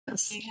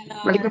Yes.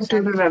 Hello, Welcome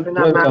to the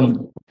webinar,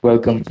 ma'am.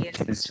 Welcome.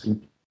 Yes.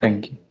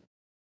 Thank you.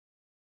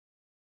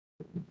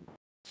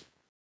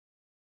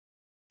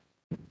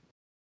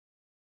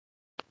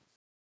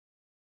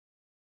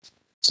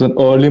 It's an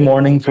early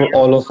morning for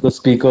all of the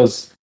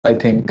speakers, I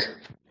think.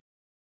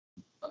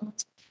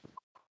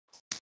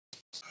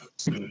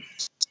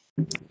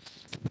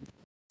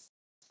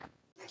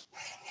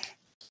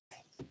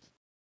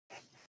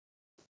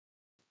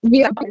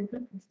 We are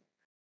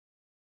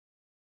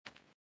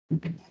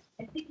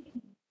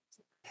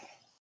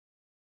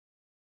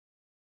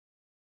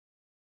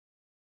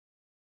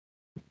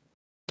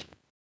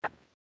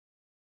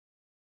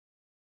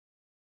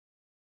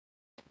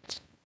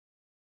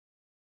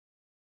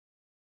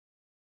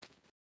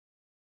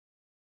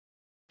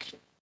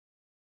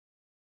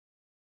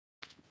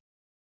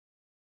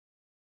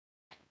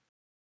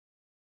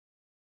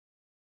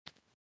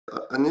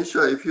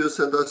Anisha, if you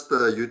send us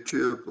the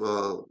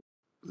YouTube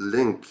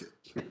link,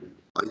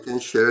 I can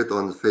share it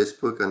on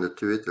Facebook and the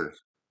Twitter.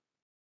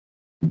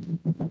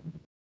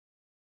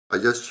 I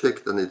just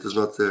checked and it is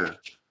not there.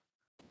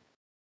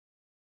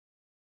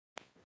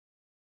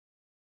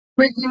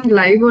 we're going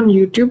live on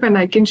YouTube, and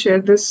I can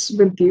share this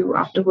with you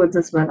afterwards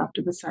as well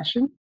after the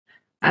session.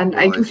 And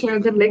I can share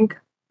the link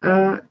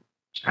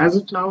as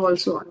of now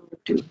also on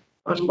YouTube,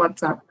 on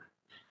WhatsApp.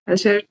 I'll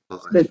share it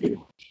with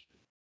you.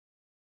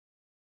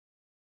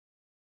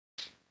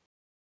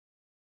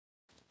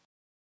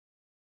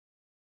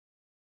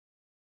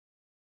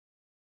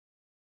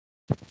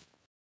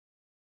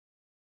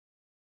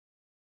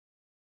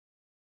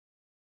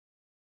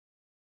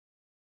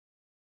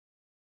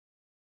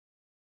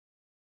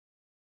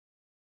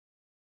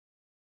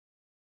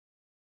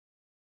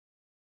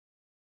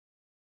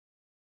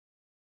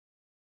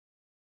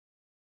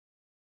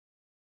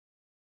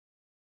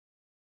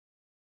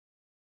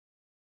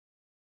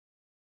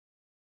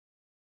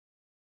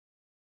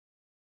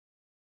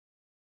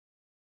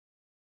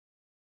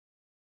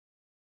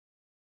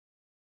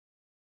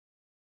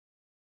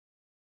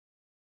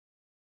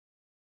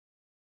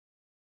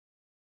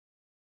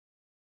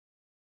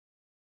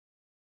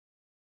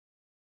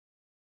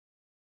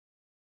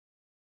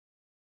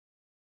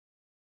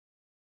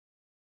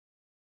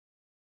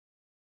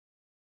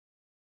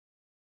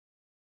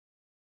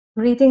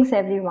 Greetings,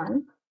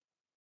 everyone.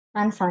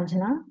 I'm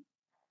Sanjana.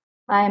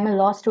 I am a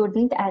law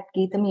student at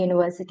Geetham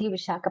University,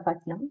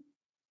 Visakhapatnam.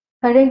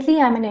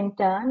 Currently, I'm an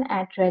intern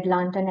at Red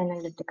Lantern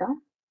Analytica.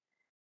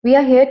 We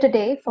are here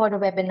today for a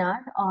webinar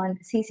on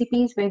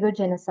CCP's Uyghur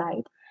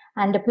Genocide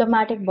and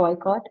diplomatic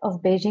boycott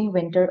of Beijing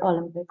Winter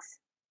Olympics.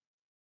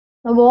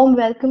 A warm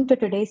welcome to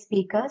today's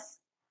speakers.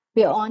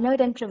 We are honored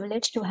and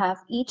privileged to have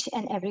each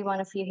and every one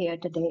of you here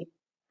today.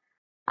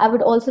 I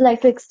would also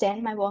like to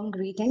extend my warm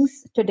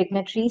greetings to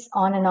dignitaries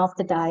on and off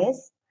the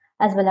dais,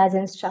 as well as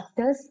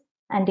instructors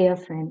and dear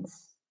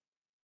friends.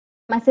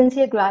 My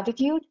sincere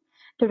gratitude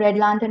to Red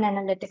Lantern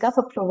Analytica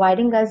for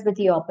providing us with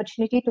the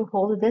opportunity to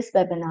hold this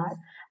webinar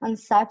on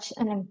such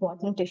an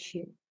important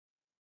issue.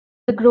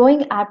 The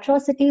growing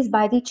atrocities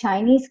by the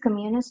Chinese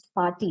Communist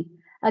Party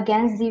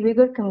against the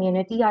Uyghur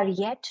community are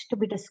yet to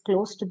be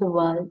disclosed to the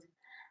world,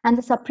 and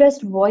the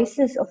suppressed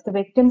voices of the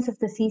victims of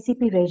the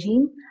CCP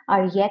regime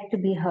are yet to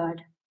be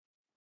heard.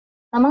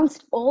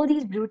 Amongst all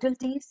these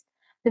brutalities,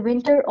 the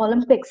Winter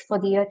Olympics for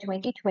the year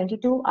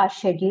 2022 are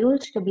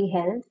scheduled to be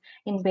held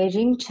in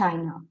Beijing,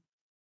 China.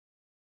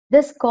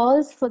 This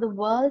calls for the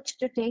world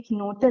to take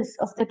notice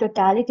of the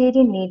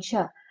totalitarian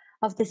nature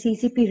of the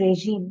CCP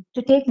regime,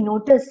 to take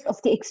notice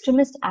of the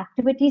extremist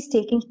activities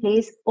taking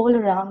place all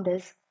around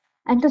us,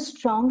 and to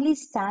strongly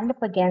stand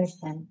up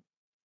against them.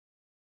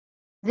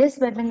 This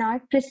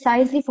webinar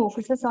precisely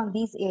focuses on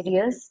these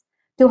areas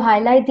to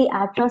highlight the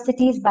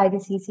atrocities by the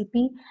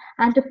CCP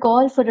and to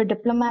call for a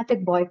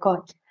diplomatic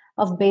boycott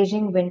of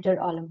Beijing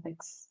Winter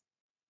Olympics.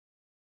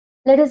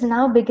 Let us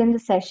now begin the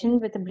session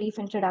with a brief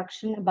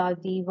introduction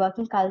about the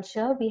working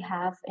culture we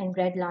have in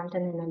Red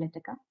Lantern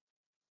Analytica.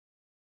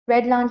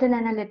 Red Lantern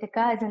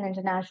Analytica is an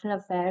international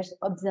affairs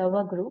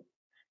observer group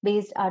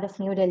based out of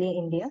New Delhi,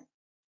 India.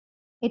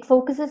 It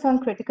focuses on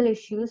critical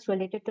issues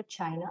related to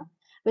China,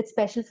 with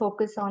special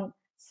focus on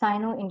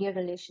Sino-India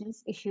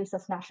relations, issues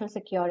of national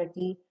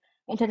security,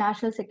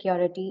 international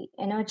security,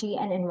 energy,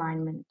 and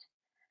environment.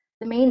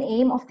 The main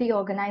aim of the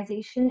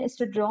organization is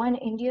to draw in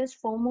India's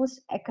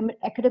foremost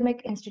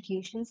academic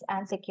institutions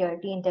and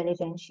security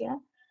intelligentsia,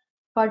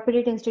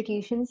 corporate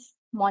institutions,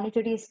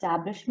 monetary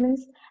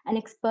establishments, and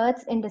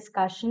experts in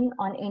discussion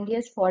on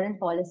India's foreign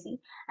policy,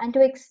 and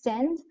to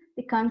extend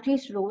the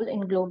country's role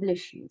in global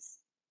issues.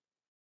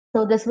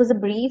 So this was a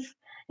brief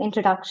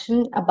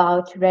introduction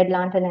about Red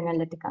Lantern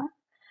Analytica.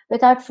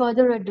 Without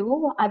further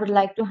ado, I would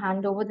like to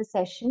hand over the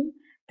session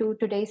to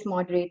today's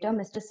moderator,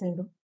 Mr.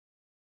 Sindhu.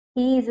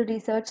 He is a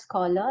research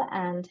scholar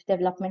and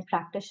development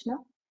practitioner.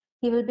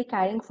 He will be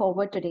carrying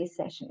forward today's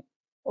session.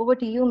 Over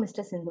to you,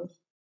 Mr. Sindhu.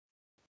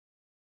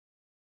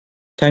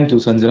 Thank you,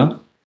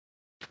 Sanjana.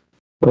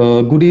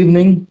 Good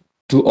evening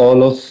to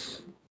all of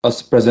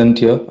us present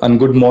here, and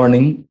good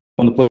morning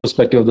from the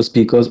perspective of the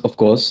speakers, of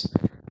course.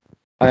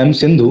 I am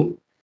Sindhu,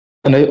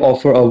 and I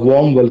offer a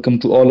warm welcome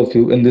to all of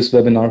you in this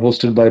webinar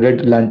hosted by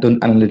Red Lantern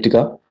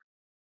Analytica.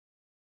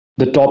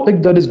 The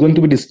topic that is going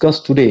to be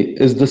discussed today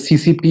is the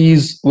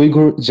CCP's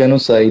Uyghur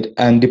Genocide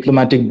and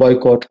diplomatic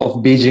boycott of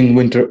Beijing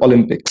Winter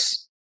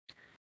Olympics.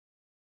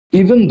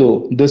 Even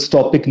though this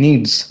topic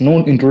needs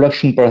no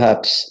introduction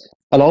perhaps,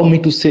 allow me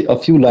to say a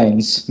few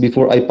lines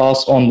before I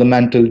pass on the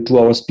mantle to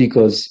our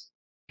speakers.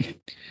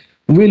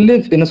 We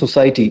live in a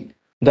society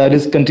that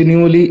is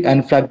continually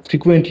and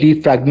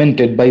frequently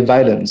fragmented by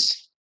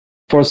violence.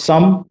 For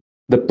some,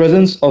 the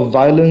presence of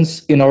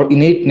violence in our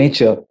innate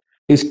nature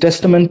is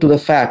testament to the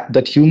fact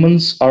that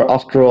humans are,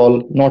 after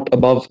all, not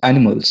above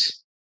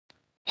animals.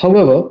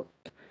 However,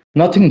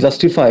 nothing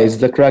justifies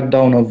the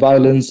crackdown of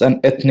violence and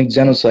ethnic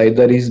genocide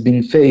that is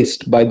being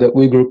faced by the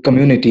Uyghur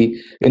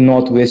community in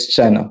northwest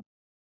China.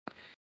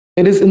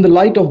 It is in the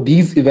light of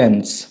these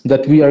events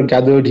that we are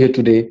gathered here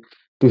today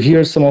to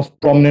hear some of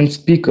prominent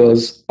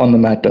speakers on the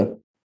matter.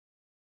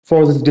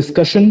 For this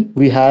discussion,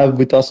 we have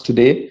with us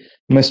today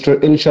Mr.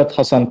 Ilshat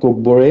Hassan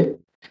Kokbore,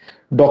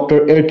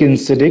 Dr. Erkin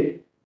Siddiq,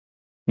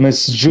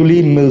 Ms.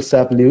 Julie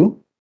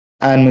Millsap-Liu,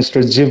 and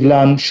Mr.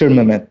 Jivlan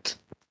Shirmehmet.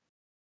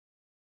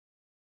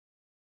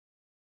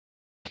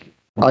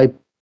 I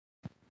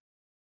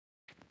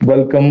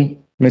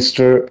welcome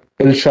Mr.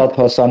 Ilshat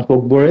Hassan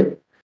Kokbore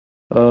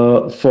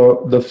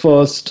for the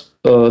first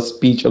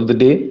speech of the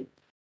day.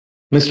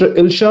 Mr.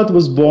 Ilshat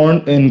was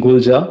born in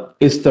Gulja,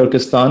 East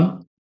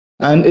Turkestan,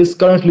 and is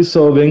currently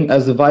serving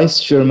as the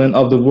Vice Chairman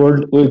of the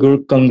World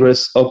Uyghur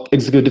Congress of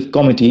Executive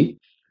Committee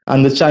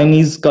and the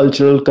Chinese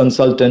Cultural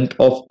Consultant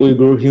of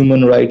Uyghur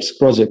Human Rights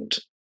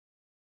Project.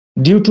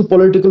 Due to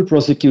political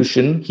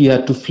persecution, he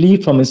had to flee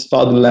from his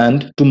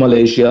fatherland to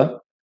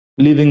Malaysia,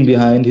 leaving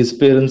behind his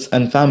parents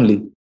and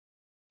family.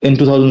 In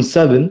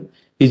 2007,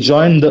 he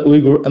joined the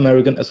Uyghur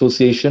American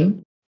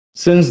Association.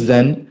 Since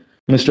then,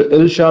 Mr.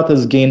 Ilshat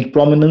has gained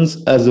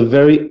prominence as a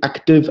very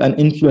active and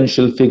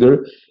influential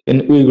figure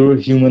in Uyghur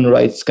human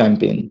rights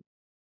campaign.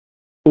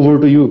 Over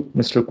to you,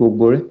 Mr.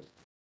 Kokbore.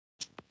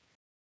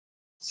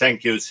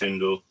 Thank you,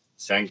 Sindhu.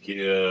 Thank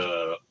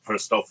you.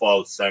 First of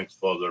all, thanks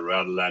for the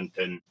Red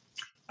Lantern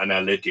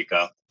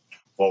Analytica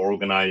for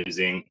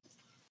organizing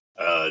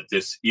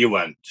this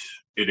event.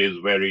 It is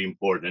very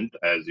important,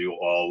 as you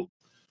all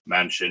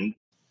mentioned.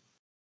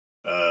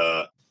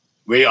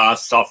 We are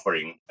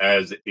suffering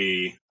as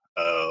a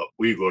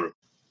Uyghur,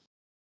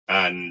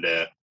 and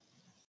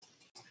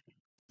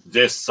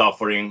this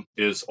suffering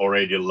is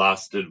already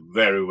lasted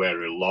very,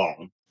 very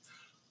long.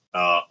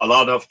 A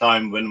lot of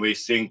time when we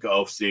think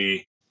of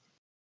the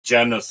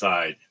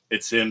genocide,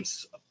 it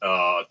seems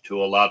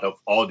to a lot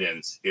of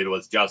audience, it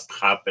was just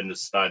happened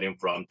starting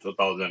from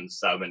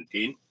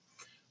 2017.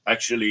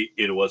 Actually,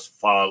 it was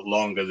far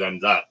longer than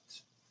that.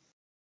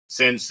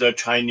 Since the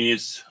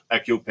Chinese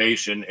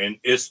occupation in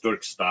East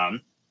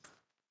Turkestan,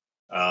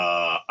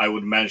 I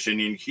would mention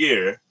in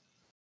here,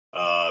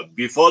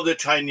 before the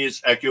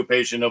Chinese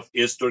occupation of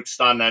East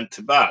Turkestan and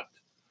Tibet,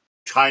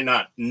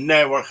 China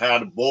never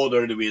had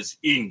bordered with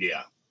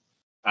India,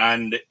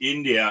 and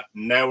India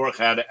never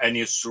had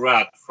any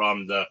threat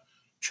from the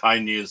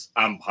Chinese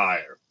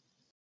Empire.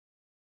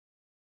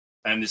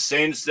 And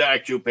since the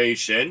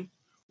occupation,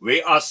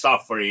 we are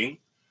suffering,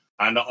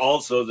 and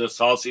also the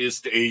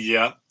Southeast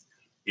Asia,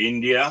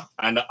 India,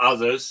 and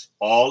others,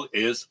 all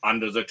is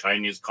under the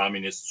Chinese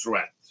communist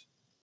threat.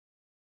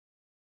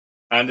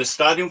 And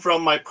starting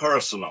from my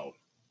personal,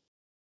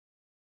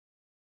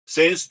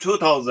 since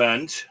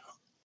 2000,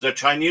 the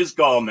Chinese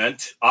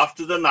government,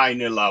 after the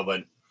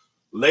 9/11,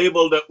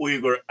 labeled the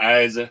Uyghur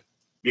as,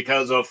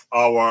 because of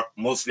our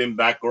Muslim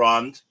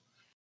background,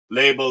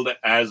 labeled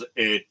as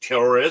a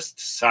terrorist,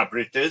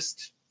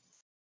 separatist.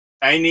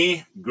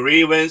 Any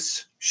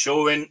grievance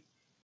shown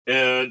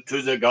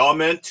to the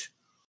government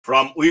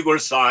from Uyghur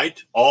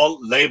side, all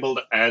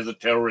labeled as a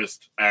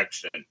terrorist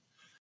action,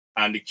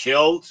 and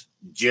killed,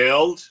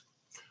 jailed.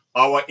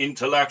 Our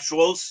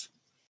intellectuals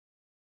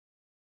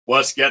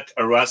was get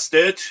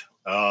arrested,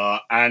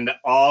 and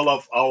all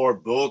of our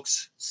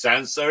books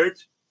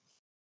censored,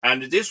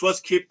 and this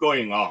was keep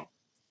going on.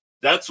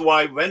 That's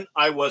why when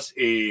I was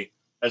a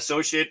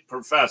associate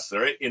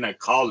professor in a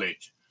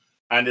college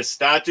and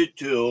started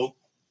to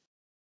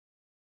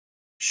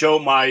show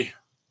my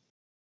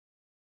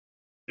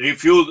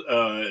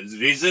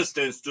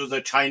resistance to the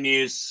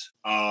Chinese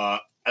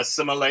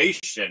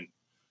assimilation,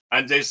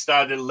 and they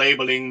started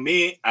labeling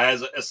me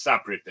as a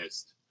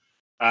separatist.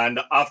 And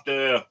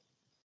after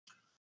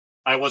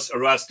I was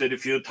arrested a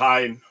few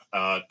times,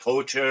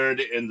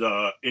 tortured in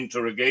the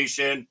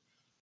interrogation,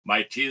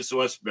 my teeth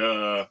was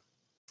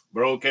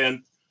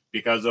broken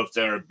because of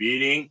their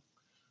beating,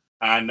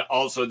 and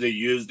also they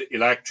used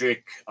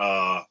electric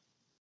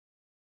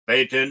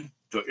baton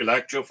to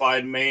electrify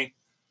me.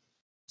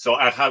 So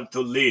I had to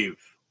leave.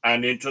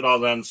 And in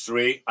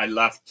 2003,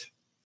 I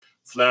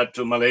fled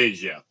to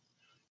Malaysia.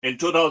 In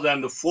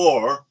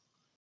 2004,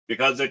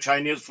 because the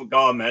Chinese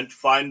government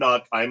find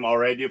out I'm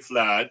already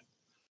fled,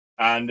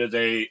 and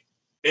they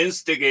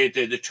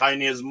instigated the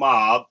Chinese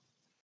mob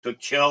to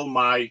kill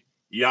my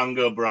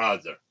younger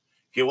brother.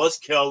 He was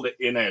killed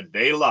in a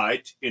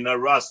daylight in a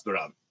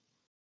restaurant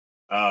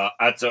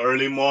at the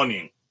early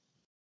morning.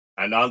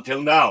 And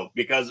until now,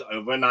 because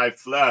when I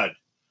fled,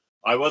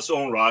 I was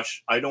on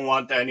rush. I don't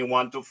want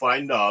anyone to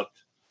find out.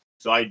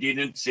 So I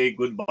didn't say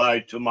goodbye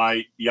to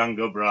my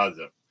younger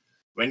brother.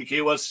 When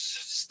he was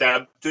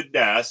stabbed to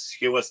death,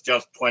 he was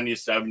just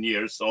 27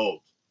 years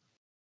old.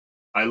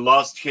 I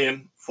lost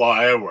him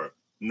forever.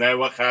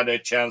 Never had a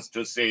chance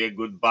to say a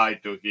goodbye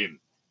to him.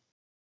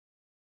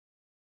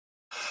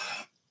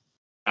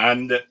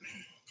 And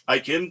I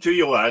came to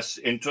US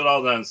in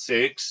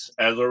 2006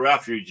 as a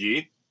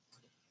refugee.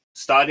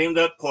 Starting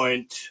that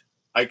point,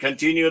 I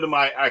continued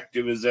my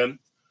activism,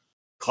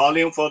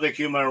 calling for the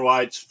human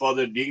rights, for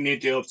the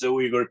dignity of the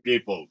Uyghur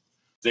people,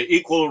 the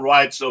equal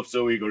rights of the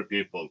Uyghur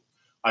people.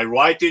 I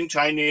write in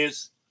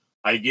Chinese,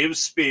 I give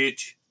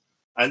speech,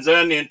 and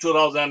then in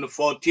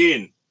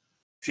 2014,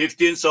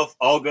 15th of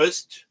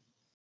August,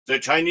 the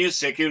Chinese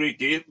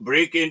security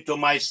break into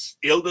my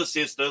elder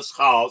sister's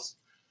house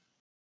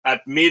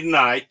at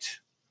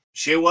midnight.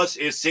 She was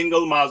a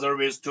single mother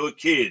with 2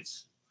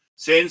 kids.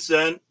 Since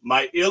then,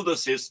 my elder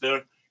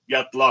sister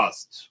got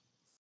lost.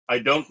 I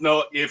don't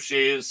know if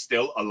she is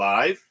still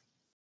alive.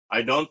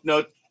 I don't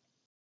know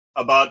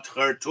about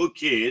her 2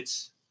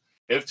 kids,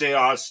 if they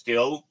are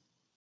still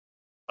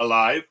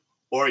alive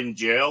or in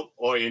jail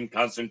or in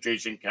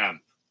concentration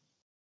camp.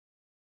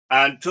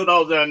 And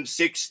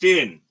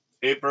 2016,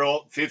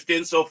 April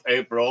 15th of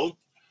April,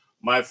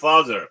 my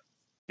father,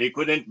 he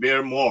couldn't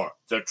bear more.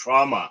 The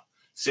trauma,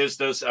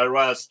 sister's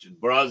arrest,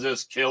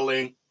 brother's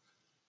killing,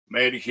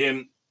 made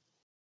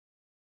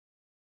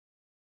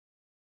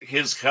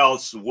his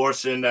health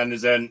worsened, and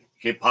then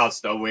he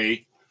passed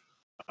away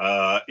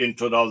in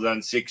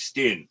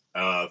 2016,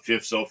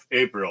 5th of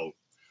April.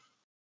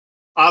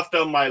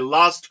 After my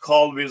last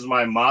call with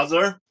my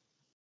mother,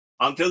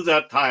 until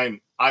that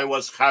time, I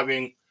was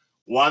having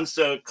once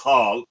a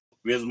call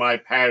with my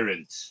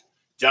parents.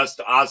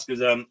 Just ask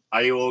them,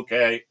 are you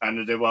okay?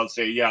 And they will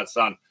say, yeah,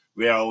 son,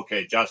 we are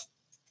okay. Just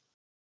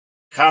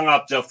hang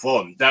up the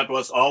phone. That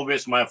was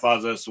always my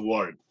father's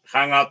word.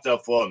 Hang up the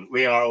phone.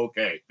 We are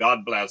okay.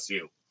 God bless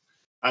you.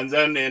 And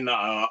then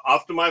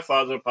after my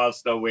father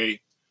passed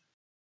away,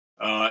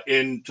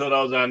 in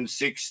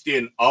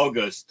 2016,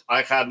 August,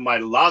 I had my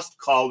last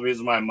call with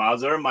my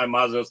mother. My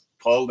mother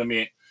told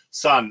me,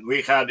 son,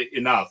 we had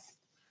enough.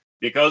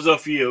 Because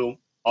of you,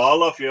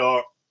 all of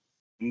your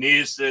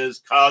nieces,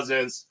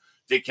 cousins,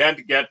 they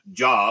can't get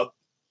job.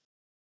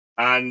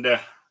 And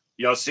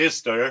your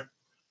sister,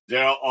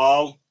 they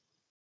all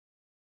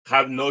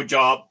have no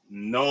job,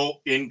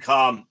 no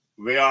income.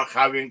 We are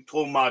having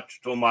too much.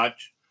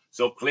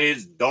 So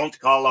please don't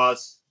call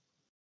us.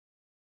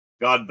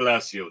 God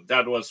bless you.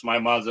 That was my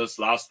mother's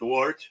last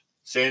word.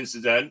 Since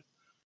then,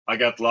 I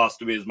got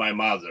lost with my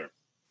mother.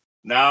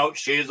 Now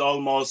she's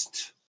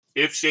almost,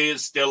 if she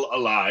is still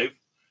alive,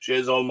 she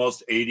is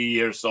almost 80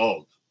 years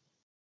old.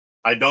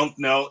 I don't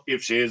know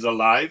if she is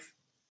alive,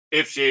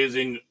 if she is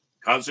in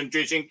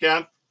concentration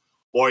camp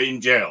or in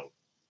jail.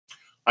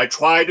 I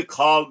tried to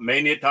call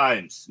many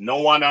times. No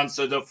one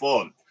answered the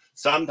phone.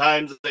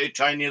 Sometimes a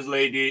Chinese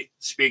lady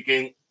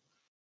speaking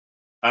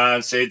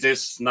say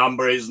this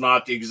number is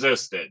not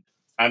existed.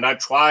 And I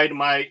tried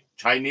my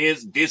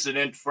Chinese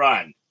dissident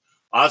friend,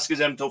 asked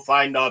them to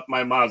find out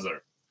my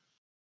mother.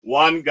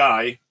 One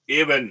guy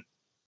even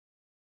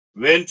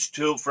went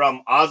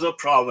from other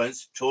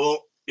province to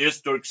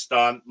East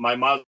Turkestan, my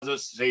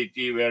mother's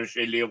city where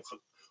she lived,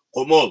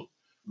 Kumul,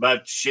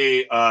 but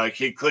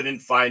he couldn't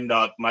find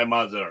out my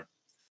mother.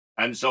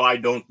 And so I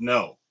don't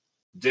know.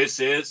 This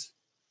is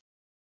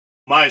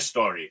my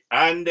story.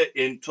 And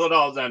in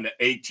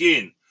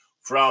 2018,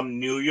 from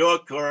New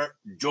Yorker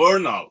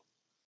Journal,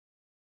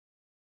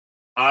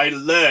 I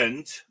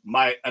learned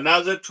my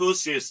another 2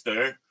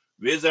 sisters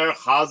with their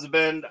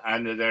husband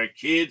and their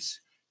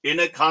kids in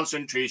a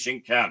concentration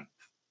camp.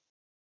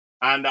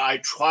 And I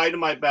tried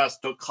my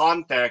best to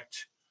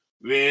contact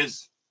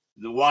with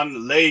the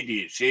one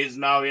lady. She is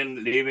now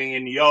living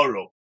in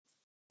Europe,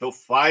 to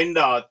find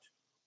out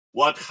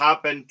what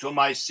happened to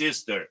my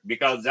sister,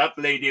 because that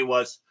lady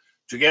was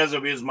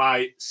together with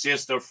my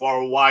sister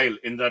for a while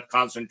in that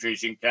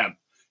concentration camp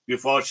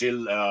before she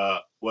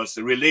was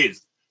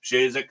released.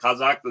 She is a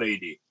Kazakh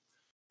lady.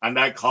 And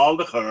I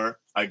called her,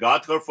 I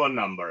got her phone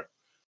number,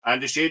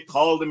 and she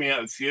told me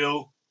a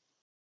few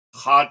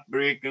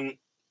heartbreaking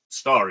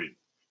stories.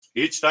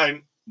 Each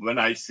time when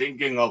I'm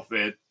thinking of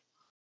it,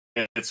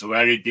 it's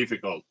very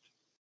difficult.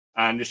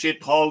 And she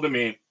told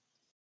me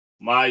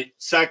my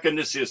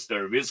second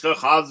sister with her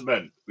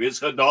husband, with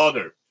her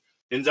daughter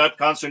in that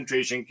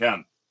concentration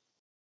camp.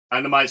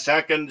 And my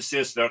second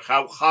sister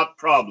have heart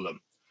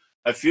problem.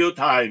 A few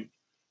times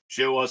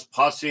she was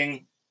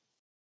passing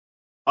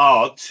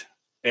out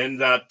in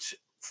that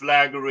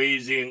flag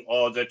raising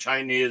or the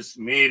Chinese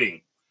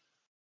meeting.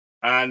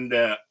 And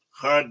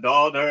her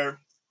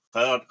daughter,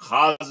 her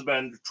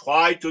husband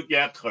tried to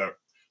get her,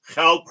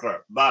 help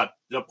her, but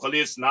the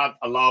police not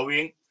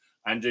allowing,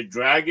 and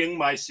dragging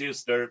my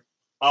sister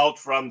out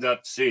from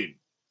that scene.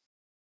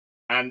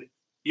 And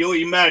you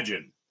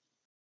imagine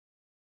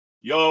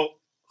your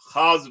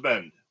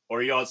husband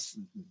or your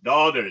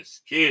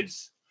daughters,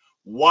 kids,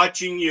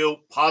 watching you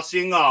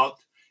passing out,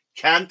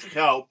 can't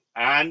help,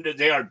 and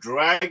they are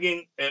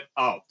dragging it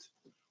out.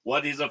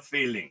 What is a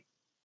feeling?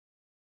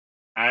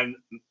 And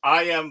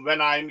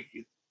when I'm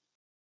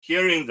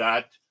hearing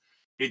that,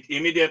 it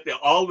immediately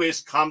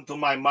always come to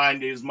my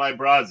mind is my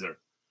brother.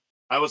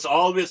 I was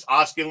always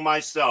asking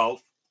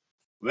myself,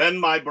 when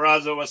my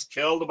brother was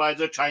killed by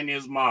the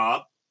Chinese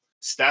mob,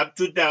 stabbed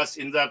to death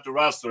in that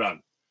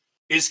restaurant,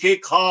 is he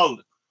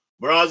called,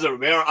 brother,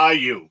 where are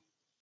you?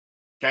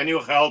 Can you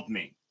help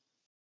me?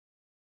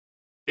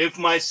 If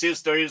my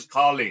sister is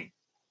calling,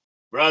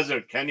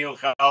 brother, can you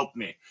help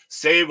me?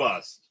 Save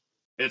us.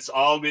 It's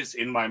always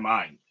in my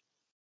mind.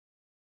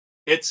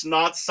 It's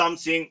not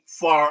something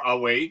far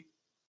away.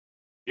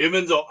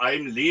 Even though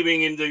I'm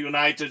living in the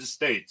United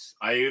States,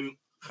 I am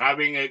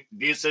having a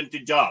decent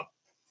job.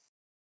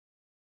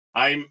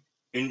 I'm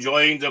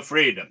enjoying the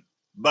freedom,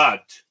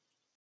 but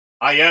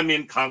I am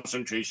in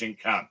concentration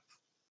camp,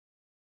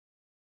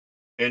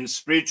 and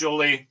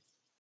spiritually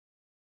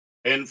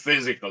and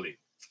physically.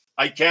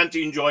 I can't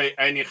enjoy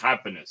any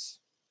happiness.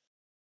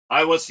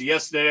 I was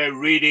yesterday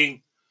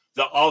reading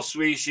the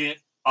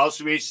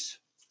Auschwitz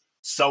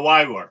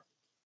survivor,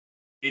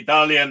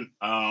 Italian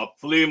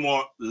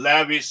Primo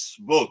Levi's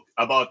book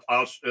about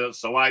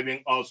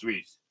surviving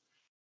Auschwitz.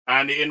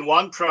 And in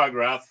one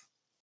paragraph,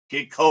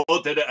 he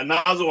quoted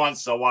another one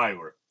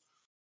survivor.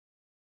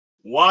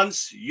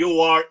 Once you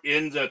are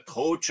in the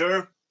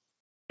torture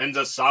and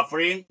the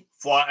suffering,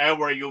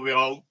 forever you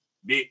will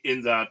be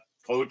in that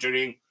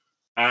torturing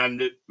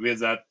and with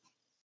that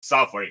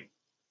suffering,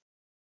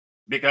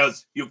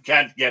 because you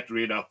can't get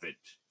rid of it.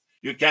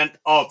 You can't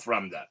out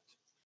from that.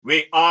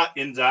 We are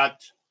in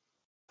that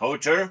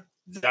torture,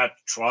 that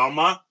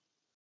trauma.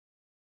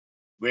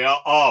 We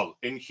are all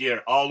in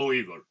here, all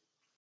Uyghur.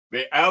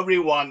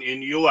 Everyone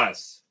in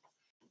US,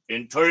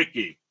 in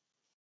Turkey,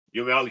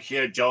 you will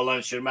hear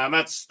Jolan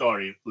Shirmamet's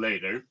story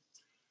later,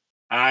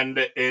 and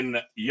in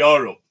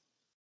Europe,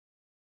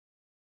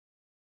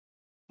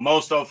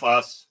 most of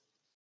us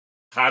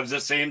have the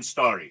same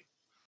story.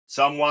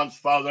 Someone's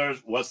father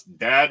was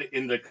dead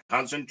in the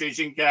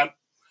concentration camp.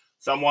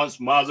 Someone's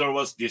mother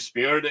was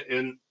disappeared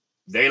in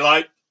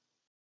daylight,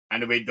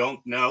 and we don't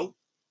know.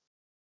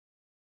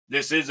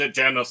 This is a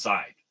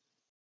genocide,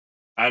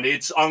 and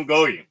it's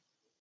ongoing.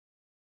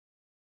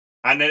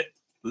 And in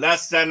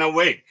less than a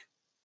week,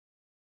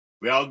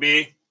 we'll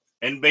be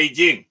in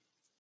Beijing,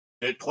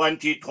 the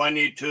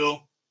 2022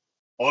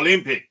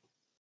 Olympic,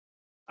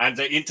 and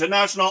the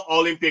International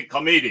Olympic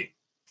Committee,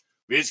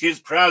 with his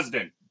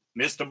president,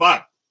 Mr.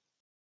 Bach,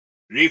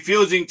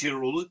 refusing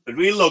to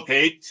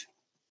relocate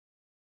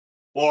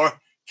or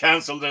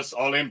cancel this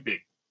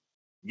Olympic,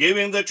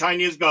 giving the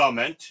Chinese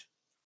government,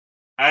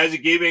 as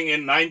giving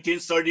in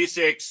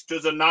 1936 to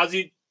the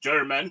Nazi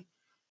German,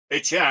 a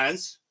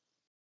chance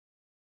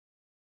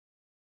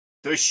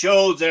to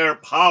show their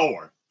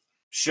power,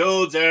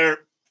 show their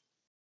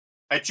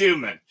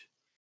achievement,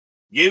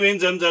 giving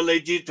them the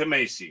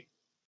legitimacy.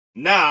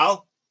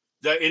 Now,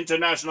 the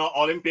International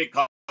Olympic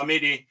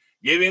Committee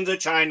giving the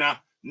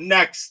China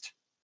next.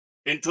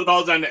 In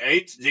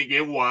 2008, they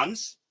gave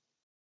once.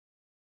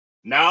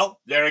 Now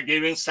they're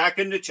giving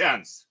second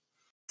chance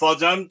for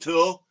them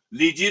to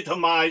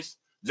legitimize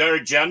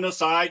their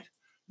genocide,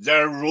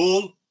 their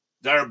rule,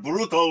 their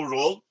brutal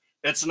rule.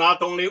 It's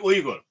not only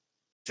Uyghur,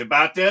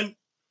 Tibetan,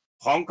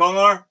 Hong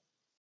Konger,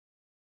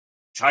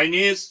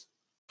 Chinese,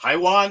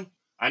 Taiwan,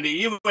 and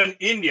even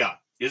India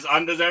is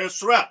under their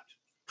threat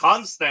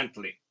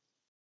constantly.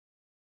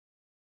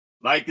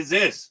 Like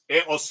this,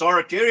 an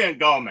authoritarian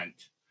government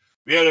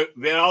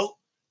will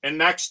in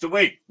next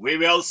week, we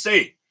will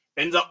see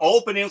in the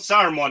opening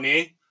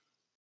ceremony,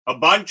 a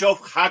bunch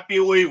of happy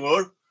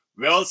Uyghur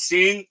will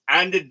sing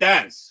and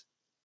dance.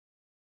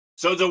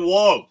 So the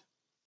world,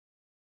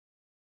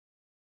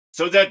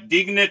 so that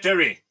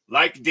dignitary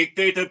like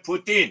dictator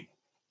Putin,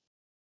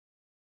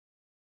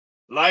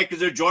 like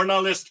the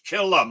journalist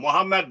killer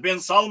Mohammed bin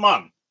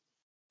Salman,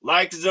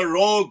 like the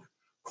rogue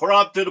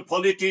corrupted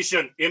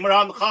politician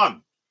Imran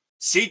Khan,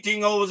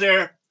 sitting over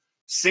there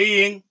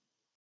saying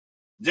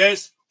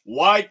this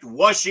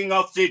whitewashing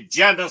of the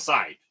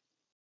genocide,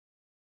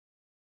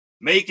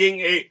 making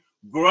a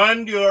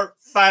grandeur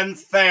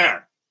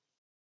fanfare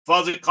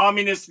for the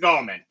communist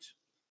government.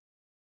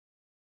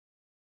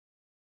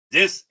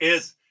 This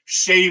is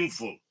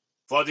shameful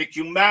for the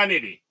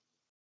humanity,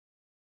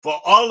 for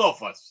all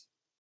of us,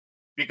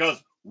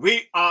 because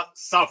we are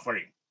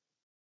suffering.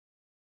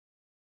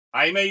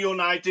 I'm a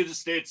United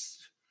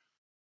States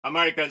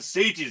American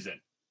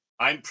citizen.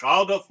 I'm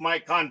proud of my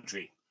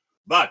country,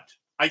 but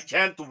I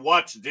can't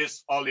watch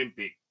this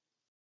Olympic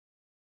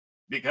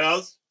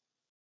because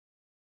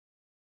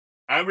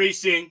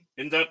everything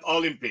in that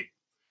Olympic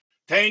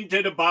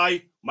tainted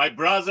by my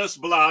brother's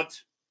blood,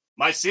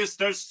 my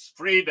sister's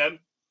freedom,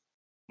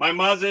 my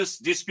mother's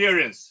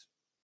disappearance,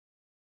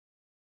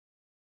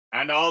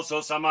 and also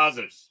some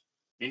others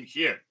in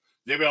here.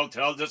 They will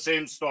tell the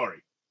same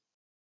story.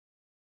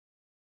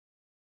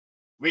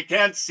 We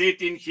can't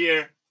sit in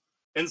here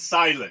in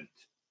silence.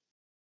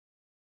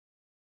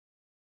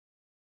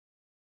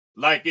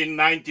 Like in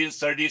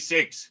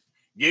 1936,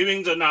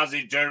 giving the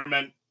Nazi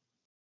German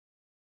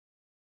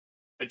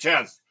a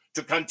chance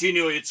to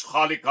continue its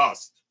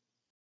Holocaust.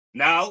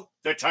 Now,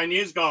 the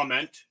Chinese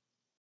government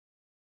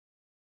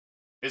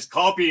is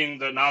copying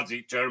the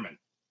Nazi German,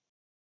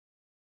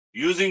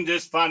 using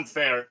this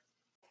fanfare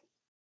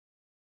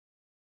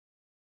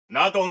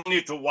not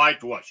only to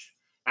whitewash,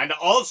 and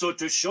also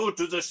to show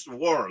to this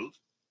world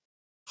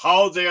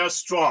how they are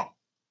strong,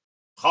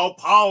 how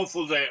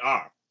powerful they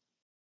are,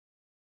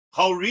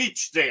 how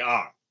rich they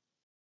are.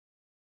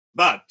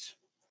 But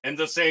in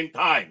the same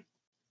time,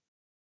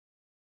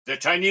 the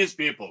Chinese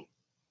people,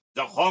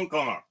 the Hong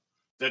Konger,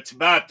 the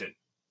Tibetan,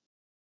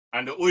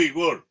 and the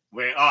Uyghur,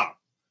 we are,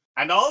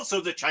 and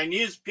also the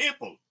Chinese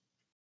people,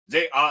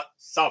 they are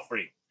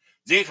suffering.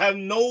 They have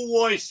no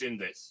voice in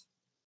this.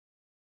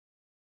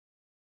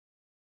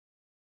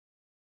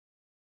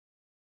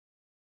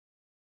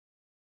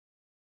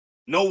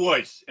 No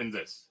voice in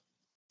this.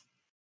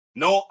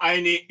 No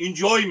any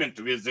enjoyment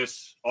with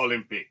this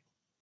Olympic.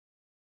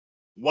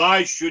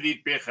 Why should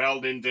it be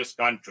held in this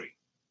country?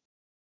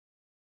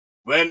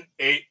 When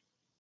a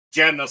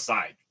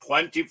genocide,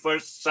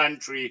 21st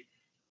century,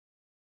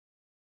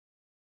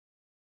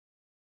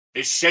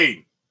 is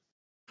shame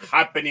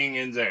happening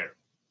in there,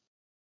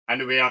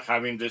 and we are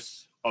having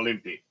this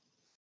Olympic.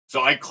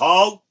 So I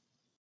call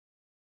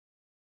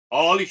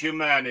all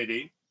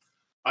humanity,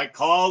 I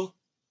call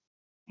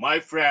my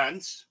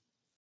friends,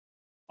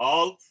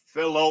 all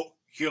fellow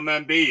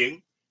human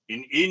beings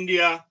in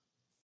India,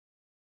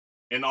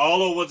 in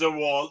all over the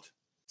world,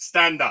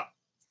 stand up.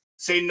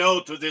 Say no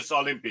to this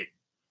Olympic.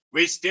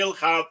 We still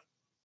have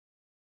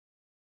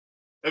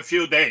a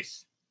few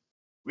days.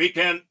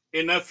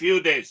 In a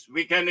few days,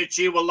 we can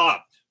achieve a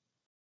lot.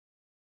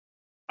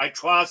 I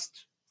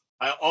trust,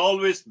 I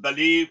always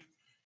believe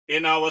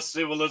in our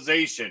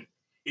civilization,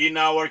 in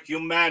our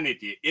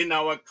humanity, in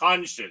our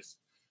conscience.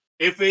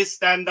 If we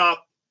stand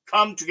up,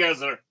 come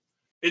together,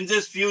 in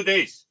these few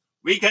days,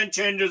 we can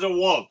change the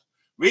world.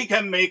 We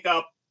can make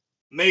the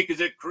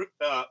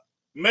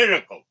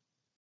miracle.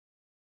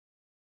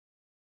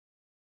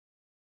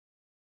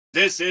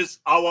 This is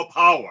our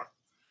power,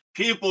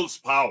 people's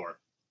power,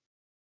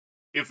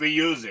 if we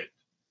use it.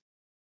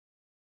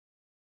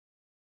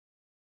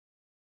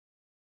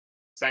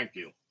 Thank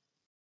you.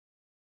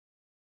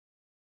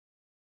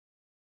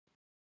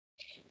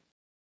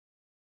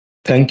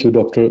 Thank you,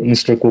 Dr.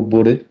 Mr.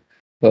 Kokbode,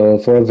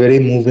 for a very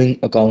moving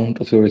account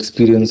of your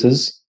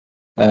experiences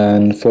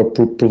and for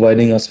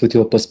providing us with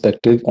your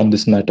perspective on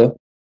this matter.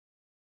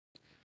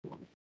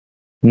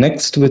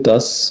 Next with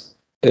us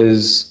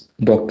is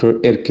Dr.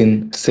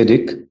 Erkin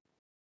Sedik.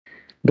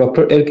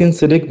 Dr. Erkin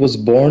Sedik was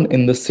born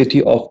in the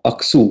city of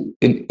Aksu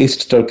in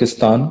East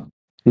Turkestan,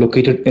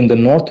 located in the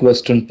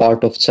northwestern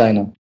part of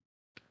China.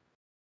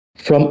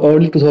 From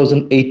early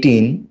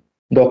 2018,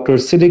 Dr.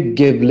 Siddiq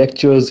gave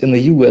lectures in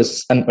the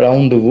US and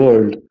around the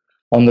world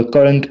on the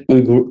current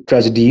Uyghur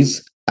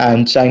tragedies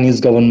and Chinese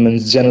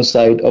government's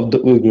genocide of the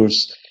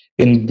Uyghurs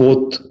in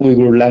both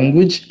Uyghur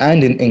language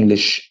and in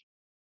English.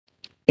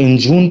 In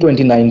June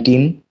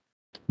 2019,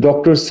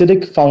 Dr.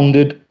 Siddiq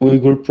founded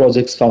Uyghur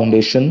Projects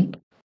Foundation,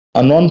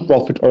 a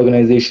non-profit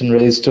organization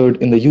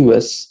registered in the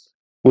US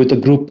with a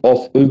group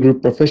of Uyghur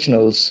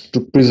professionals to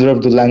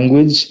preserve the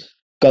language,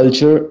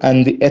 culture,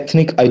 and the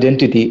ethnic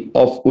identity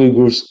of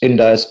Uyghurs in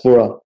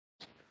diaspora.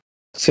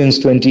 Since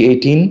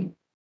 2018,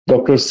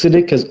 Dr.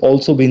 Siddiq has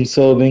also been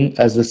serving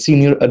as the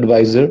senior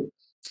advisor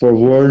for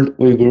World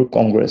Uyghur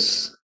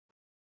Congress.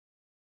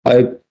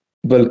 I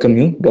welcome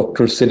you,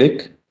 Dr.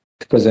 Siddiq,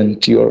 to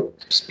present your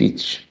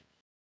speech.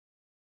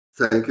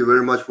 Thank you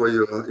very much for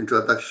your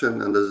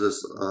introduction and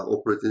this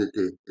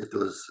opportunity.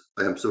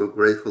 I am so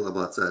grateful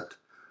about that.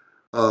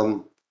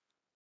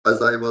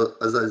 As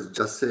I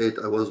just said,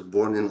 I was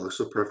born in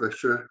Aksu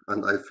Prefecture,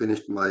 and I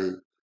finished my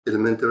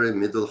elementary,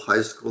 middle,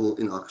 high school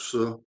in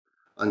Aksu,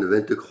 and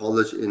went to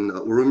college in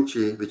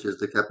Urumqi, which is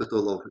the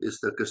capital of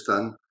East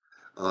Turkestan,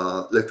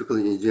 electrical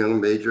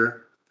engineering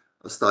major.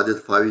 I studied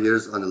 5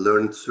 years and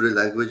learned 3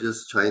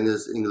 languages,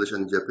 Chinese, English,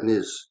 and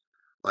Japanese.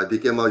 I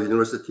became a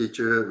university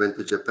teacher, went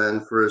to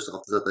Japan first.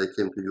 After that, I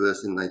came to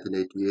US in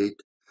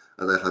 1988,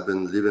 and I have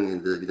been living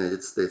in the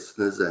United States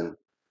since then.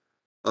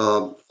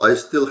 I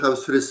still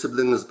have 3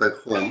 siblings back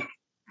home,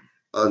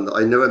 and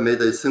I never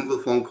made a single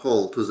phone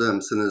call to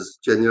them since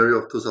January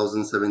of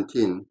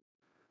 2017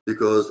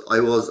 because I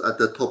was at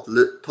the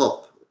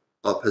top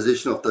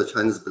position of the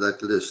Chinese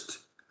blacklist,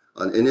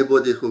 and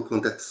anybody who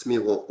contacts me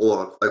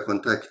or I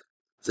contact,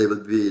 they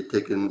will be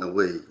taken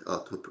away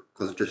to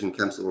concentration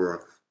camps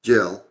or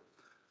jail,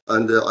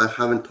 and I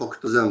haven't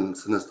talked to them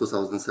since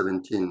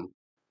 2017.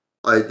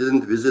 I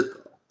didn't visit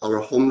our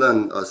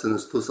homeland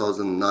since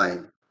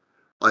 2009.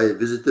 I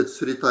visited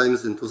 3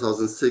 times in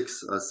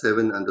 2006,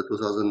 7, and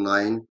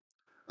 2009,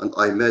 and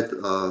I met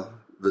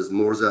with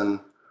more than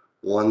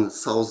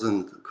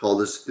 1,000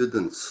 college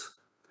students.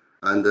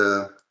 And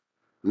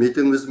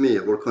meeting with me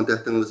or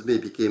contacting with me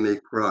became a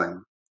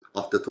crime.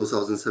 after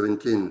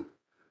 2017.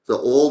 So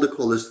all the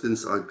college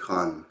students are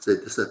gone. They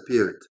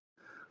disappeared.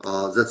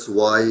 That's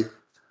why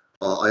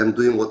I am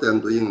doing what I'm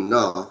doing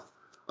now.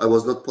 I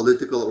was not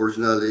political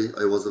originally.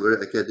 I was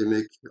very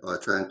academic,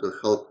 trying to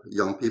help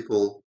young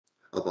people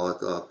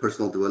about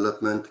personal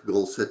development,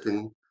 goal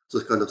setting,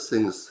 those kind of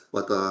things.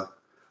 But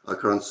our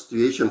current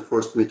situation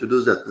forced me to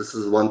do that. This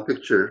is one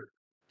picture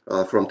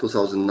from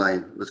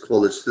 2009 with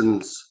college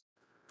students.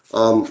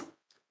 In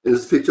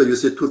this picture, you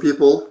see two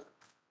people.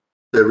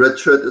 The red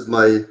shirt is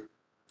my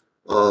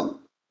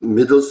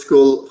middle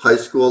school, high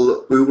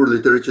school Uyghur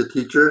literature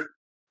teacher.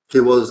 He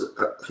was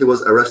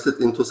arrested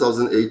in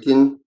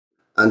 2018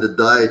 and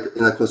died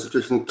in a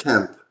concentration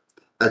camp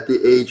at the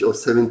age of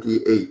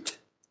 78.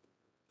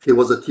 He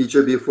was a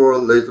teacher before.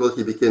 Later,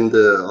 he became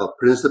the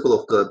principal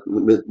of the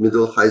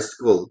middle high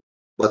school,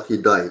 but he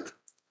died.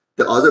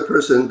 The other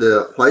person,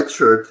 the white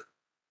shirt,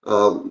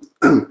 um,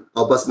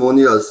 Abbas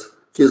Moniaz,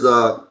 he's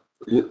the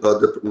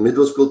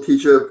middle school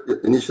teacher.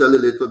 Initially,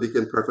 later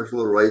became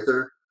professional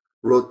writer,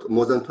 wrote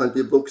more than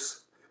 20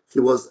 books.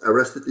 He was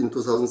arrested in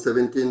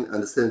 2017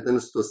 and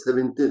sentenced to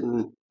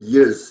 17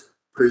 years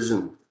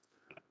prison.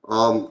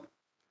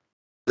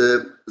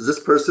 This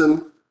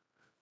person,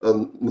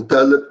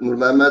 Mutalib Nur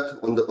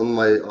Mehmet, on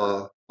my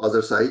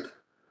other side,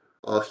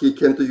 he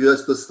came to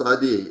US to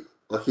study.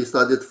 He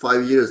studied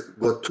 5 years,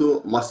 got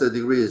 2 master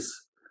degrees,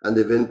 and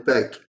he went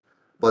back.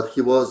 But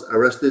he was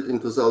arrested in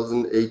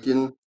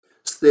 2018,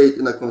 stayed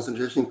in a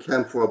concentration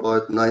camp for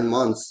about 9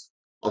 months.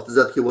 After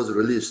that, he was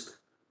released,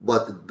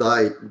 but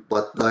died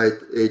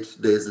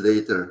 8 days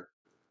later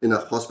in a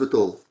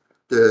hospital.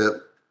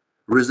 The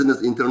reason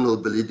is internal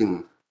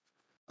bleeding.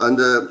 And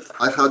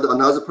I had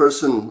another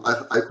person.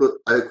 I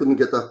couldn't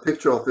get a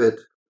picture of it,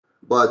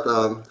 but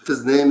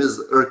his name is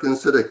Erkin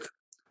Siddiq.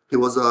 He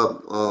was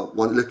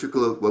one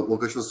electrical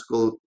vocational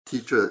school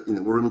teacher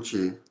in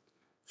Urumqi.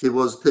 He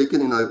was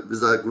taken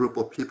with a group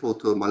of people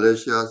to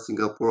Malaysia,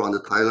 Singapore, and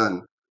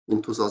Thailand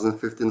in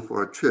 2015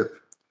 for a trip.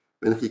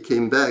 When he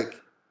came back,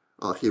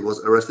 he was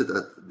arrested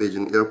at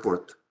Beijing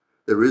airport.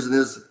 The reason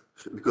is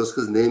because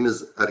his name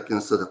is Erkin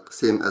Siddiq,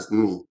 same as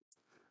me.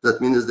 That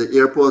means the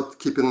airport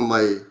keeping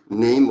my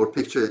name or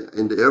picture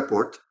in the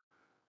airport,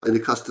 in the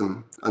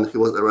custom, and he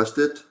was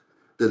arrested.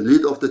 The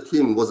lead of the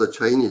team was a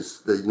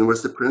Chinese, the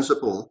university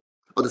principal,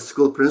 or the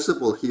school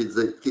principal. He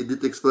did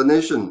the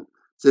explanation,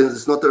 saying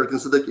it's not Erkin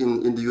Siddiq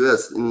in the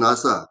US, in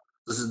NASA.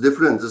 This is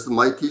different. This is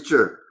my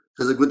teacher.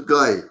 He's a good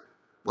guy.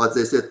 But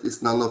they said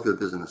it's none of your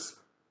business.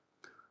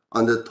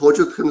 And they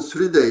tortured him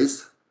 3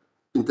 days,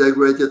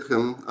 integrated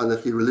him, and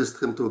he released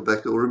him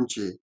back to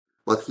Urumqi.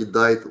 But he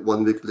died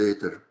 1 week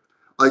later.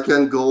 I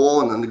can go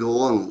on and go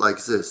on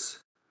like this.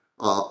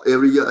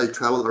 Every year I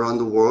travel around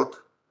the world.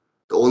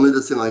 The only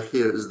thing I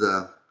hear is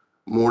the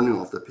mourning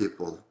of the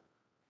people.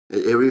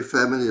 Every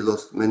family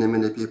lost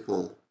many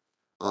people.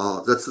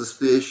 That's the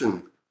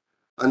situation.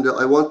 And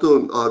I want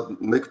to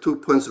make 2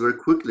 points very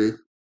quickly.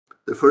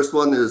 The first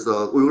one is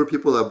Uyghur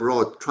people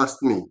abroad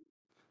trust me.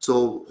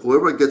 So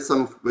whoever gets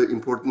some very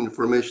important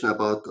information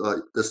about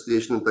the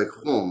situation back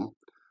home,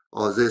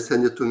 they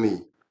send it to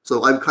me.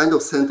 So I'm kind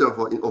of center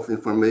of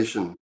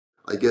information.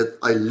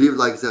 I live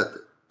like that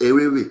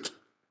every week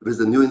with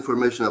the new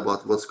information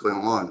about what's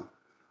going on.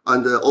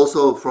 And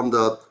also from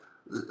the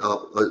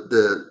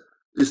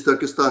East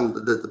Turkestan,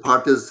 the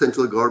party's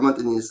central government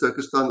in East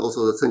Turkestan,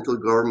 also the central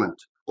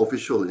government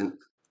official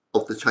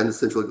of the Chinese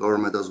central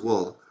government as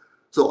well.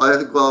 So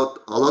I got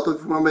a lot of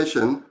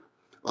information.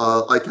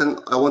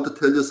 I want to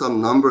tell you some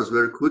numbers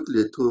very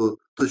quickly to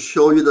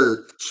show you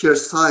the sheer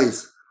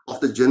size of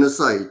the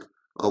genocide,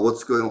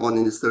 what's going on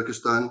in East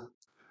Turkestan.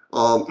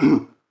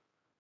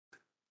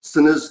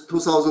 Since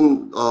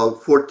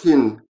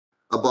 2014,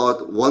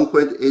 about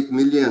 1.8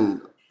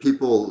 million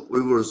people,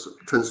 Uyghurs,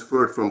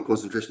 transferred from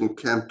concentration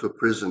camp to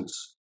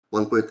prisons.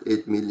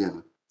 1.8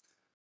 million.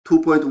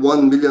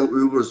 2.1 million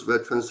Uyghurs were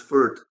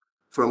transferred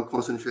from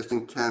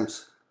concentration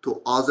camps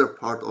to other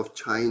part of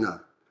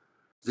China.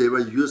 They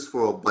were used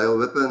for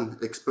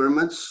bioweapon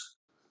experiments,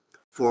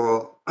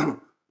 for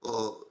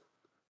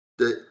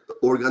the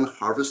organ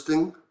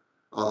harvesting,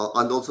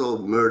 and also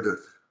murdered.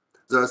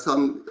 There are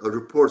some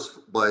reports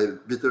by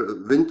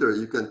Winter,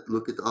 you can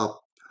look it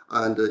up,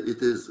 and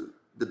it is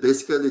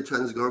basically the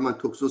Chinese government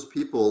took those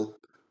people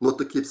not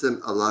to keep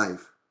them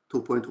alive,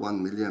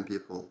 2.1 million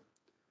people,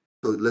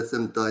 to let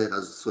them die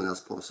as soon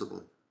as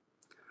possible.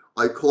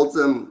 I called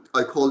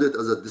it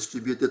as a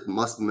distributed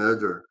mass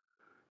murder.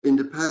 In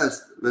the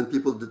past, when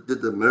people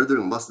did the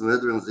mass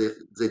murdering,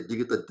 they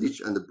dig a ditch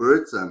and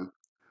bury them,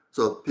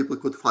 so people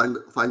could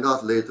find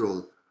out later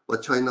on.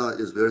 But China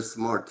is very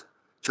smart.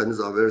 Chinese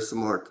are very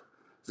smart.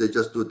 They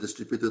just do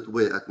distributed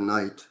way at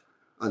night,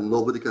 and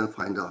nobody can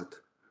find out.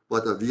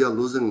 But we are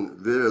losing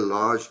very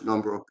large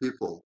number of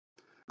people.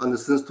 And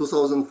since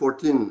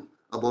 2014,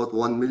 about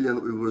 1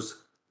 million Uyghurs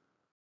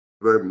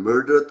were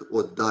murdered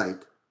or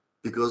died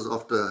because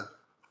of the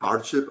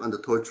hardship and the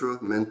torture,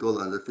 mental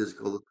and the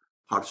physical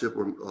hardship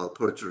or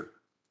torture.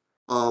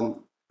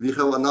 We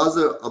have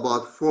another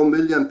about 4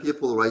 million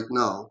people right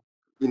now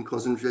in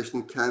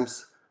concentration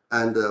camps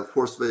and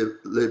forced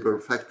labor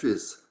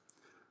factories.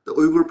 The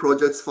Uyghur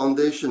Projects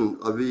Foundation,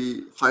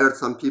 we hired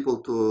some people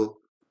to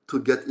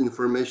get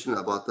information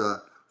about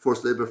the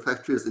forced labor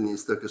factories in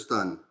East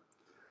Turkestan.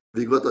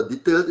 We got a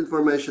detailed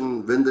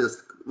information when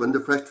the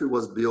factory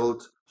was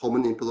built, how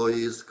many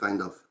employees,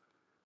 kind of.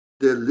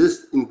 The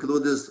list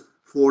includes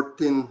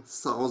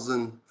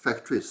 14,000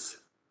 factories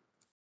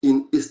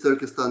in East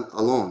Turkestan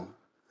alone.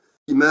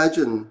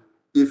 Imagine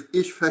if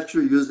each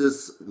factory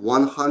uses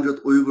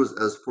 100 Uyghurs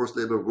as forced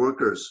labor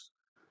workers,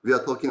 we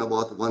are talking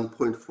about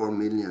 1.4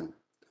 million.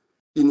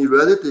 In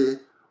reality,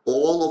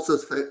 all of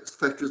those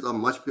factories are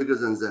much bigger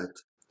than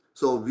that.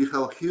 So we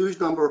have a huge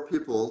number of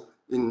people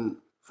in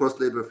forced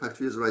labor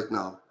factories right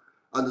now.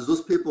 And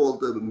those people,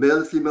 the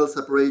male, female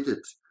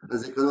separated,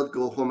 and they cannot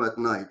go home at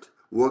night,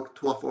 work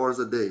 12 hours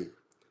a day.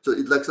 So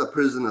it's like a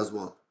prison as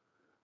well.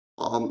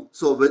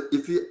 So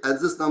if you add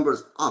these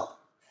numbers up,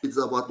 it's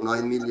about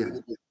 9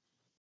 million.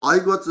 I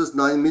got this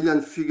 9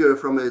 million figure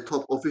from a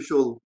top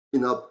official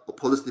in a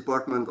police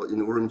department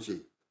in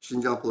Urumqi,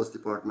 Xinjiang Police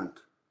Department,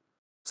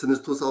 since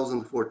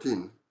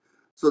 2014.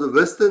 So the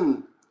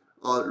Western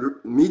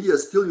media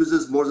still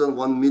uses more than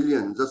 1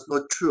 million. That's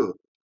not true.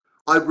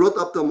 I brought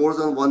up the more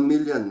than 1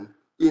 million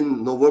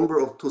in November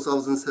of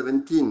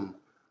 2017.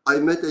 I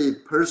met a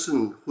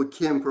person who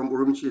came from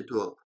Urumqi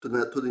to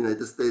the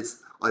United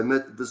States. I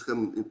met with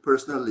him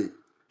personally.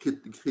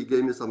 He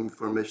gave me some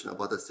information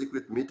about a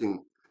secret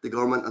meeting. The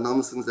government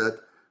announcing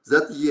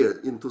that year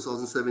in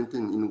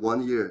 2017, in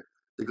 1 year,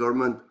 the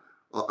government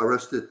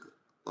arrested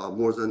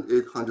more than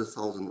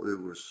 800,000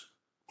 Uyghurs.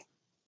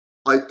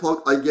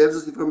 I gave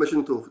this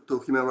information to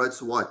Human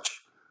Rights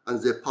Watch,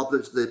 and they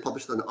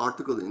published an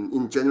article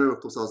in January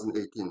of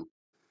 2018.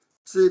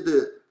 See,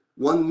 the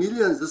 1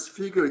 million, this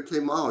figure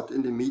came out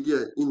in the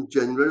media in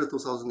January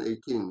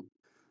 2018.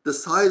 The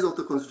size of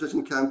the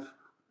concentration camp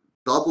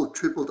doubled,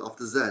 tripled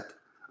after that,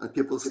 and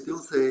people still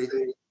say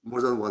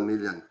more than 1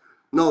 million.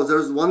 Now,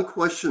 there's one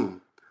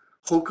question.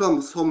 How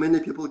come so many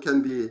people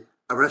can be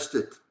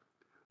arrested?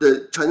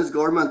 The Chinese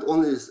government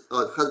only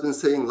has been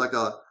saying, like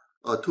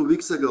 2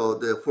 weeks ago,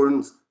 the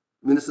foreign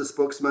minister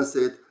spokesman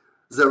said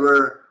there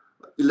were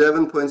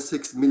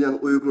 11.6 million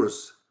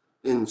Uyghurs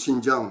in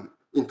Xinjiang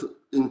in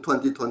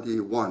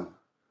 2021.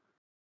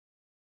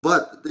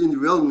 But the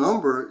real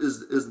number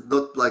is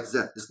not like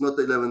that. It's not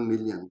 11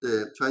 million.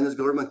 The Chinese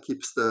government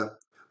keeps the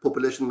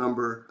population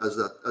number as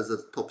a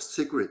top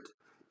secret.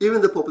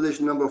 Even the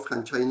population number of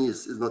Han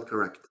Chinese is not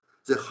correct.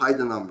 They hide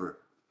the number.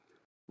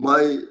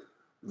 My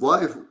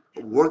wife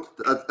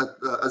worked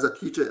as a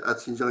teacher at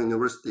Xinjiang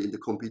University in the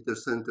computer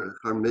center.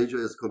 Her major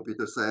is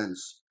computer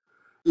science.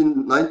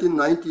 In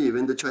 1990,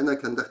 when China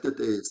conducted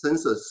a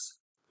census,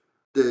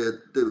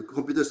 the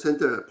computer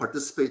center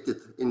participated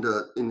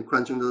in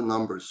crunching the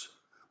numbers.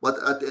 But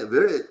at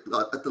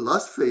the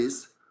last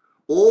phase,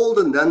 all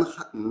the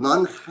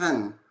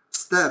non-Han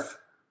staff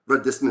were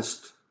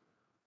dismissed.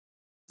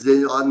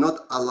 They are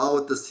not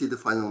allowed to see the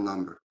final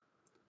number.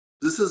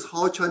 This is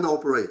how China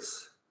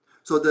operates.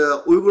 So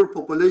the Uyghur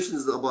population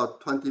is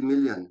about 20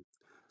 million.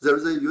 There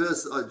is a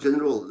U.S.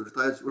 general,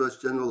 retired U.S.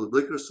 General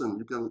Wilkerson.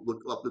 You can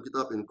look it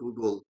up in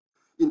Google.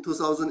 In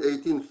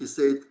 2018, he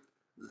said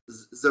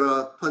there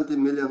are 20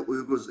 million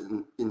Uyghurs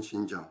in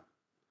Xinjiang.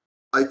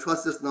 I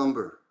trust this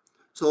number.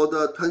 So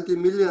the 20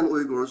 million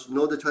Uyghurs,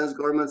 know the Chinese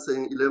government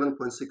saying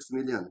 11.6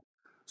 million.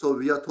 So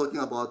we are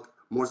talking about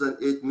more than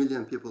 8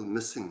 million people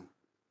missing.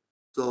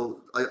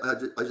 So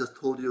I just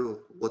told you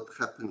what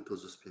happened to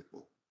those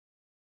people.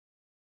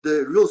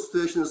 The real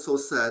situation is so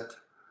sad.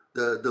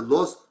 The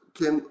loss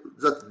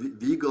that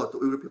we got, the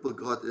Uyghur people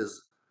got,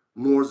 is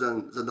more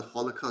than the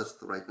Holocaust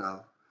right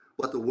now.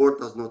 But the world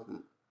does not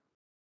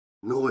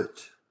know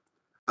it.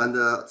 And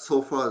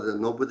so far,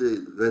 nobody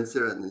went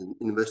there and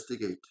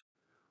investigate.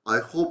 I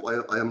hope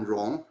I am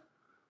wrong,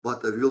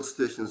 but the real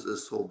situation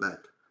is so bad.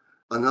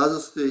 Another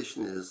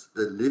situation is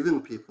the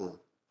living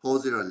people, how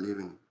they are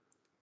living.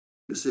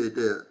 You see,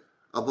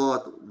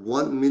 about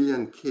 1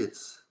 million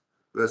kids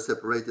were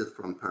separated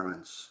from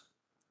parents.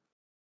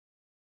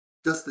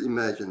 Just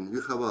imagine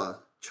you have a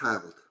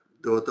child,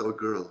 daughter or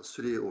girl,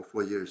 3 or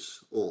 4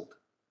 years old.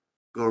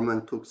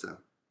 Government took them.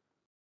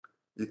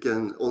 You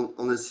can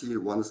only see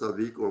once a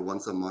week or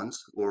once a month,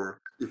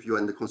 or if you're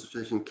in the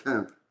concentration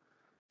camp,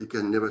 you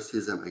can never see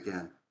them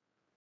again.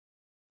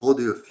 How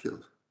do you feel?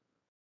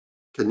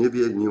 Can you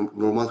be a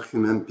normal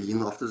human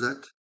being after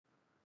that?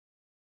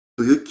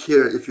 Do you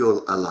care if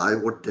you're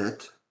alive or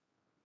dead?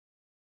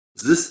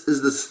 This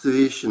is the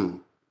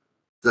situation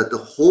that the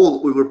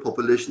whole Uyghur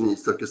population in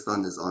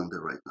Turkestan is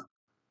under right now.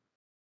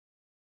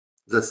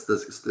 That's the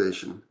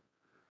situation.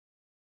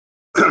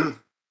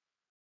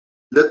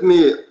 Let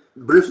me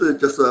briefly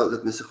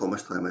let me see how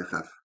much time I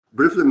have.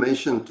 Briefly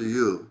mention to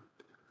you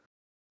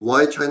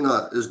why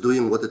China is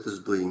doing what it is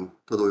doing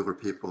to the Uyghur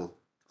people.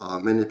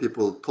 Many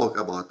people talk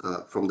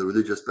about from the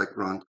religious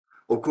background.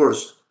 Of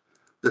course,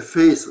 the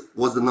faith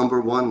was the number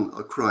one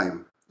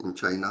crime in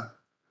China.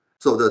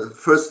 So the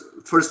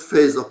first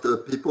phase of the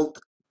people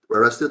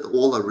arrested,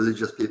 all are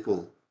religious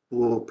people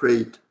who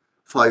prayed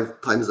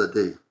 5 times a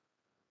day.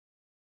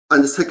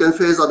 And the second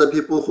phase are the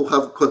people who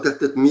have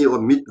contacted me or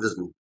meet with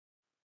me.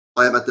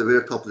 I am at the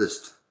very top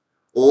list.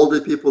 All the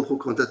people who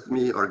contacted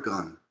me are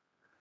gone.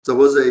 There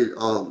was a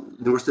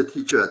university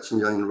teacher at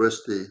Xinjiang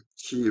University.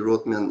 She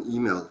wrote me an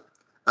email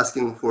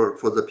asking for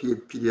the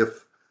PDF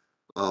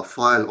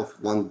file of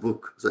one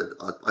book that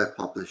I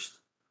published.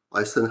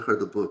 I sent her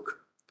the book.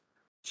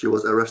 She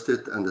was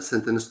arrested and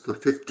sentenced to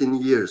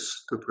 15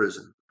 years to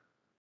prison.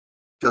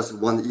 Just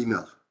one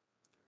email.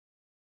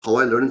 How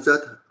I learned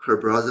that? Her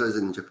brother is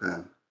in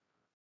Japan.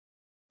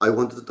 I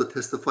wanted to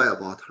testify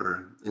about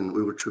her in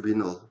Uyghur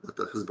tribunal, but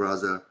his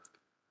brother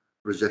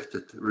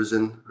rejected.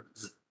 Reason,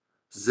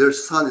 their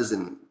son is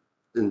in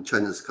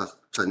Chinese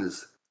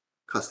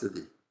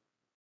custody.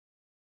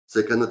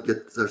 They cannot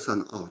get their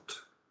son out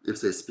if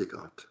they speak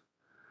out.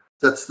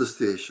 That's the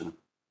situation.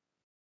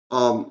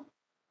 Why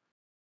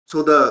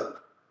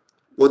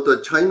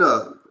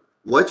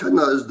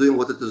China is doing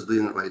what it is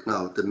doing right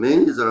now? The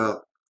main is there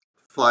are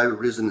 5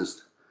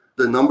 reasons.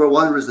 The number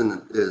one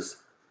reason is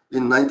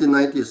in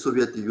 1990,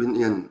 Soviet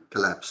Union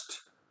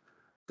collapsed.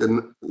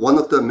 One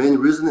of the main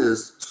reasons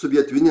is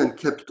Soviet Union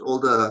kept all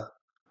the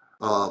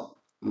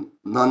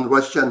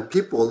non-Russian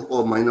people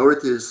or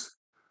minorities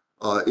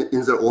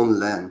in their own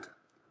land.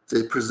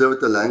 They preserved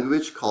the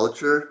language,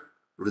 culture,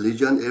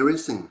 religion,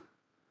 everything.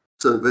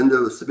 So when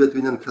the Soviet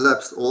Union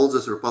collapsed, all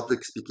these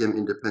republics became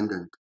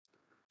independent.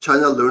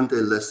 China learned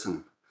a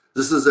lesson.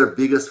 This is their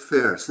biggest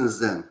fear since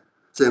then,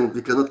 saying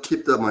we cannot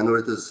keep the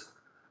minorities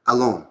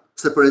alone,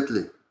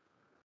 separately.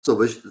 So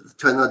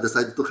China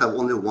decided to have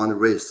only one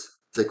race.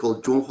 They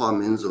call Zhonghua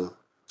Minzu,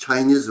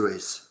 Chinese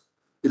race.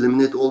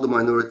 Eliminate all the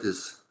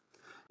minorities.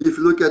 If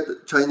you look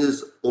at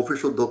Chinese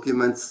official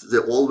documents, they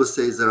always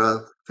say there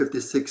are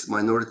 56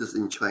 minorities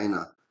in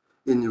China.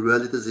 In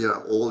reality, they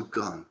are all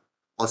gone,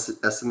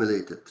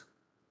 assimilated.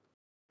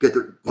 Got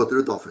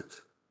rid of it.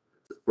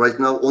 Right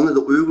now, only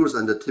the Uyghurs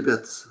and the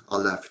Tibets are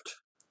left,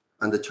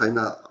 and the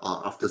China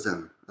are after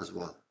them as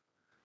well.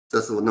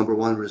 That's the number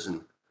one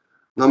reason.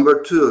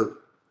 Number two,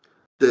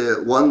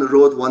 the One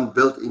Road, One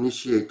Belt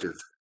initiative.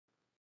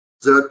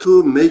 There are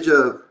 2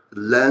 major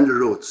land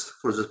routes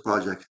for this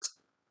project.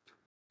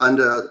 And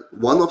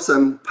one of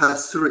them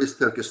passes through East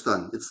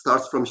Turkestan. It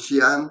starts from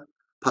Xi'an,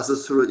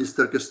 passes through East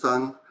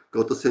Turkestan,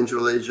 go to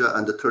Central Asia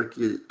and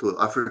Turkey to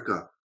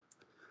Africa.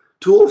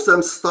 2 of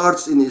them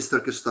starts in East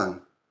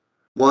Turkestan.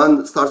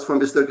 One starts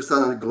from East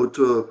Turkestan and go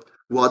to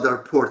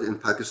Gwadar port in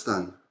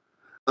Pakistan.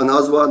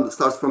 Another one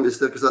starts from East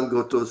Turkestan,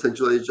 go to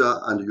Central Asia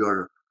and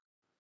Europe.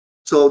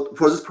 So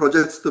for this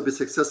project to be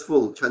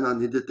successful, China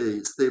needed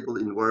a stable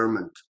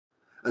environment.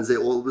 And they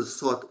always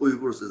thought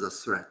Uyghurs is a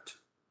threat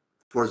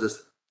for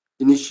this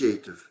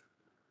initiative.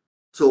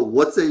 So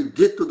what they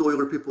did to the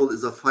Uyghur people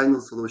is a final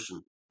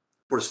solution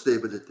for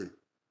stability.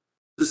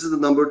 This is the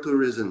number 2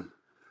 reason.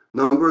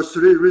 Number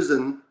 3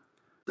 reason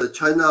that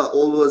China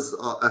always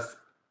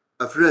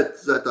afraid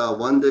that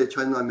one day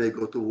China may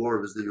go to war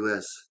with the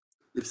US.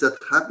 If that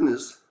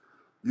happens,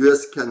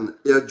 US can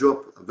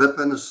airdrop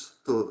weapons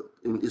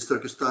in East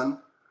Turkestan,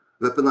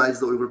 weaponize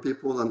the Uyghur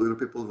people, and Uyghur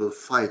people will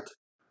fight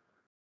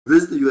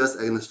with the US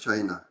against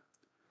China.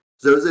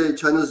 There is a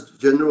Chinese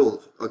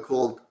general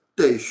called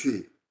Dai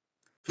Xu.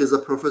 He's a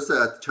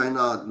professor at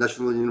China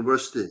National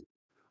University.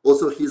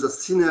 Also, he's a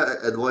senior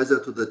advisor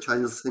to the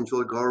Chinese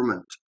central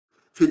government.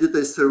 He did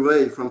a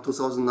survey from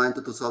 2009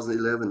 to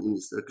 2011 in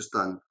East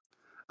Turkestan.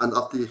 And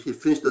after he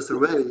finished the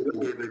survey, he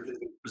gave a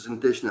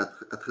presentation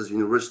at his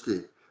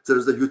university. There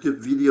is a YouTube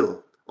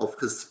video of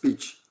his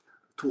speech,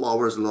 2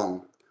 hours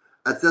long.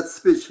 At that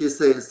speech, he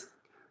says,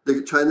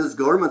 the Chinese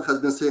government has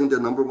been saying the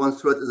number 1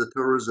 threat is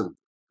terrorism.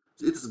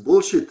 It is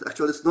bullshit.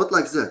 Actually, it's not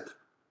like that.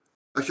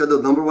 Actually,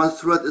 the number 1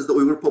 threat is the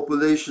Uyghur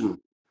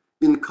population.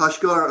 In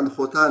Kashgar and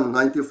Khotan,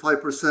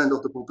 95%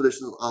 of the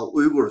population are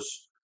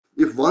Uyghurs.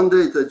 If one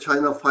day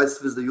China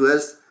fights with the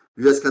US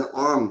can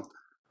arm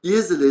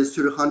easily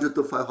 300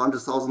 to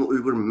 500,000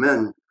 Uyghur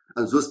men,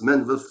 and those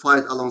men will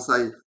fight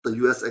alongside the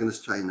US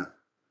against China.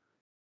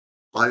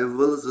 I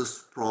will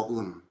this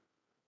problem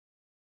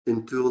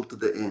until to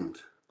the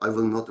end. I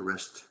will not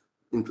rest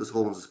until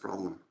solving this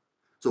problem.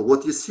 So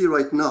what you see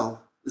right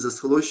now is a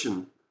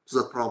solution to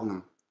that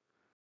problem.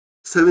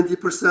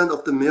 70%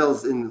 of the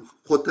males in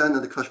Khotan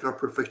and the Kashgar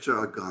prefecture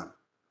are gone.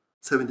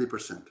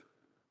 70%.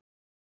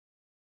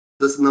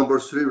 That's number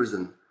 3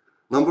 reason.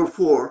 Number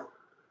 4,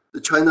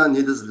 China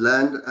needs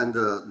land and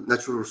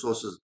natural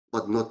resources,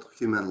 but not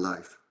human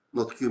life,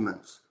 not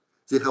humans.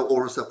 They have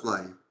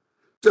oversupply.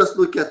 Just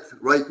look at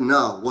right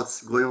now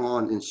what's going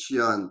on in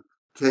Xi'an,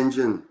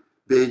 Tianjin,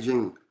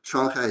 Beijing,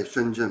 Shanghai,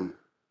 Shenzhen,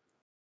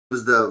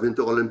 with the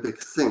Winter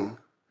Olympic thing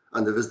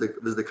and with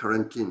the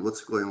quarantine,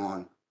 what's going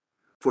on.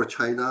 For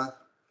China,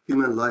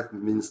 human life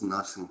means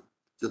nothing.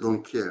 They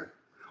don't care.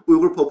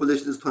 Uyghur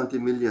population is 20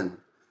 million.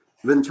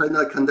 When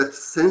China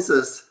conducts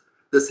census,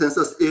 the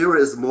census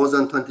area is more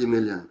than 20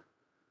 million.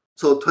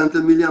 So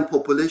 20 million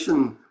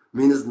population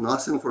means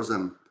nothing for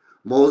them.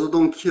 Mao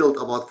Zedong killed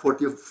about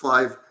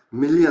 45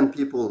 million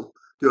people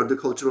during the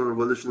Cultural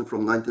Revolution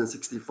from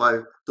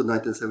 1965 to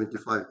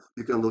 1975.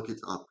 You can look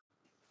it up.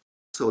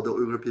 So the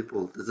Uyghur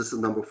people, this is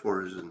number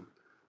 4 reason.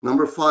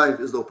 Number 5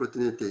 is the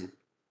opportunity.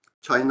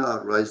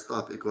 China rised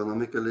up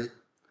economically,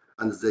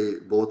 and they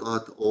bought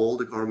out all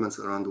the governments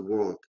around the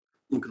world,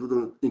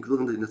 including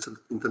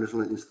the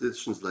international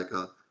institutions like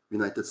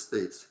United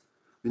States.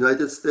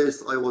 United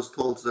States, I was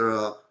told there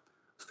are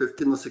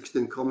 15 or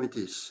 16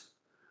 committees,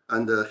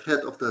 and the head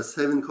of the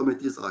 7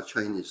 committees are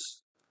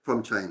Chinese,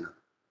 from China.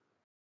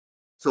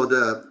 So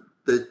the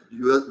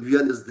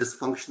UN is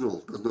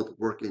dysfunctional, does not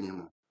work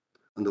anymore.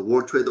 And the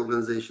World Trade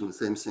Organization,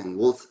 same thing.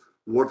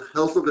 World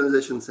Health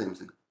Organization, same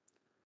thing.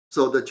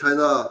 So the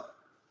China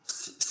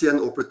see an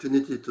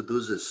opportunity to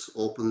do this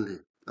openly,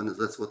 and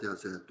that's what they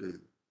are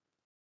doing.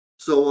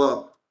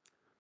 So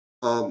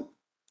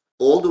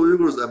all the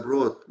Uyghurs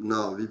abroad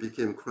now, we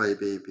became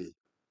crybaby.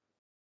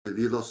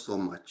 We lost so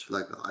much.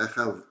 Like I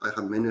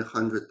have many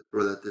hundred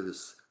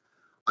relatives.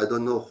 I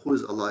don't know who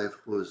is alive,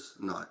 who is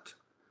not,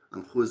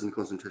 and who is in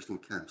concentration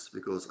camps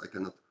because I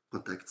cannot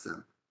contact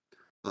them.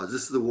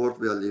 This is the world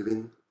we are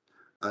living,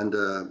 and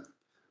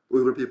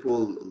Uyghur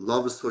people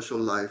love social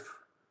life,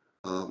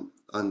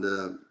 and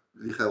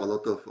we have a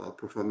lot of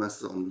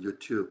performances on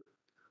YouTube.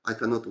 I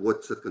cannot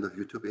watch that kind of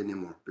YouTube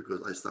anymore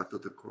because I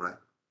started to cry.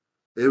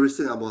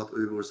 Everything about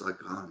Uyghurs are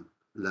gone.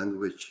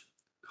 Language,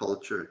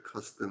 culture,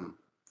 custom,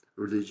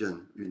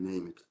 religion, you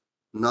name it.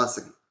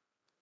 Nothing.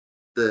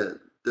 The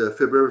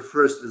February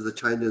 1st is the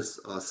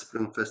Chinese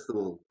Spring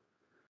Festival.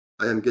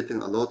 I am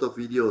getting a lot of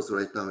videos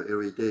right now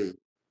every day.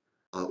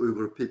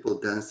 Uyghur people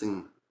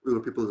dancing.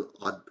 Uyghur people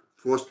are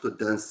forced to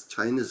dance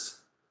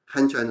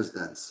Han Chinese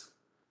dance.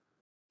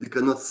 You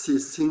cannot see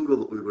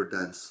single Uyghur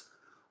dance.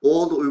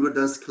 All the Uyghur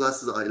dance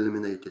classes are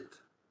eliminated,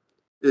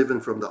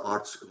 even from the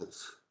art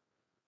schools.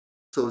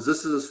 So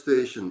this is a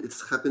situation.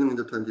 It's happening in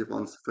the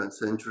 21st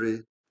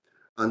century,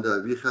 and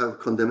we have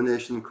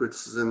condemnation,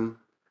 criticism,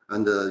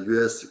 and the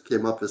U.S.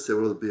 came up with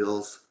several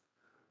bills,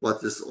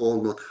 but it's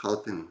all not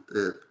helping.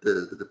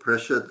 The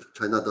pressure,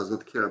 China does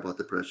not care about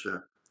the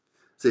pressure.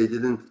 They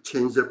didn't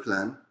change their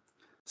plan.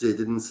 They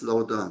didn't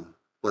slow down,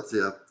 but they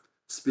are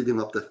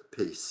speeding up the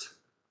pace.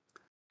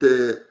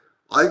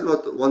 I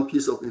got one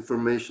piece of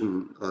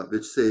information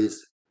which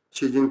says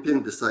Xi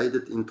Jinping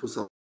decided in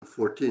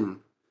 2014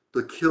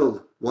 to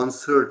kill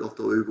 1/3 of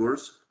the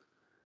Uyghurs,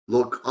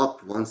 lock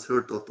up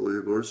 1/3 of the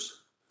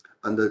Uyghurs,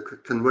 and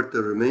convert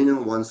the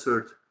remaining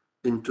 1/3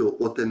 into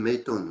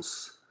automatons,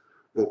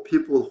 or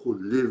people who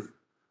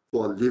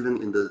are living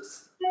in the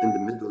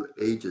Middle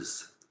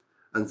Ages.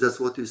 And that's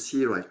what you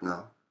see right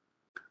now.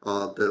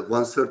 The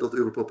 1/3 of the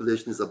Uyghur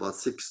population is about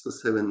 6 to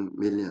 7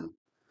 million.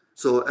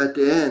 So at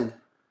the end,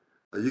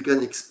 you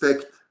can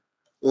expect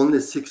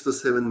only 6 to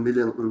 7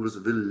 million Uyghurs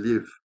will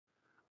live,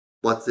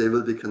 but they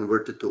will be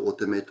converted to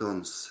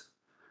automatons.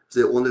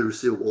 They only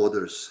receive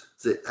orders.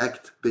 They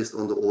act based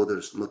on the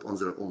orders, not on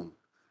their own.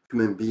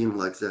 Human being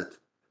like that.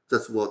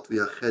 That's what we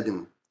are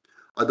heading.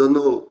 I don't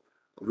know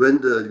when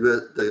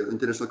the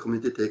international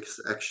community takes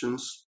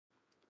actions,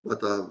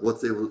 but what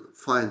they will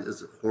find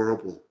is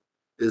horrible.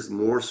 Is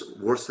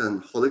worse than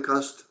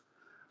Holocaust,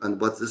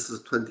 but this is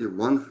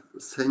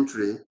 21st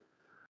century,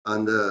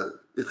 and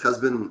it has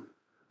been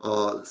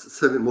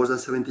more than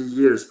 70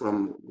 years from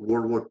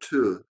World War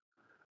II,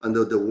 and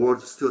the world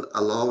is still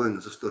allowing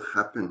this to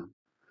happen,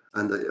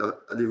 and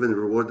even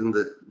rewarding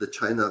the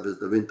China with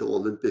the Winter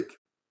Olympic.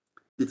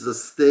 It's a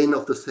stain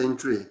of the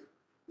century.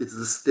 It's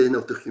the stain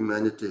of the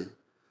humanity.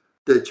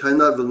 The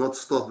China will not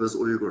stop with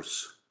Uyghurs.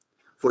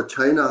 For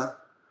China,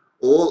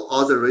 all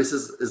other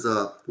races is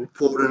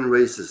foreign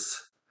races,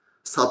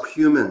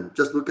 subhuman.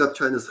 Just look up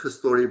China's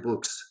history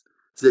books.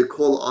 They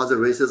call other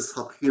races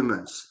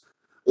subhumans.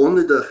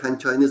 Only the Han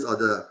Chinese are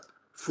the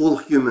full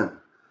human.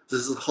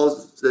 This is how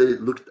they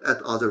looked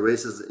at other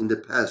races in the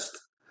past.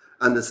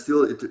 And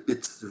still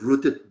it's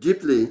rooted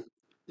deeply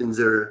in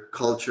their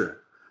culture.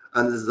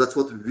 And that's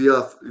what we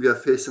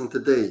are facing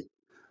today.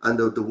 And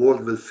the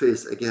world will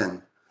face again.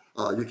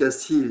 You can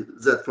see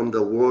that from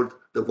the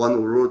One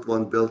World,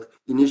 One Belt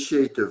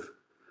initiative.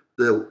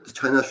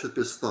 China should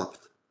be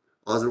stopped.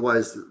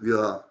 Otherwise, we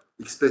are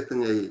expecting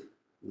a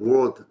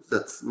world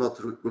that's not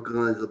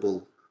recognizable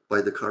by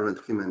the current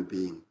human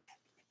being.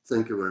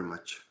 Thank you very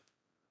much.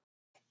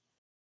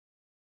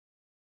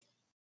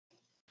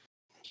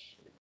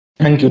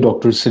 Thank you,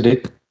 Dr.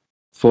 Siddiq,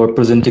 for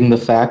presenting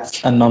the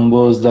facts and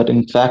numbers that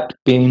in fact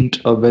paint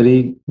a very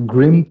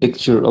grim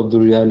picture of the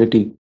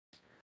reality.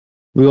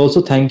 We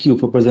also thank you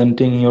for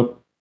presenting your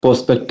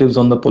perspectives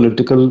on the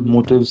political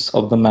motives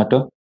of the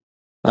matter.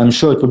 I'm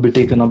sure it will be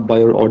taken up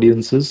by our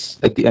audiences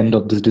at the end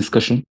of this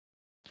discussion.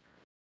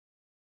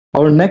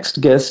 Our next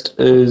guest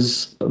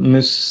is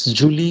Ms.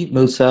 Julie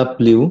Millsap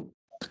Liu,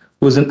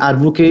 who is an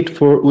advocate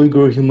for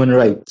Uyghur human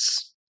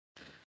rights.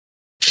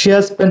 She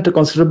has spent a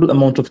considerable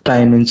amount of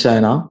time in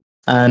China,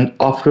 and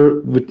after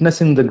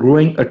witnessing the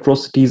growing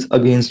atrocities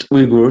against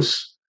Uyghurs,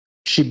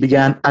 she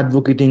began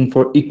advocating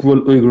for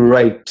equal Uyghur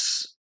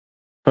rights.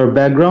 Her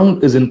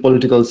background is in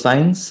political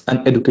science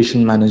and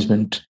education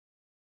management.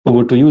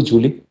 Over to you,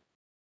 Julie.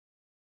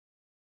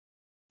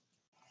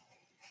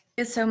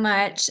 you so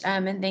much.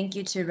 And thank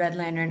you to Red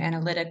Lantern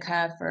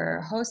Analytica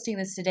for hosting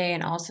this today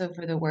and also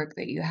for the work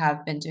that you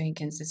have been doing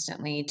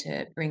consistently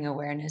to bring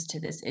awareness to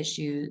this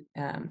issue,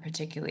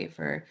 particularly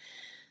for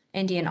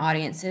Indian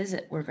audiences.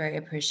 We're very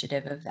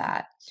appreciative of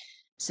that.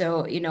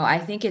 So, I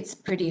think it's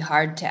pretty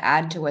hard to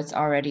add to what's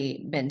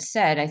already been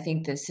said. I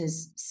think this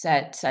has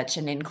set such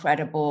an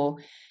incredible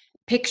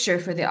picture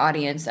for the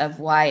audience of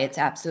why it's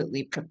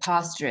absolutely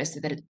preposterous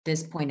that at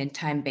this point in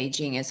time,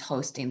 Beijing is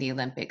hosting the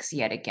Olympics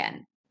yet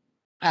again.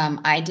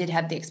 I did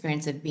have the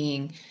experience of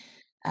being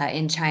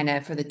in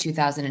China for the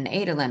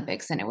 2008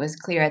 Olympics, and it was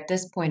clear at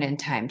this point in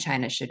time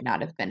China should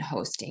not have been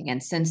hosting.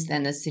 And since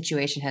then, the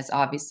situation has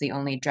obviously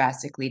only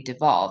drastically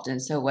devolved.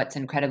 And so, what's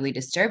incredibly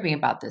disturbing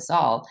about this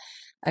all,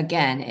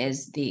 again,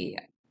 is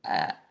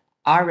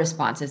our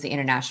response as the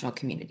international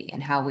community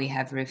and how we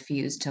have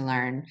refused to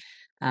learn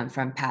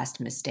from past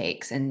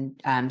mistakes.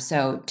 And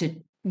so, to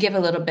give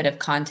a little bit of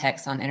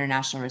context on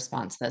international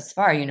response thus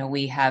far,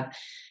 we have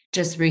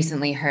just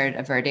recently heard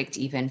a verdict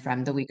even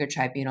from the Uyghur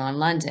Tribunal in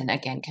London,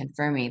 again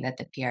confirming that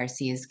the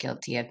PRC is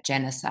guilty of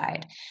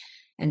genocide.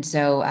 And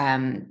so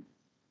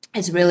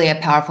it's really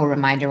a powerful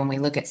reminder when we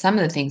look at some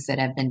of the things that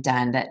have been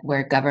done, that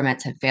where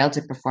governments have failed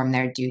to perform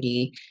their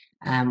duty,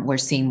 we're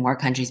seeing more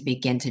countries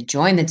begin to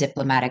join the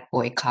diplomatic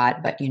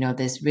boycott. But,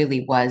 this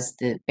really was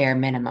the bare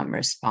minimum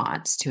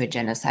response to a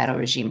genocidal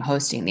regime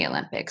hosting the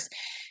Olympics.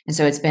 And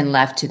so it's been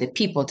left to the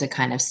people to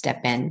kind of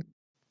step in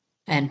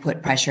and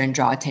put pressure and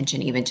draw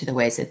attention even to the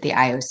ways that the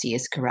IOC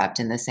is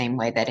corrupt, in the same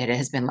way that it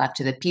has been left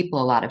to the people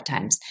a lot of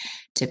times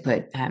to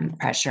put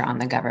pressure on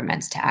the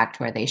governments to act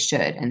where they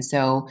should. And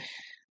so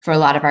for a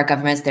lot of our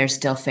governments, they're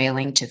still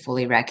failing to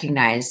fully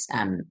recognize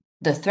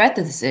the threat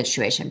that the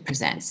situation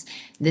presents.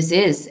 This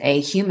is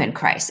a human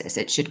crisis.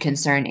 It should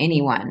concern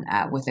anyone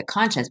with a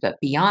conscience. But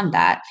beyond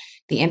that,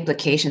 the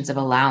implications of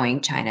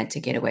allowing China to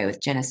get away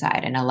with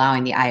genocide and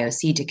allowing the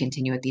IOC to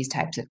continue with these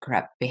types of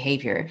corrupt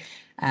behavior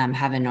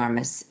have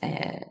enormous,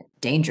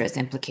 dangerous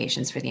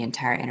implications for the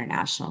entire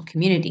international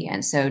community.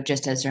 And so,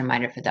 just as a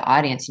reminder for the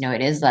audience,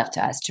 it is left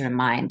to us to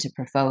remind, to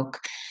provoke,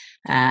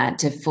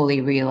 to fully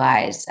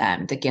realize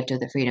the gift of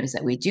the freedoms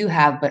that we do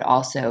have, but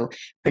also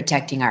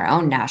protecting our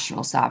own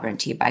national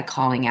sovereignty by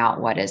calling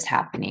out what is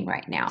happening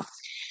right now.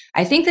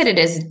 I think that it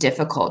is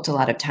difficult a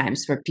lot of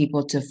times for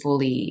people to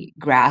fully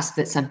grasp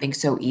that something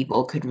so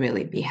evil could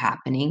really be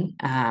happening.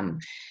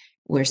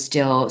 We're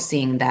still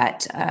seeing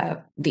that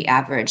the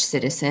average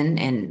citizen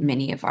in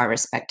many of our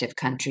respective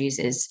countries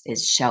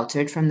is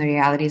sheltered from the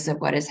realities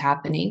of what is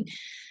happening.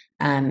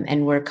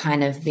 And we're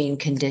kind of being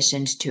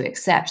conditioned to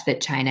accept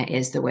that China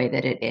is the way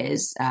that it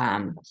is.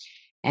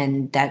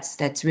 And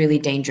that's really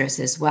dangerous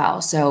as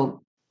well.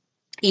 So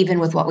even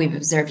with what we've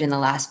observed in the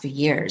last few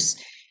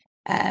years,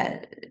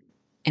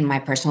 in my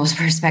personal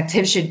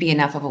perspective, should be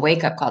enough of a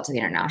wake-up call to the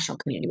international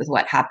community with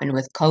what happened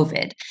with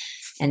COVID.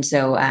 And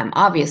so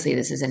obviously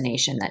this is a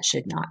nation that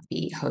should not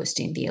be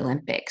hosting the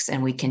Olympics.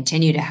 And we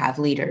continue to have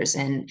leaders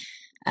in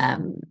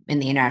the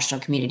international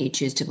community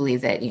choose to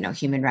believe that,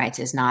 human rights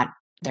is not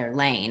their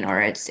lane,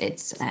 or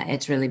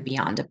it's really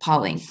beyond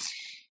appalling.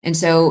 And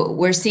so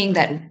we're seeing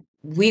that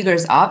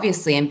Uyghurs,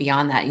 obviously, and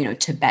beyond that,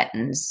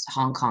 Tibetans,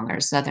 Hong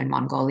Kongers, Southern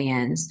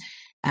Mongolians,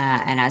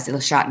 and as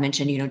Ilshat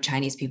mentioned,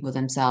 Chinese people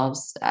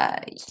themselves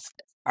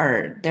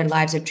their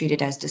lives are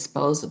treated as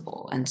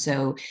disposable. And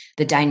so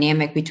the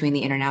dynamic between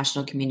the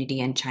international community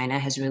and China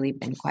has really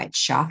been quite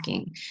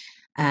shocking.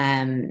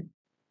 I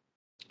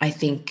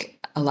think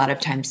a lot of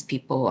times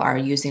people are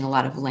using a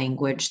lot of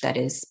language that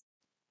is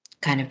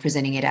kind of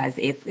presenting it as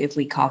if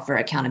we call for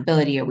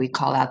accountability or we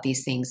call out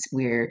these things,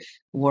 we're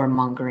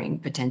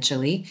warmongering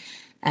potentially.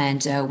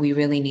 And we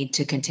really need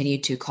to continue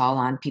to call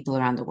on people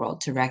around the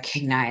world to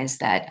recognize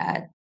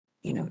that,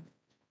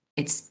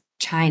 it's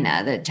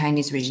China, the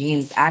Chinese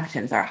regime's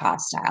actions are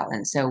hostile.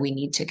 And so we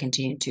need to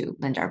continue to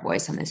lend our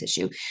voice on this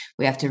issue.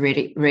 We have to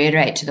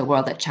reiterate to the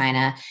world that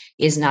China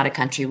is not a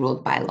country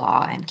ruled by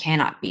law and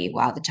cannot be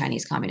while the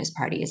Chinese Communist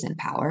Party is in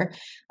power.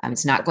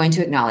 It's not going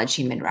to acknowledge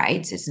human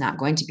rights. It's not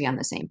going to be on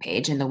the same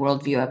page. And the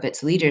worldview of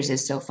its leaders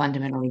is so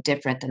fundamentally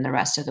different than the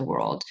rest of the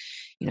world,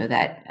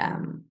 that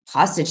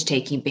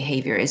hostage-taking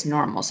behavior is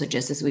normal. So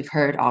just as we've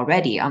heard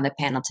already on the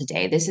panel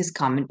today, this is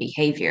common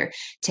behavior.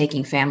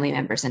 Taking family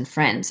members and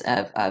friends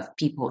of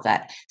people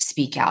that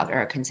speak out or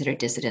are considered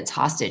dissidents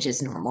hostage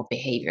is normal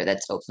behavior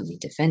that's openly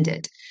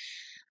defended.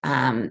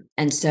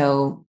 And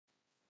so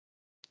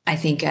I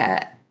think,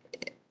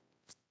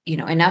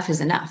 enough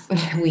is enough.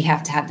 We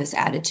have to have this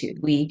attitude.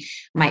 We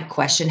might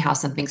question how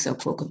something so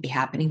cool could be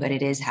happening, but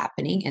it is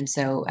happening. And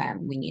so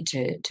we need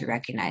to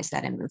recognize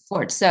that and move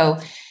forward. So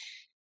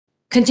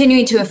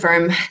continuing to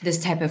affirm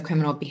this type of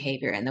criminal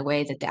behavior and the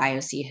way that the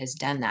IOC has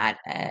done that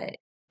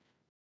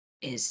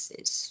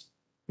is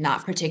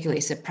not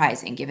particularly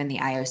surprising given the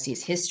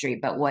IOC's history,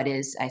 but what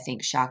is, I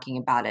think, shocking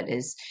about it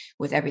is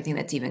with everything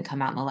that's even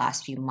come out in the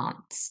last few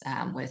months,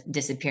 with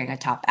disappearing a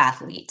top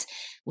athlete,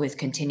 with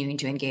continuing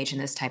to engage in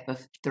this type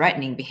of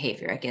threatening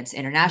behavior against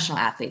international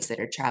athletes that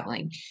are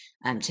traveling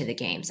to the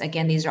games.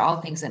 Again, these are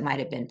all things that might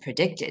have been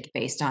predicted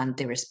based on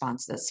the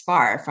response thus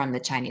far from the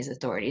Chinese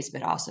authorities,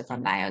 but also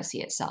from the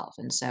IOC itself.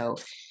 And so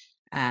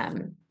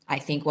I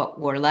think what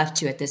we're left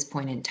to at this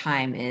point in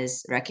time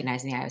is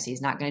recognizing the IOC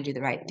is not going to do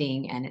the right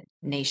thing, and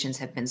nations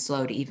have been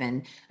slow to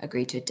even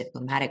agree to a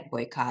diplomatic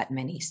boycott.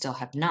 Many still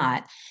have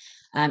not.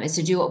 Is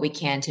to do what we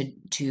can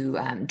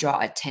to draw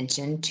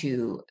attention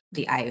to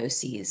the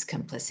IOC's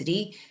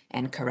complicity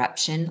and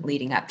corruption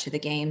leading up to the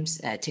games,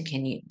 to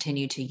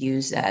continue to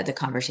use the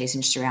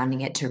conversation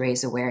surrounding it to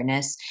raise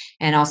awareness,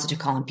 and also to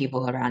call on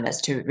people around us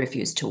to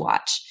refuse to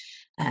watch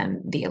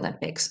the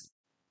Olympics.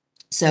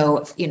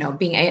 So,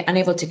 being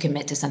unable to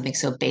commit to something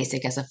so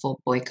basic as a full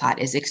boycott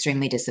is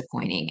extremely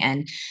disappointing.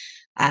 And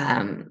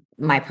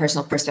my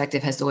personal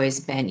perspective has always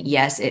been,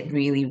 yes, it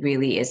really,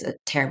 really is a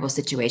terrible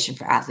situation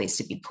for athletes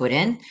to be put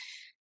in.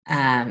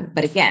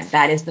 But again,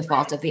 that is the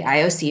fault of the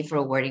IOC for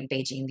awarding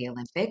Beijing the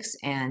Olympics.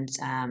 And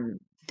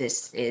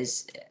this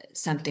is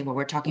something where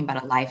we're talking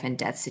about a life and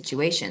death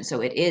situation.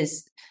 So it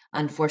is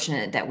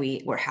unfortunate that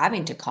we're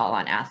having to call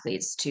on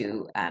athletes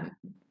to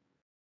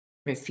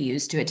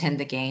refuse to attend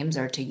the games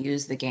or to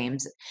use the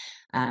games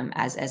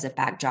as a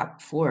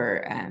backdrop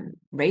for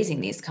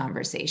raising these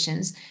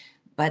conversations.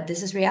 But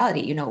this is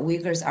reality.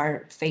 Uyghurs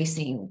are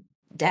facing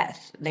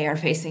death. They are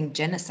facing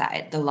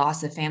genocide, the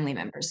loss of family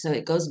members. So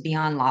it goes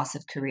beyond loss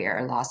of career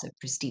or loss of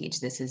prestige.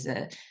 This is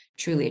a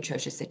truly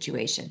atrocious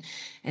situation.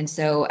 And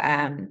so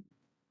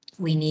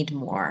we need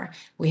more.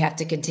 We have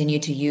to continue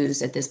to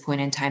use at this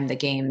point in time the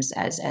games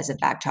as a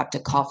backdrop to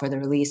call for the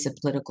release of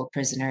political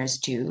prisoners,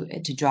 to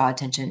draw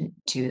attention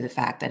to the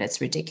fact that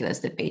it's ridiculous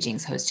that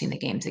Beijing's hosting the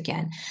games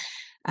again.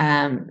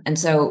 And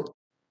so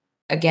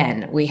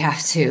again, we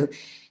have to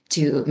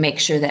make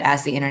sure that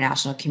as the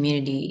international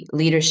community,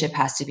 leadership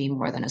has to be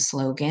more than a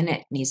slogan.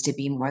 It needs to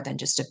be more than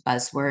just a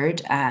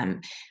buzzword.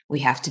 We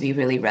have to be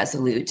really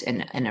resolute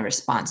in a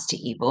response to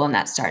evil, and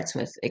that starts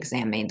with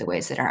examining the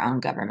ways that our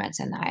own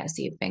governments and the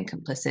IOC have been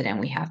complicit, and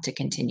we have to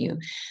continue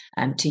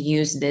to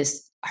use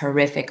this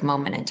horrific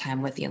moment in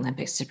time with the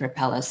Olympics to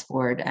propel us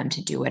forward,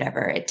 to do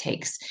whatever it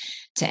takes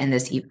to end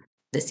this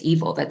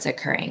evil that's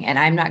occurring. And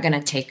I'm not going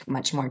to take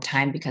much more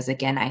time because,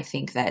 again, I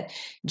think that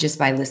just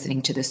by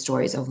listening to the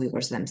stories of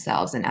Uyghurs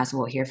themselves, and as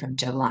we'll hear from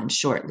Javlan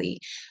shortly,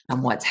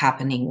 what's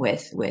happening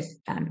with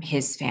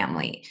his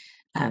family,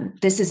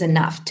 this is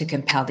enough to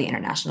compel the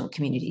international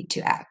community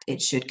to act.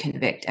 It should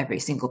convict every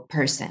single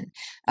person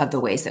of the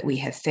ways that we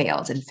have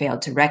failed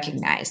to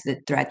recognize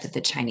the threat that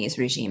the Chinese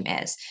regime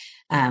is.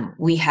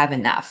 We have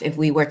enough. If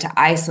we were to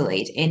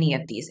isolate any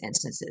of these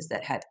instances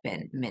that have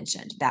been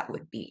mentioned, that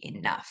would be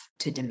enough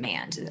to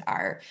demand that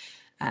our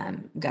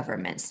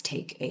governments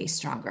take a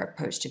stronger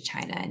approach to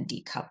China and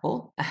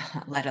decouple,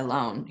 let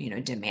alone,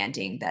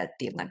 demanding that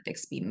the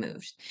Olympics be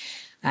moved.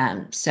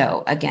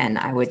 So again,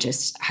 I would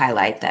just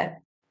highlight that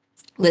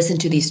listen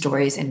to these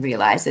stories and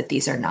realize that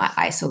these are not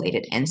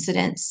isolated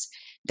incidents,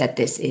 that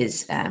this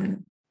is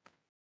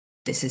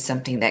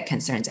something that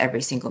concerns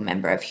every single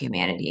member of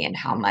humanity, and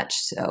how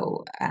much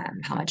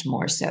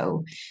more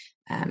so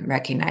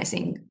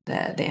recognizing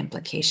the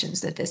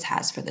implications that this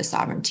has for the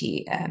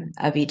sovereignty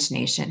of each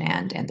nation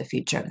and the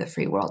future of the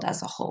free world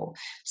as a whole.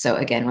 So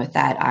again, with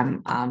that,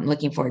 I'm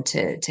looking forward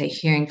to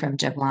hearing from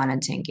Javlan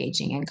and to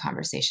engaging in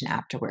conversation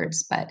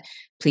afterwards, but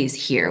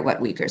please hear what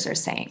Uyghurs are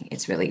saying.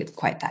 It's really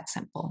quite that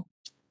simple.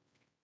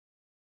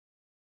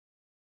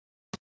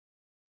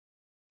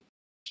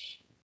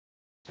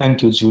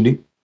 Thank you,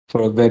 Julie,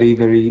 for a very,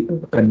 very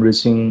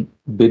enriching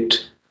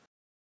bit.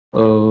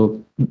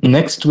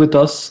 Next with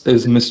us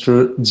is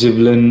Mr.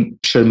 Jivlin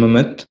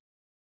Shermamet.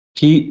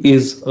 He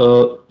is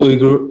a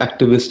Uyghur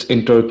activist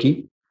in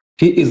Turkey.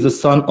 He is the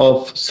son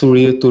of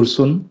Suriye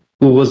Tursun,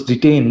 who was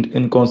detained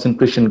in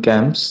concentration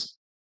camps.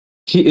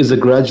 He is a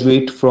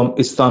graduate from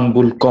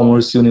Istanbul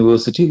Commerce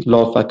University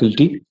Law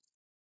Faculty.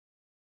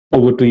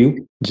 Over to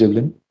you,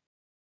 Jivlin.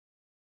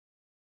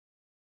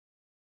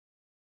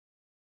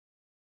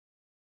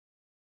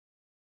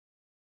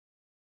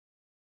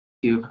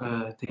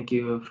 Thank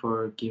you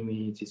for giving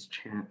me this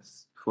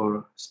chance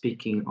for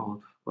speaking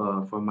of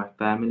for my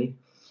family,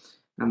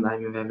 and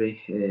I'm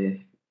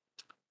very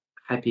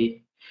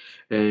happy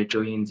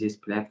joining this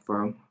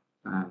platform.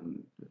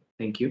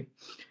 Thank you.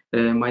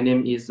 My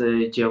name is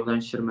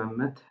Cevlan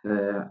Şirmehmet.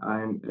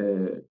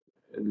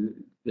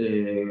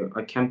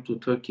 I came to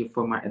Turkey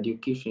for my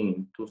education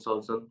in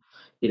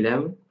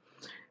 2011,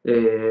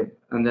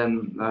 and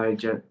then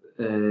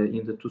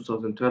in the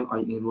 2012 I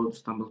enrolled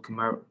Istanbul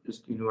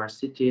Commerce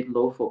University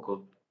Law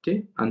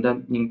Faculty, and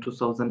then in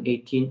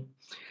 2018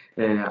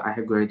 I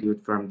have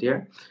graduated from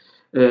there.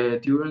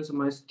 During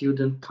my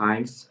student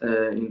times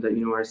in the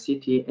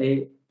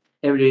university,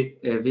 every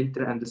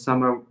winter and the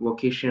summer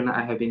vacation,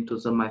 I have been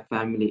to my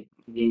family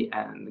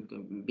and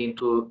been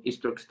to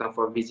East Turkestan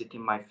for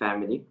visiting my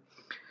family.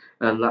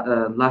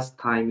 last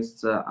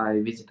times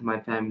I visited my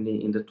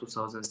family in the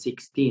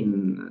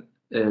 2016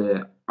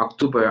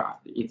 October.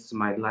 It's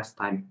my last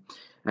time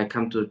I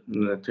come to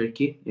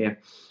Turkey. Yeah,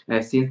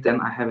 since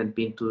then I haven't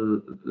been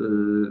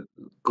to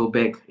go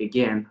back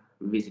again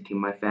visiting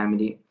my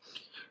family.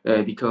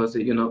 Because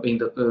in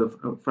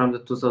the from the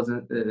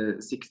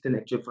 2016,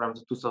 actually from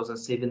the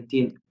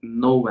 2017,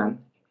 no one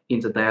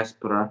in the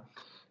diaspora,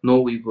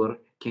 no Uyghur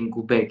can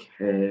go back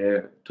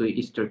to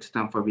East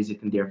Turkestan for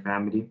visiting their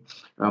family.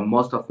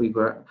 Most of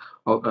Uyghur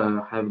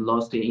have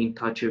lost in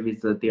touch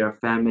with their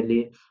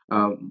family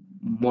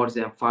more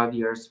than 5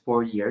 years,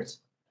 4 years.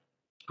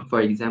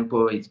 For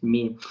example, it's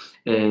me.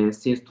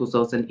 Since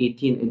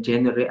 2018 in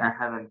January, I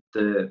haven't.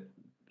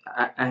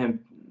 I have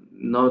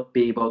not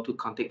been able to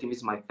contact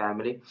with my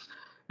family.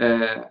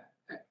 Uh,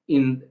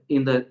 in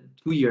the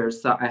 2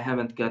 years, I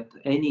haven't got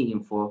any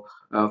info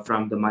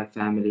from my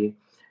family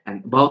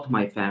and about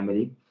my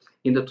family.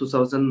 In the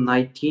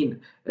 2019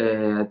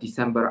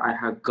 December, I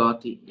have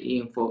got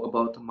info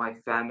about my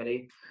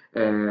family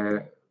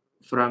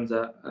from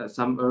the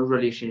some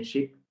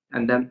relationship,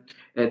 and then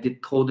they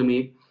told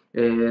me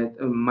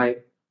my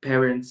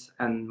parents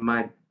and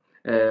my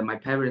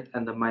parent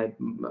and my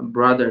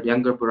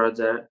younger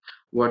brother,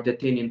 were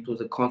detained into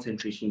the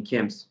concentration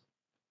camps.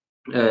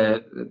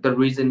 The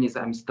reason is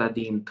I'm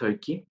studying in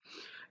Turkey,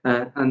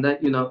 and then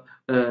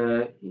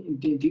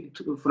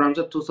from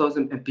the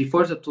 2000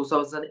 before the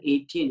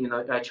 2018,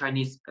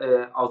 Chinese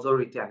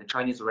authority and the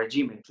Chinese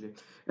regime actually,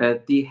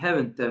 they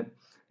haven't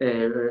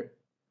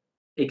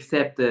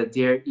except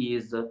there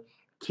is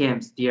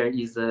camps, there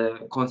is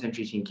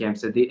concentration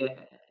camps.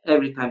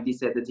 Every time they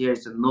said that there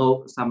is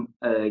no some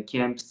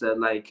camps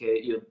like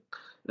you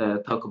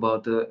talk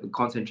about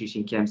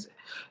concentration camps.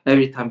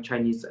 Every time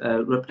Chinese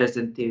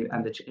representative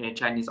and the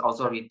Chinese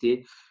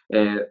authority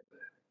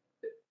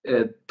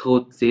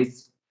told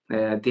this,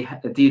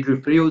 they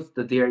refused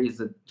that there is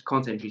a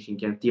concentration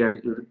camp. There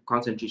are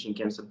concentration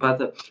camps,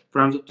 but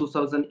from the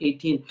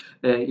 2018,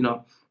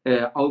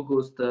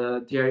 August,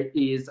 there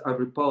is a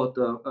report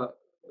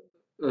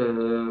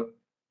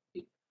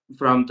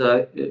from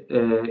the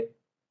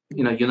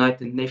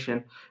United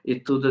Nations.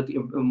 It totaled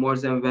more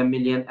than 1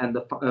 million and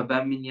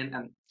 1 million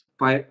and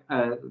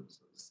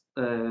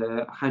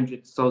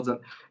 500,000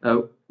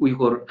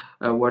 Uyghur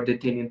were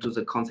detained into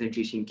the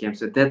concentration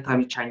camps. At that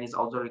time, Chinese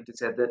authorities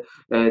said that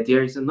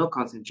there is no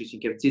concentration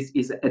camp. This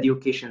is an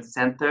education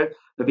center.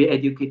 We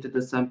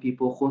educated some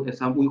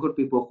Uyghur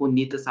people who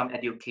need some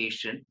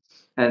education,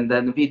 and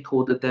then we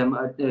told them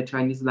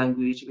Chinese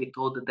language. We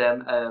told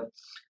them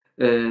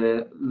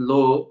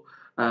law,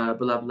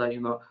 blah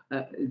blah.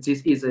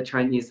 This is a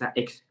Chinese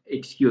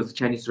excuse,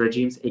 Chinese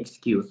regime's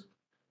excuse.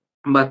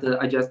 But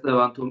I just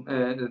want to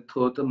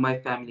told my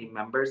family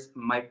members,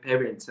 my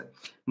parents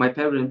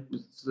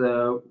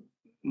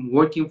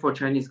working for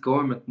Chinese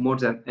government more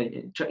than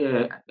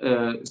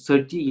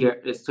 30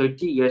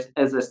 years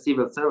as a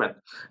civil servant.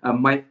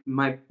 My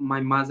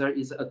mother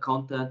is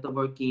accountant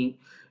working.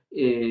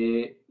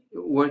 She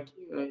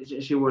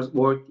was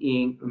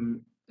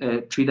working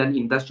Tridan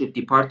Industry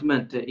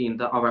Department in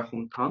our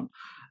hometown,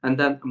 and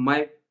then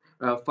my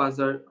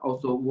father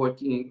also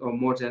working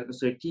more than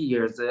 30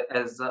 years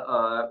as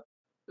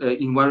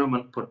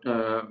environment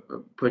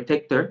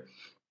protector,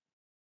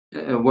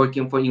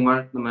 working for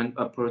environment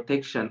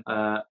protection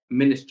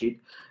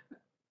ministry.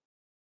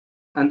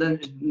 And then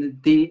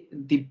the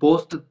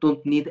both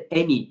don't need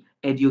any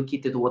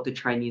educated what the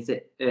Chinese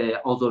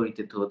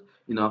authority told.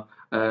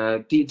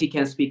 They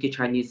can speak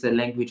Chinese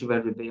language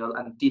very well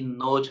and didn't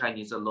know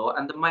Chinese law.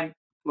 And my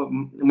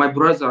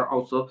brother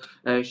also,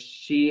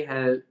 he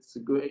has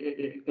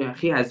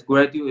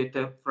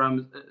graduated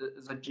from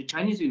the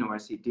Chinese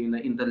university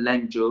in the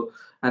Lanzhou,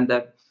 and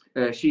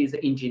she is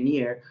an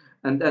engineer.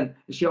 And then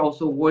she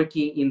also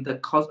working in the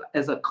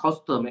as a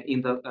custom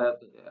in the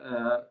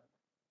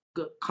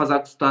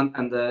Kazakhstan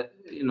and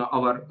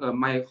our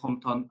my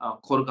hometown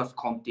Korgas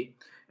County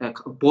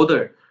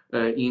border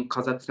in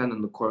Kazakhstan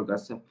and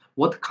Korgas.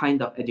 What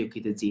kind of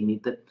educated they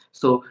need?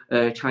 So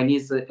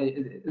Chinese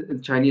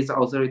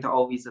authority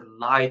always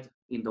lied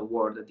in the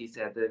world. They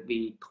said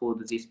we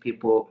told these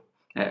people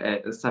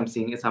some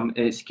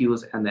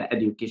skills and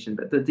education,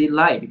 but they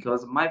lie,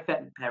 because my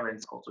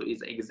parents also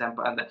is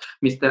example, and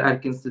Mr.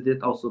 Erkins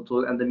did also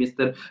told, and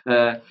Mr.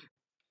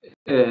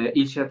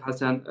 Ilshat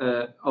Hassan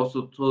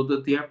also told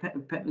that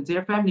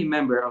their family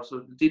member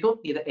also, they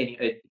don't need any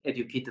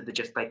educated,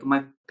 just like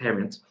my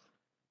parents.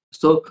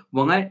 So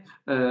when I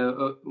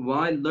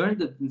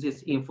learned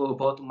this info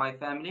about my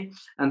family,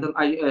 and then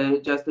I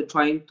just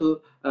trying to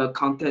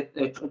contact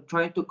with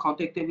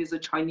the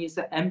Chinese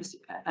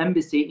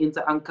embassy in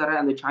the Ankara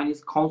and the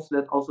Chinese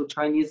consulate, also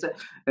Chinese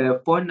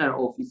foreigner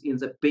office in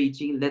the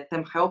Beijing. Let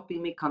them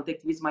helping me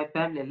contact with my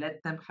family.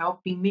 Let them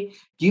helping me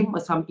give me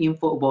some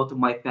info about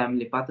my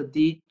family. But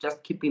they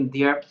just keeping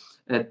their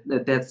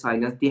dead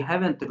silence. They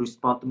haven't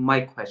responded to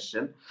my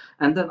question.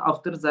 And then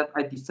after that,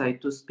 I decided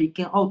to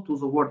speaking out to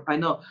the world. I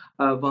know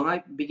when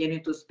I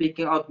beginning to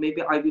speaking out,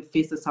 maybe I will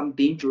face some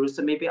dangers.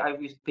 Maybe I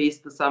will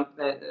face some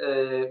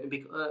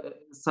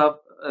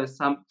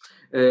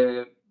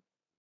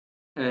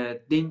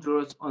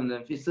dangerous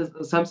on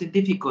something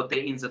difficult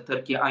in the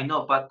Turkey. I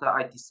know, but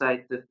I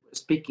decided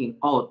speaking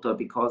out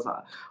because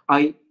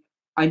I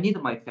I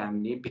need my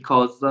family,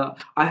 because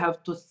I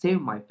have to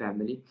save my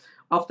family.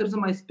 After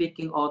my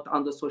speaking out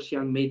on the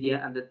social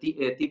media and the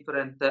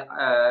different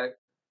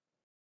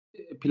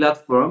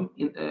platform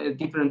in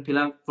different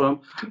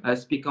platform,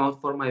 speak out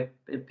for my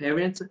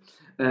parents.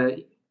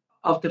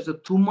 After the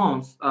 2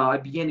 months, I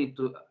beginning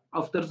to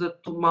after the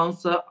 2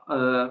 months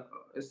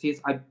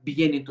since I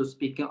beginning to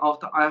speaking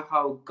out, I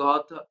have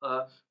got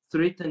a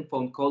threatened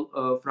phone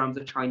call from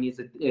the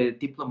Chinese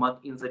diplomat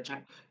in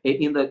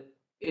the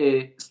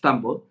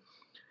Istanbul.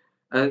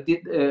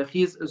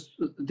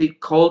 They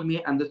called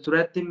me and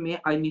threatened me.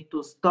 I need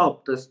to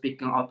stop the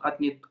speaking out.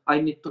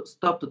 I need to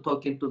stop the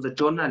talking to the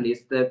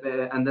journalist.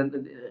 And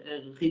then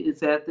he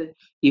said,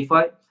 if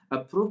I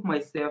prove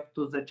myself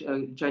to the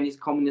Chinese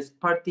Communist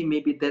Party,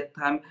 maybe that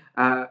time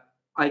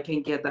I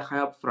can get the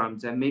help from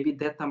them. Maybe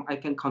that time I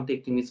can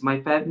contact with my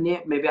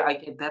family. Maybe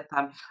that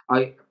time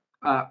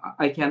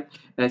I can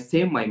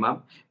save my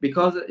mom,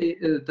 because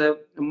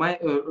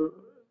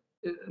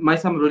my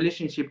some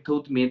relationship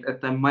told me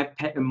that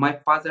my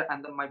father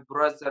and my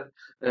brother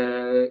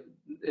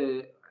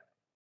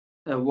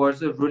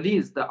was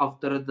released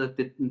after the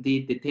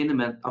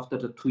detainment after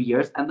the 2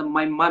 years, and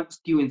my mom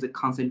still in the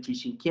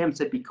concentration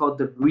camps, because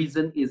the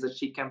reason is that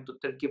she came to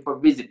Turkey for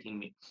visiting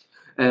me.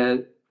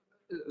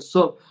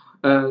 So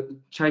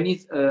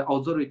Chinese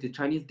authority,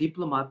 Chinese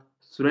diplomat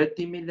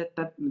threatened me,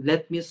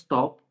 let me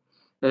stop.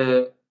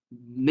 Uh,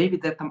 Maybe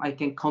that time I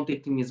can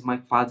contact him with my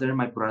father,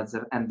 my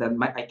brother, and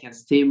then I can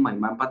save my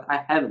mom. But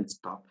I haven't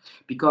stopped,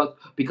 because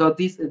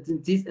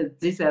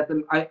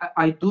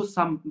I do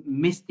some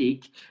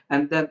mistake,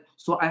 and then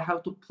so I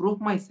have to prove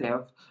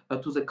myself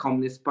to the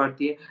Communist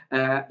Party.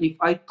 If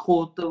I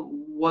told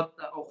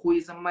who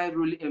is my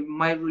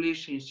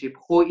relationship,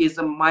 who is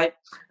my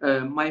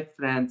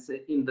friends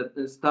in the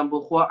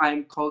Istanbul, who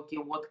I'm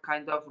talking, what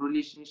kind of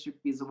relationship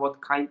is, what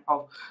kind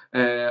of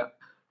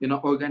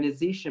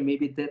organization,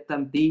 maybe that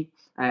time they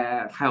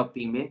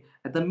helping me.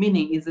 And the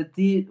meaning is that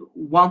they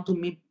want to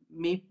me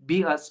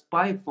be a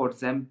spy for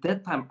them.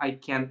 That time I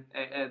can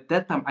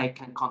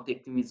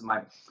contact with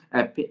my,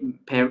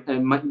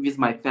 with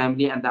my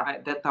family, and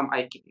that time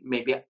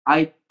maybe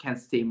I can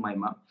save my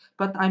mom.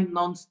 But I'm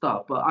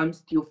non-stop. I'm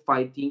still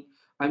fighting.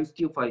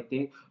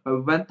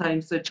 One time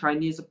the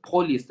Chinese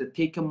police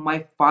taken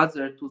my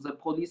father to the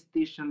police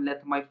station.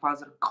 Let my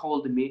father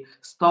called me,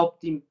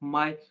 stopped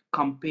my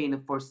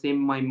campaign for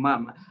saving my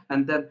mom,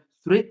 and then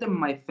threatened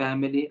my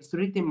family,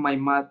 threatened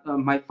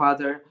my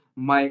father,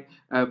 my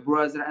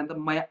brother, and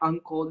my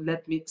uncle.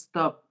 Let me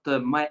stop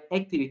my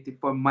activity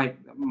for my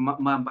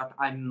mom, but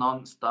I'm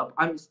non-stop.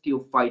 I'm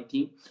still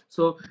fighting.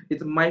 So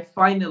it's my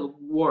final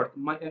word.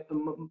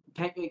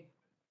 Can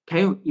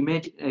you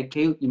imagine?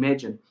 Can you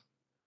imagine?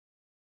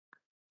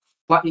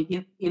 But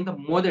in the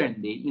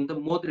modern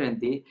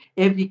day,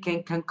 every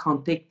can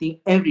contacting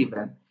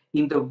everyone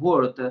in the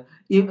world.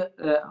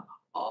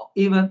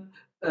 Even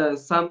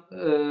some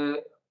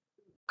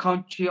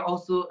country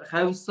also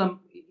have some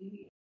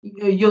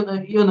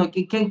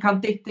can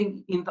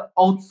contacting in the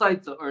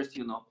outside the earth.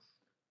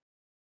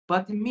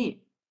 But me,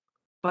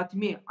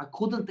 I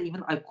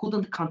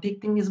couldn't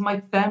contacting with my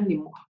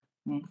family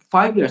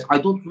 5 years. I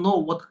don't know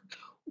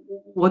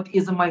what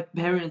is my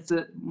parents,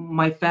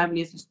 my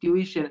family's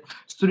situation.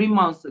 3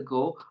 months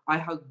ago, I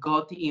have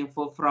got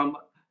info from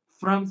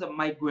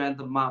my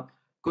grandma.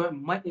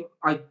 My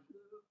I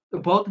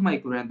About my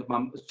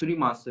grandmom 3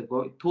 months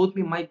ago. It told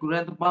me my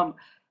grandmom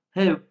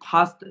have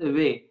passed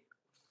away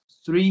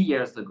 3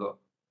 years ago.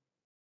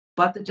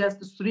 But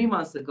just 3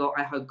 months ago,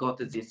 I have got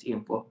this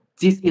info.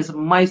 This is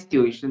my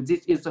situation.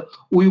 This is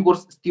Uyghur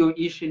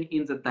situation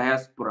in the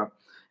diaspora.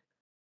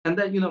 And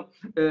then,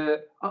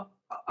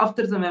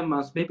 after the 1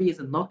 month, maybe it's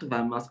not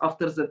 1 month,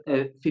 after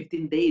the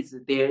 15 days,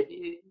 there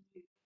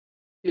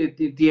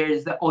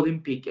is the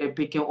Olympic,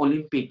 Peking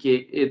Olympic.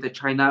 The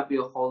China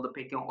will hold the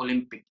Peking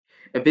Olympic,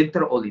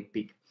 Winter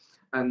Olympic,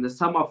 and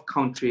some of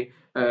country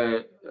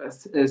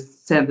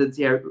send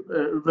their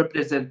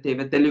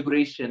representative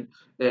delegation,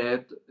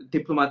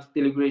 diplomatic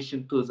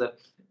delegation to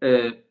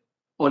the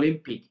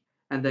Olympic,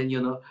 and then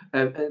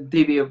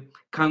they will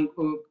come.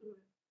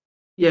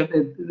 Yeah,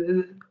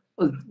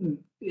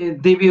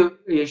 they will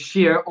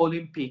share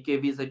Olympic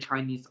with the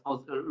Chinese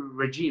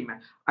regime.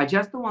 I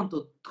just want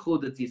to tell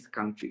this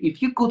country: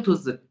 if you go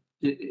to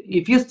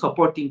if you're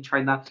supporting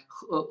China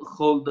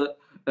hold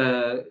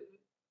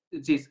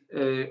this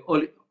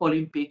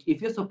Olympic,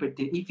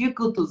 if you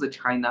go to the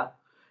China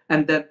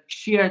and then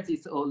share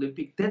this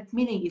Olympic, that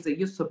meaning is that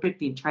you're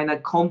supporting China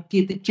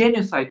complete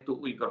genocide to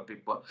Uyghur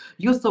people.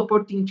 You're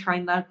supporting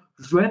China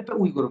rape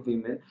Uyghur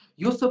women.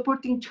 You're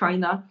supporting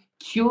China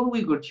kill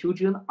Uyghur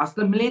children,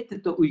 assimilate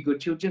the Uyghur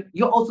children.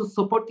 You're also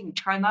supporting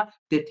China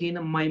detain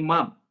my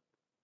mom.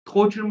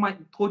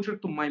 torture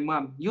to my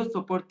mom. You're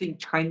supporting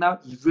China,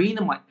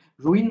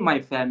 ruin my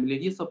family.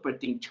 You're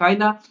supporting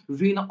China,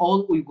 ruin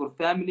all Uyghur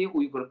family,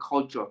 Uyghur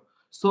culture.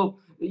 So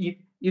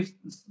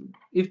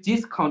if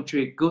this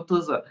country go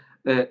to the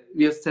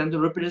will send a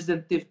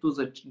representative to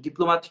the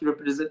diplomatic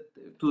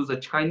representative to the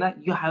China,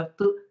 you have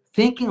to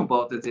thinking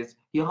about this.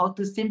 You have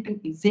to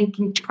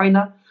thinking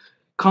China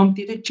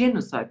committed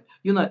genocide.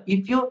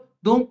 If you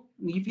don't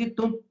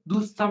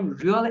do some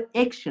real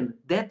action,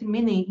 that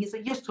meaning is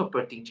you're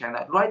supporting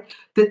China, right?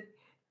 That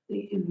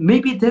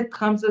maybe that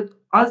comes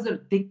other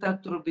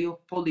dictator will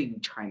follow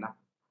in China.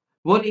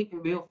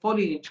 Will follow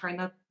in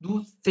China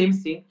do same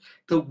thing.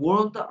 The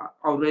world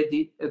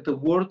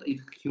is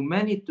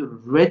humanity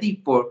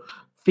ready for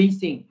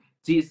facing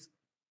this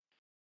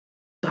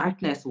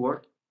darkness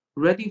world,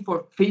 ready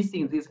for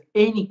facing this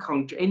any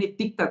country, any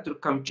dictator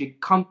country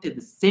come to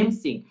the same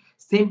thing,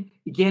 same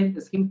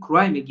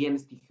crime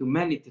against the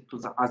humanity to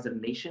the other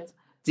nations.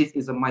 This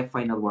is my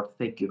final word.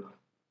 Thank you.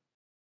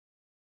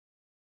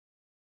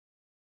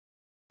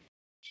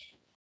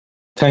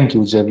 Thank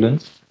you, Javelin,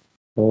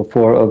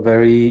 for a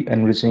very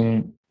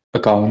enriching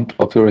account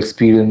of your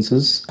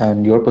experiences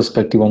and your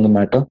perspective on the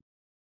matter.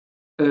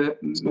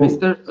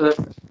 Mr.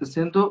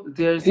 Sento,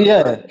 there is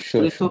Yeah,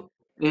 sure, sure.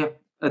 little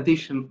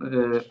addition.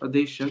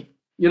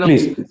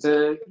 Please, please.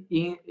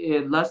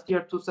 In last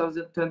year,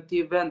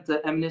 2020, when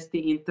the Amnesty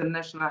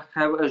International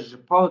have a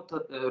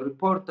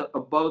report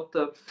about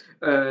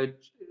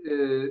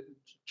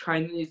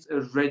Chinese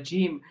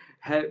regime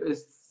have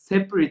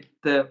separate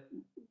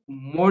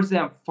more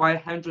than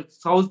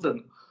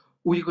 500,000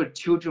 Uyghur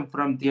children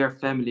from their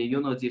family.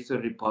 This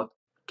report.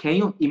 Can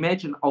you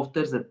imagine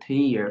after the 10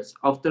 years,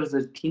 after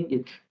the 10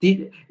 years,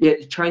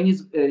 the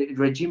Chinese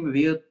regime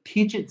will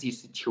teach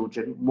these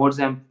children, more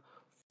than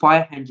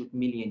 500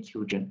 million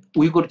children,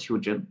 Uyghur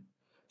children,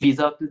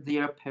 without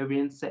their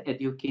parents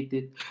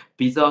educated,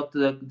 without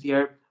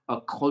their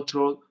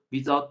cultural,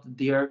 without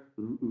their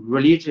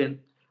religion.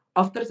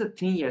 After the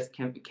 10 years,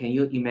 can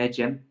you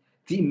imagine?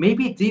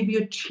 Maybe they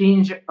will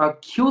change a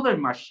killer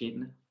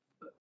machine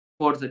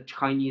for the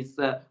Chinese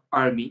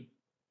army.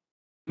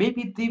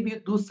 Maybe they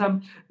will do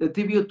some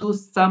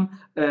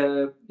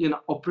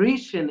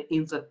operation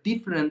in the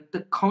different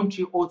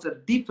country or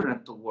the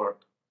different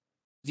world.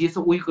 These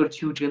Uyghur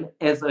children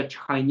as a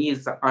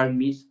Chinese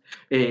army's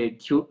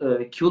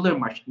killer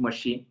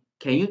machine.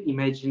 Can you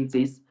imagine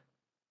this?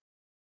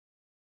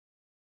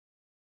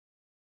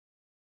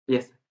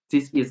 Yes,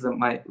 this is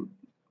my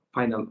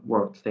final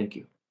word. Thank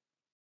you.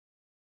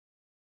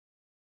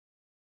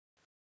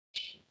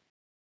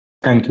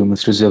 Thank you,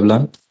 Mr.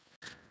 Javelin.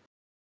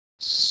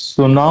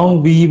 So now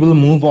we will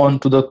move on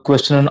to the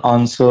question and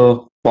answer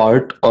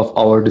part of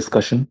our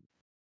discussion.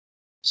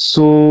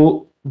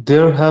 So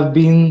there have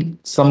been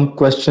some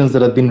questions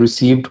that have been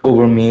received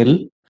over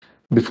mail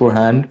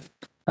beforehand,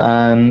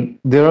 and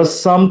there are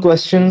some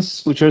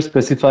questions which are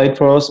specified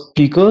for our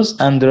speakers,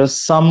 and there are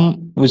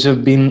some which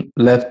have been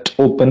left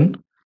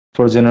open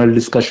for general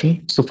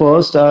discussion. So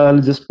first, I'll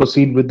just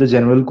proceed with the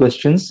general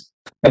questions.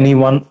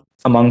 Anyone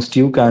amongst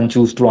you can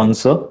choose to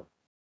answer.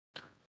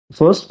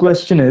 First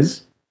question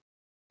is,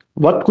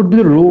 what could be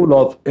the role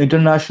of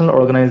international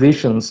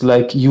organizations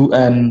like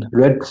UN,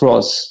 Red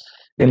Cross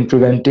in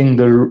preventing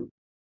the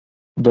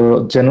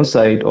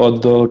genocide or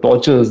the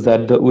tortures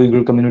that the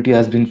Uyghur community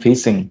has been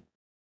facing?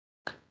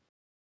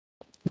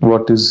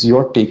 What is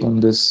your take on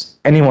this?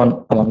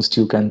 Anyone amongst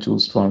you can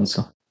choose to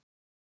answer.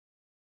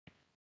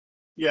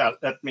 Yeah,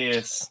 let me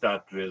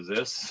start with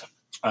this.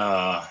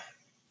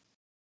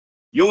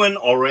 UN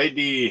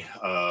already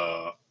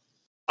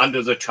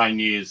under the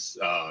Chinese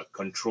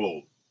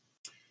control.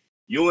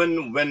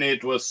 UN, when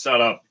it was set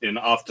up in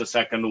after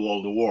Second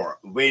World War,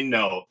 we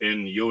know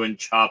in UN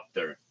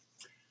chapter,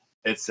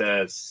 it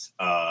says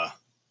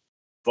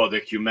for the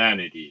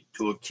humanity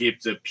to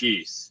keep the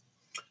peace,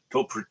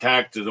 to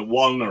protect the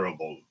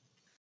vulnerable,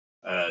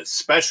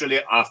 especially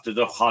after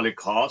the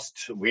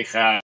Holocaust. We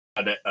had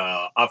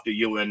after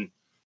UN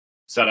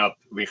set up,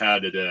 we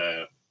had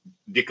the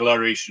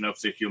Declaration of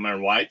the Human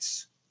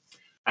Rights,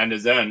 and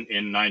then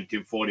in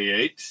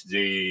 1948,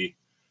 the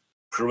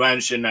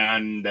Prevention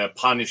and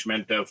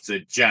Punishment of the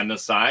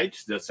Genocide,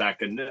 the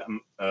second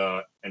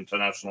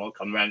international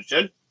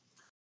convention.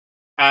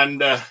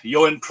 And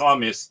UN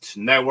promised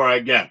never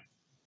again.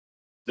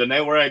 The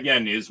never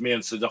again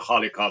means the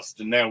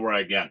Holocaust, never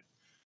again.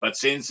 But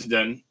since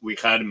then, we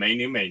had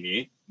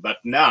many, but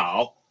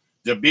now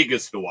the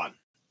biggest one.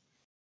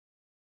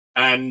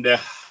 And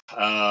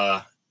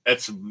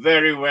it's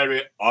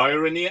very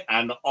irony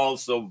and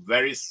also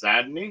very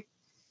saddening.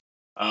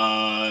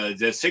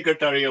 The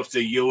Secretary of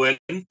the UN,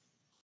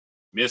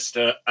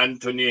 Mr.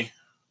 Anthony,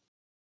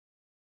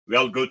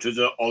 will go to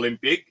the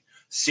Olympic,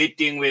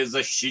 sitting with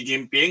Xi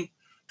Jinping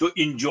to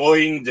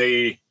enjoying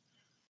the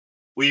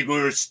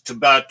Uyghurs,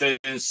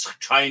 Tibetans,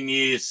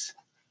 Chinese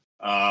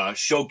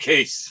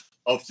showcase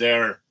of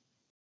their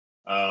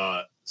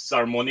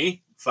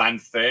ceremony,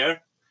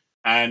 fanfare,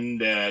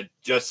 and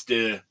just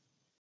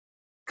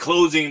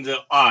closing the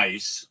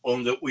eyes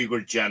on the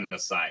Uyghur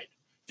genocide.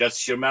 just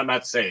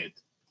Shirmamat said,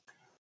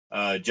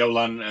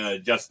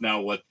 Jawlan just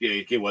now what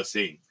he was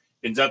saying.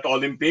 In that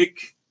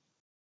Olympic,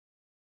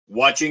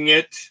 watching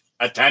it,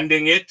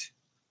 attending it,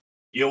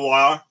 you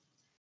are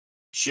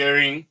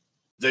sharing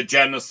the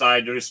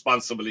genocide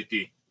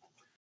responsibility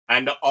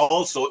and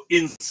also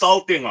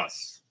insulting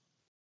us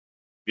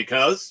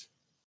because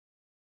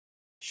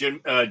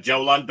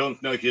Jawlan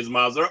don't know his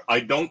mother. I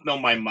don't know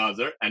my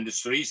mother and the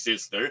three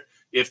sisters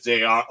if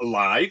they are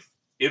alive,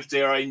 if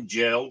they are in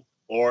jail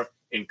or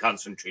in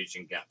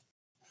concentration camp.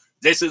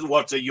 This is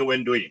what the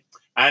UN doing.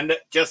 And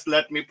just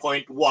let me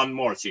point one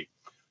more thing.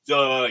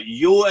 The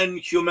UN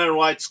Human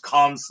Rights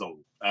Council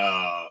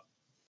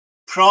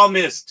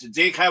promised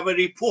they have a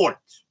report.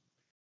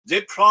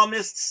 They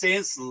promised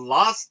since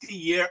last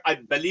year, I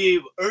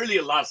believe early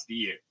last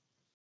year,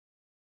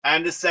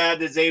 and said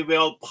they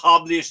will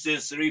publish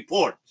this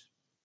report.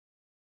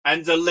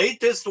 And the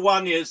latest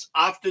one is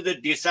after the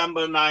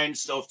December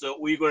 9th of the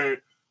Uyghur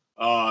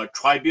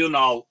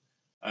tribunal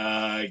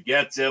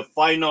gets a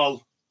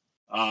final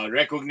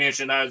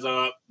recognition as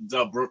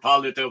the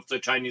brutality of the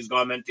Chinese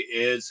government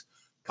is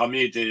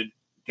committing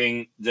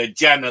the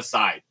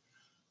genocide.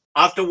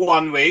 After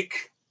 1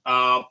 week,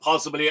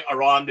 possibly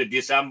around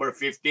December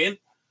 15th,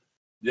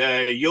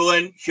 the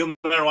UN Human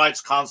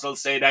Rights Council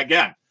said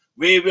again,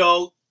 we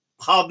will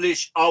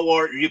publish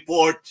our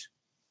report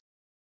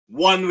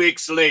 1 week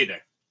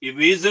later,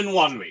 within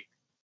 1 week.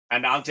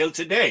 And until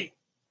today,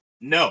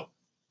 no.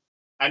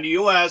 And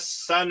US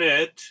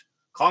Senate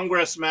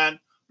congressman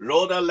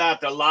wrote a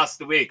letter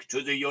last week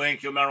to the UN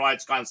Human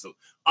Rights Council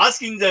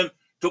asking them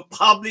to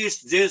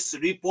publish this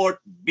report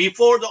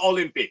before the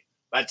Olympic,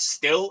 but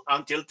still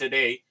until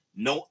today,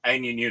 no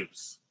any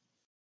news.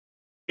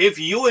 If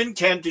UN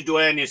can't do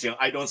anything,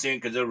 I don't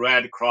think the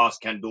Red Cross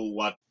can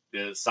do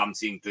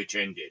something to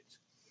change it.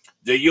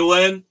 The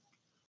UN,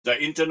 the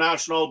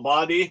international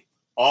body,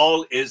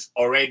 all is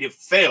already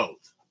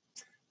failed,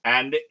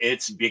 and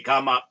it's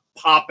become a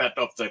puppet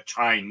of the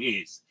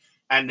Chinese.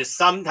 And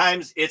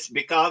sometimes it's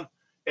become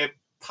a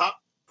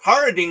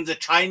parroting the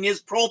Chinese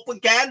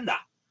propaganda.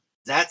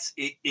 That's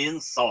an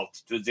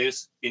insult to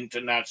this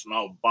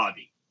international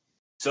body.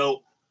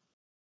 So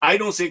I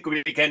don't think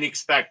we can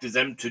expect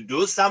them to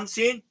do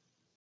something.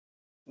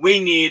 We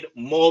need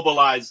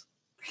mobilize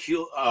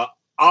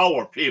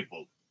our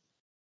people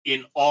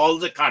in all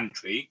the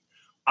country,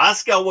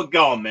 ask our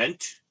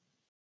government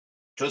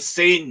to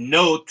say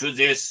no to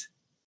this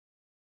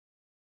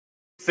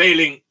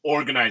failing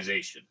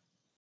organization.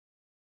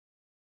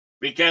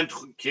 We can't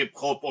keep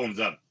hope on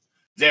them.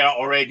 They are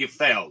already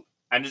failed,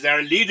 and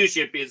their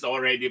leadership is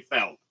already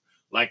failed.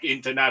 Like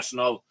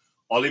International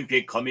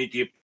Olympic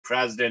Committee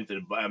President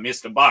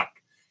Mr. Bach,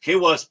 he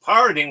was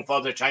parroting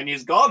for the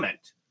Chinese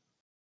government,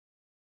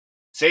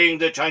 saying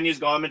the Chinese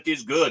government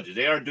is good,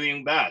 they are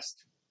doing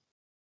best,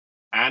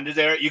 and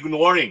they're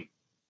ignoring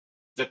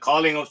the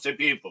calling of the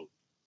people.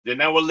 They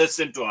never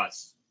listen to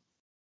us.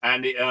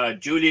 And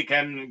Julie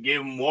can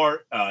give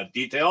more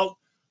detail.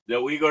 The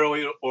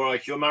Uyghur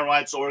Human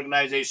Rights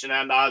Organization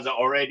and others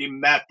already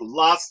met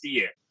last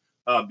year,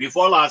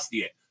 before last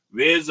year,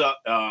 with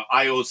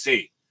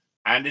IOC.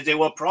 And they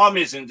were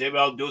promising they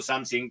will do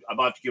something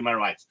about human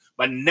rights,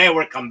 but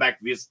never come back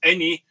with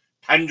any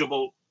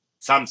tangible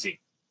something.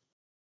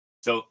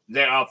 So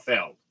they are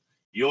failed.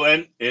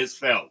 UN is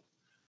failed.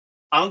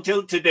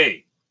 Until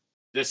today,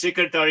 the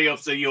Secretary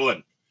of the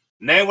UN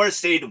never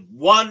said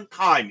one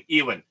time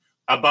even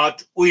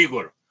about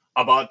Uyghur,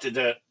 about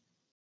the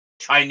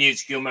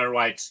Chinese human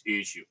rights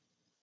issue.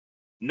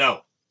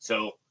 No.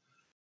 So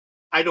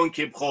I don't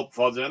keep hope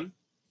for them.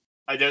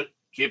 I just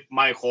keep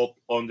my hope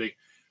on the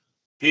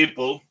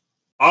people,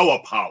 our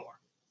power.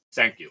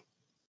 Thank you.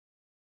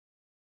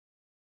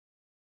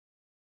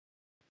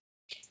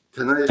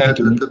 Can I Thank add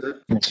a you. little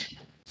bit?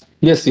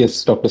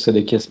 Yes, Dr.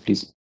 Siddiq, yes,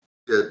 please.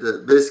 Yeah,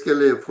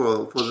 basically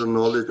for the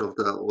knowledge of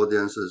the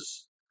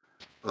audiences,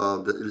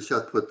 the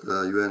Ilshad put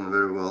UN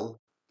very well.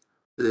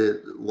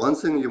 The one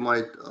thing you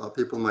might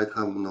people might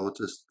have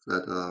noticed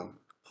that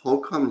how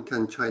come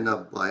can China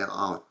buy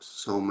out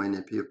so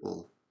many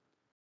people?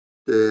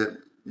 The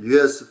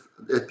U.S.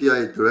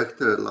 FBI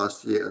director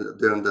last year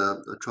during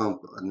the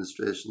Trump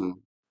administration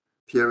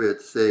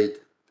period said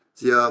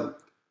they are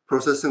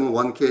processing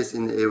one case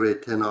in every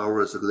 10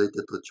 hours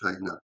related to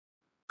China.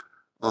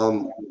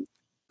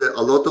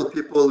 A lot of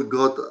people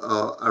got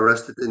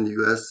arrested in the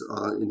U.S.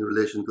 In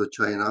relation to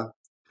China.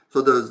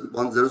 So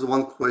there's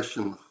one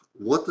question: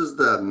 what is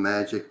the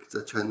magic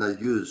that China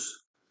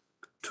use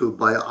to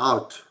buy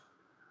out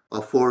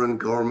foreign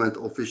government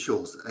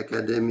officials,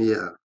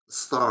 academia,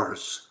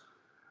 stars,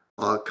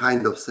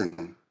 kind of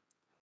thing?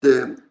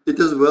 It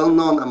is well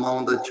known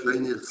among the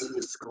Chinese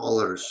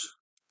scholars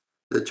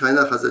that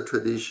China has a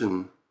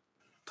tradition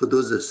to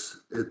do this.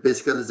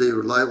 Basically, they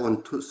rely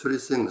on three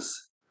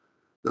things.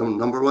 The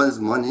number one is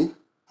money.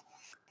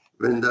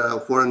 When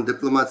the foreign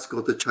diplomats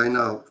go to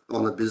China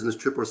on a business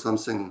trip or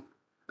something,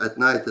 at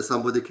night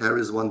somebody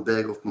carries one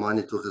bag of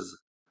money to his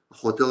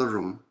hotel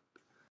room.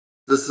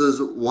 This is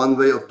one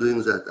way of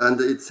doing that. And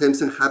the same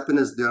thing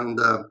happens during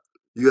the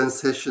UN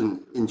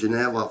session in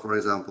Geneva, for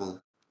example,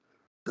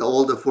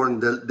 all the foreign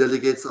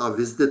delegates are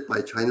visited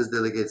by Chinese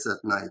delegates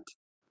at night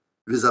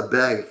with a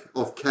bag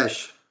of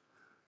cash.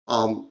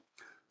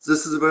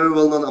 This is very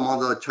well known among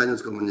the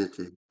Chinese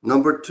community.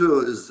 Number two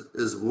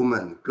is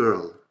woman,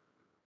 girl.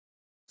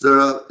 There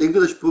are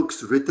English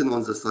books written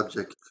on the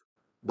subject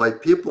by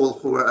people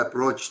who were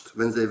approached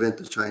when they went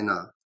to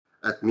China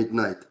at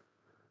midnight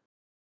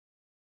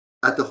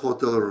at the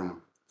hotel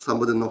room.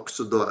 Somebody knocks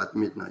the door at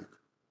midnight.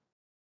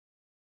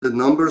 The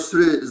number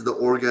three is the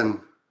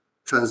organ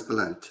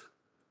transplant.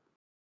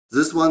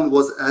 This one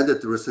was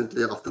added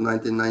recently after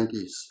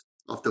 1990s,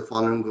 after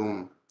Falun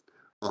Gong,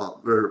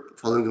 where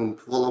Falun Gong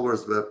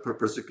followers were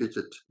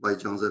persecuted by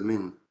Jiang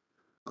Zemin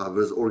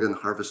with organ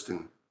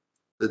harvesting.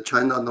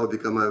 China now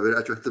become a very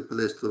attractive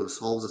place to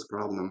solve this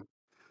problem.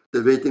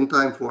 The waiting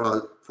time for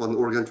an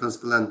organ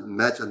transplant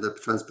match and the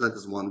transplant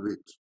is 1 week.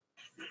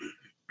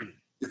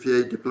 If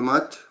you're a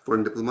diplomat,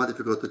 foreign diplomat, if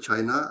you go to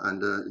China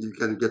and you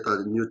can get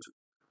a new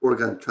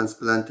organ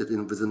transplanted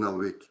within a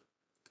week.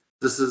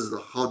 This is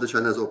how the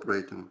China is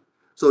operating.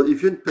 So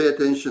if you pay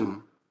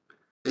attention,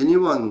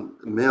 anyone,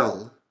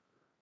 male,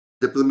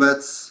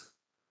 diplomats,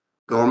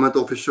 government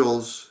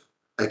officials,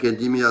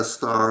 academia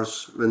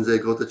stars, when they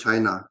go to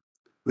China,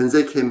 when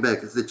they came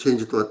back, they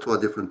change to a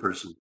different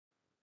person.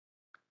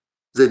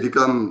 They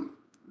become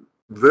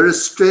very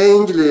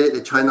strangely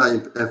a China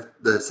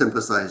the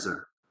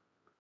sympathizer.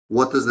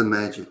 What is the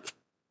magic?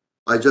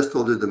 I just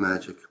told you the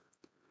magic.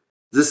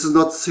 This is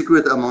not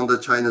secret among the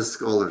Chinese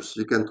scholars.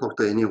 You can talk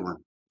to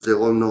anyone. They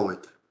all know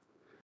it.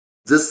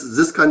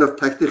 This kind of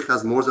tactic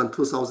has more than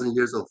 2,000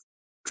 years of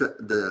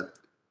the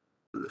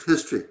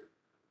history.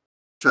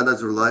 China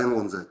is relying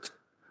on that,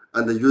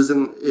 and they're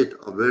using it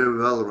very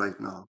well right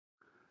now.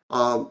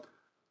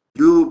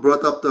 You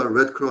brought up the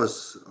Red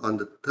Cross, and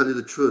to tell you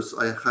the truth,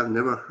 I have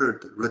never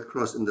heard Red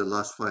Cross in the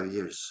last 5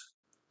 years.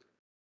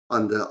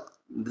 And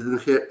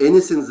didn't hear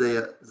anything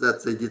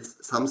that they did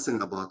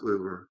something about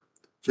Uyghur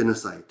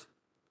genocide.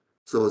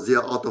 So they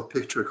are out of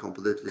picture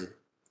completely.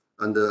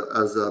 And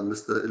as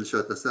Mr.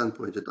 Ilshad Hassan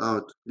pointed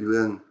out,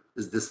 UN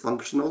is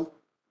dysfunctional.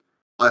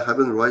 I have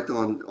been writing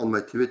on my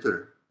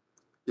Twitter,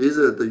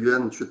 either the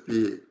UN should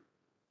be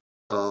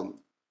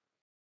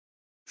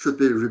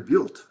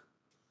rebuilt,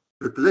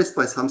 replaced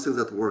by something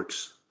that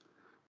works.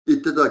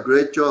 It did a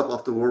great job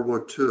after World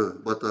War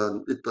II, but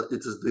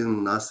it is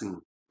doing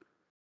nothing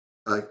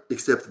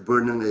except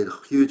burning a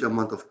huge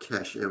amount of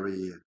cash every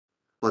year.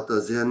 But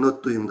they are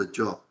not doing the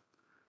job.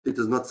 It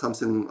is not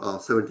something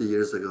 70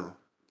 years ago.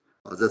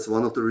 That's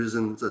one of the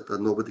reasons that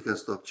nobody can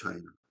stop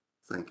China.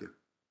 Thank you.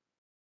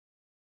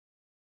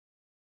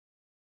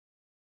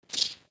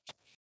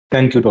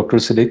 Thank you, Dr.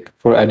 Siddiq,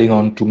 for adding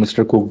on to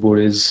Mr.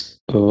 Kokbore's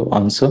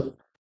answer.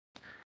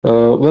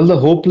 Well, the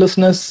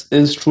hopelessness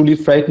is truly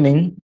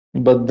frightening,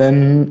 but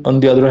then on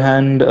the other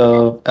hand,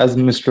 as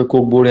Mr.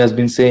 Kokbore has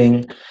been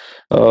saying,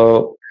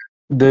 uh,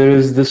 there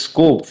is the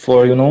scope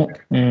for,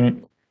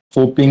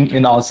 hoping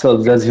in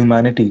ourselves as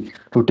humanity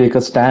to take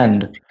a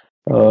stand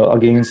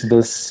against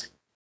this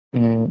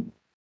mm,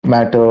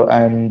 matter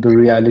and the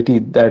reality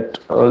that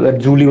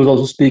Julie was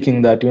also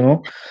speaking that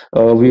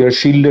we are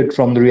shielded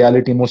from the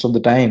reality most of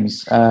the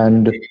times,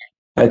 and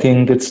I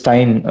think it's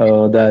time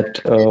that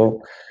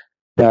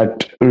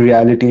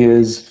reality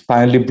is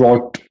finally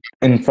brought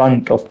in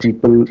front of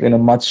people in a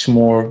much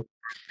more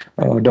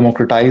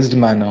democratized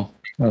manner,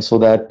 so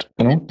that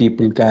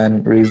people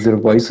can raise their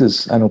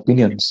voices and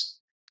opinions.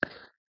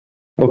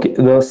 Okay,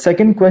 the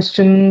second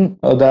question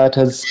that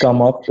has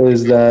come up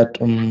is that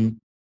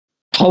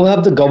how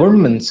have the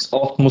governments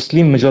of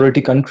Muslim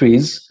majority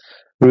countries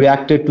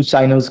reacted to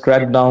China's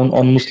crackdown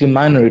on Muslim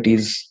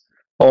minorities?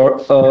 Or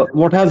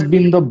what has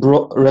been the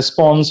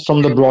response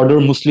from the broader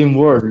Muslim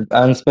world,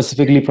 and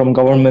specifically from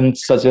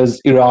governments such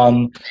as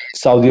Iran,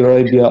 Saudi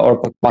Arabia,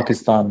 or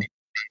Pakistan?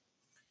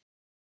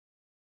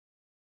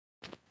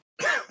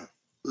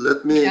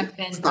 Let me Jump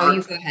in. start. Oh,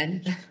 you go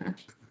ahead.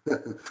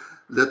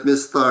 Let me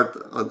start.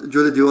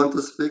 Julie, do you want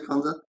to speak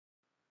on that?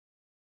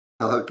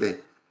 Okay.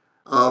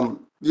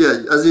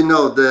 Yeah, as you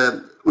know,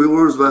 the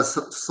Uyghurs were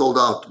sold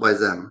out by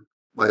them,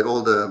 by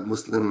all the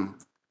Muslim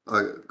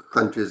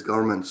countries,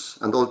 governments,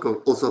 and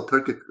also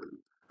Turkic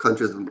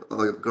countries,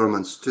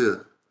 governments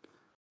too.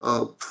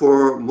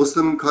 For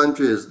Muslim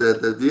countries,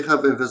 we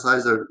have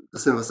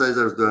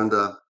sympathizers during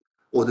the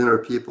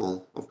ordinary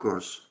people, of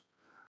course,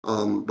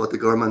 but the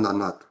government are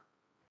not.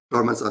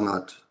 Governments are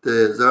not.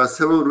 There are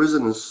several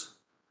reasons.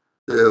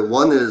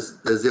 One is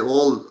that they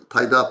all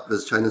tied up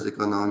with China's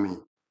economy.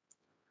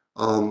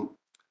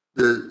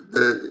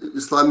 The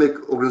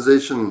Islamic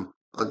organization,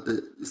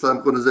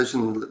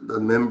 the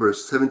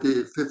members,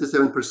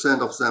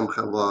 57% of them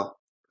have,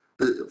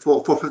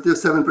 for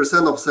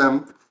 57% of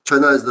them,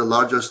 China is the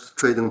largest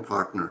trading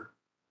partner.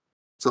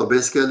 So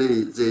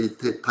basically, they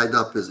tied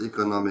up with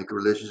economic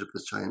relationship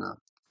with China.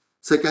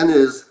 Second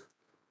is,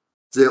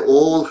 they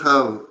all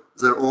have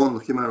their own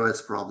human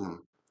rights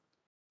problem.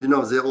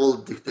 They're all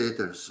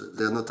dictators.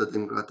 They're not the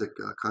democratic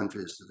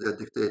countries. They're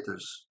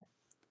dictators.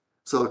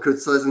 So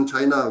criticizing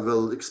China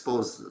will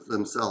expose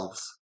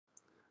themselves.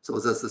 So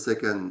that's the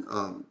second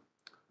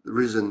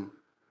reason.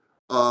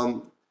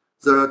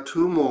 There are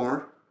two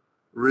more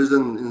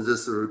reasons in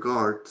this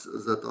regard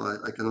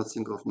that I cannot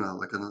think of now.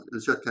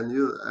 Richard, can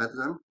you add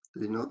them? Do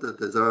you know that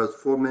there are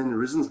four main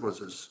reasons for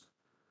this?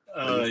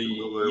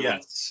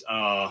 Yes.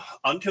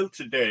 Until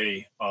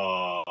today,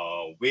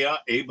 we are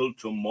able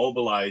to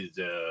mobilize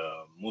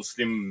the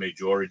Muslim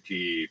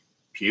majority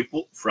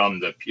people from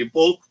the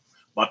people,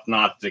 but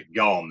not the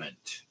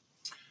government.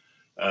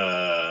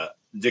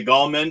 The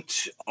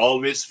government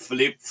always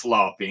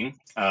flip-flopping.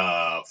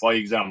 For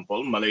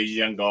example,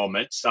 Malaysian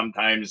government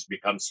sometimes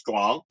becomes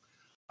strong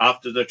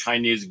after the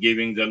Chinese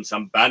giving them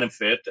some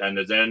benefit and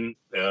then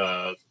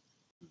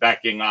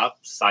backing up,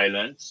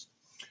 silence.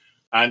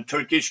 And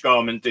Turkish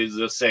government is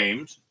the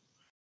same.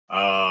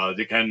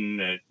 They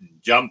can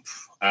jump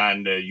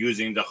and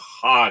using the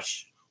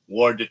harsh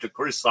word to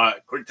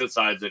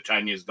criticize the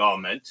Chinese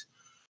government.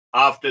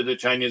 After the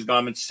Chinese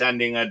government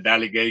sending a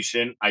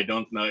delegation, I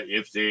don't know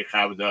if they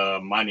have the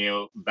money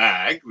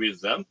bag with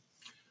them,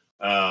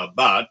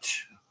 but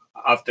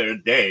after a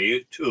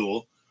day,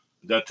 two,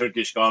 the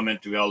Turkish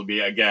government will be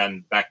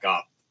again back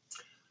up.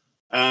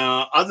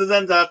 Other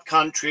than that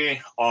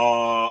country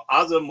or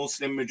other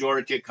Muslim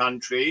majority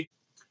country,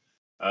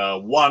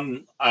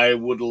 one I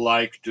would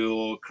like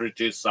to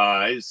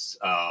criticize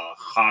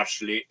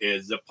harshly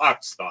is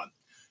Pakistan,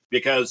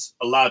 because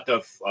a lot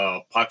of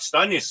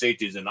Pakistani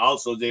citizens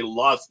also they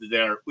lost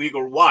their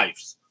Uyghur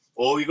wives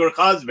or Uyghur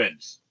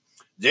husbands.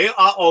 They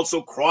are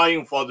also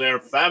crying for their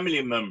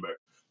family member.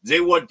 They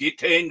were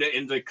detained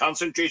in the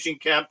concentration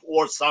camp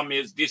or some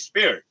is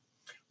disappeared.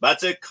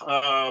 But the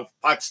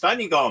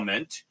Pakistani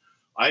government,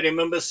 I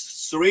remember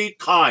 3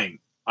 times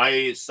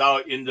I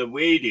saw in the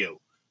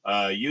video,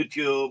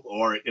 YouTube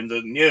or in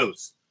the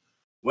news,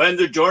 when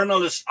the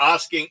journalist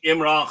asking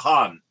Imran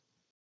Khan,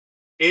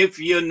 if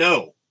you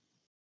know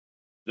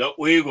the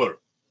Uyghur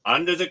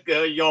under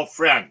your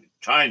friend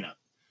China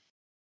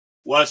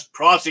was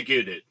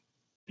prosecuted,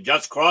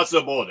 just crossed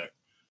the border,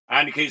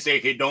 and he say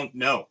he don't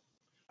know,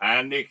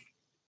 and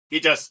he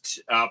just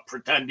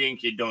pretending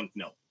he don't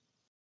know.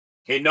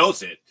 He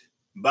knows it,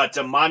 but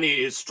the money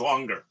is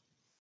stronger.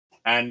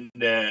 And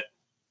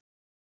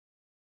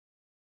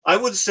I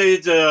would say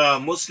the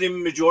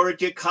Muslim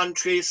majority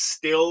countries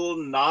still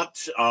not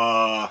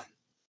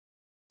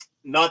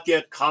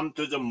yet come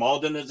to the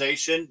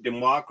modernization,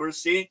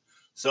 democracy.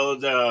 So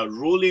the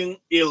ruling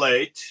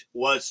elite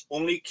was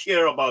only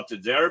care about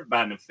their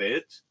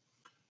benefit,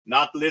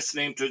 not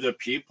listening to the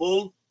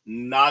people,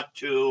 not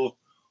to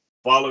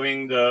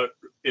following the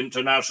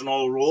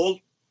international rule.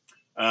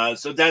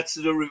 So that's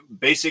the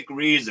basic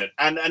reason.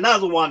 And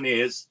another one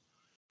is,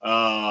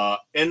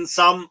 in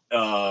some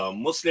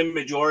Muslim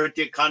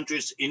majority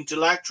countries,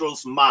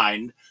 intellectuals'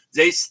 mind,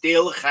 they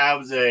still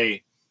have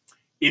the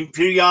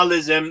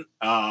imperialism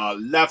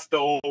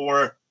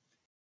leftover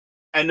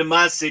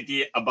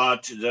animosity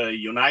about the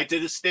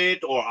United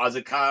States or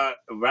other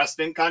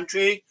Western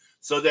country.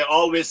 So they're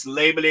always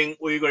labeling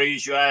Uyghur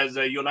issue as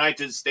the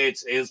United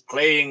States is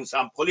playing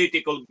some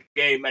political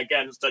game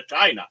against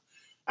China.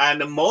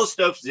 And most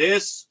of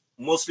this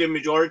Muslim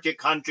majority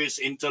countries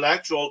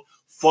intellectual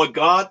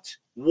forgot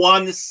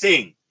one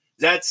thing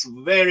that's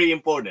very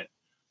important.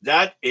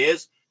 That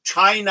is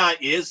China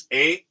is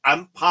an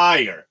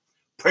empire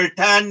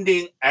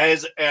pretending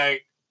as a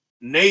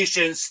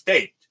nation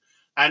state.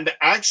 And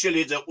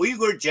actually the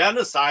Uyghur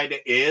genocide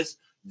is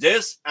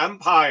this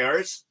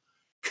empire's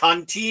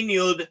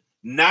continued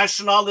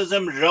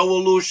nationalism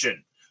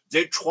revolution.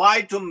 They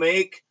try to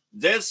make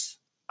this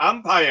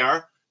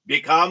empire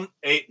become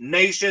a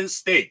nation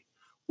state.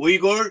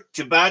 Uyghur,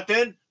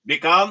 Tibetan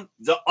become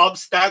the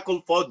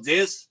obstacle for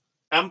this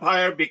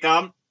empire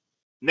become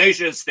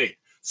nation state.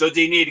 So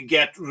they need to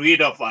get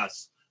rid of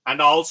us.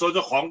 And also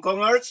the Hong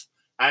Kongers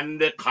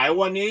and the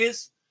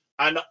Taiwanese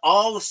and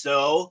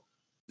also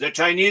the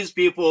Chinese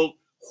people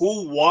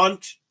who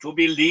want to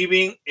be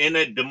living in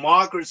a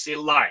democracy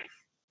life.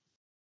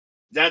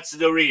 That's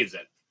the reason.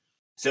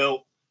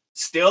 So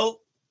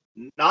still,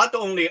 not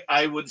only,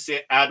 I would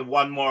say, add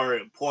one more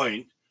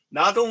point,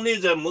 not only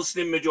the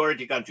Muslim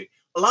majority country,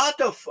 a lot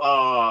of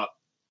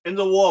in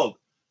the world,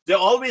 they're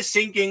always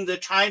thinking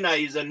that China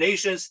is a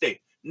nation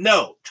state.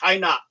 No,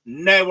 China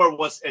never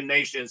was a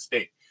nation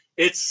state.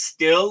 It's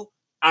still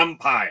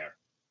empire.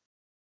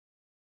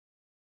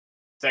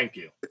 Thank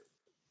you.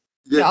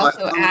 To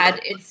also add,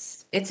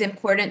 it's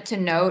important to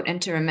note and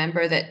to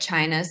remember that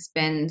China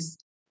spends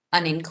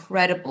an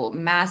incredible,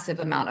 massive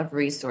amount of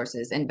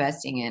resources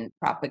investing in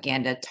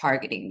propaganda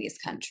targeting these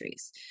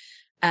countries.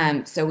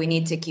 So we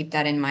need to keep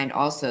that in mind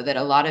also, that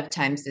a lot of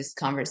times this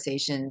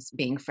conversation's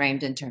being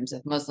framed in terms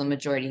of Muslim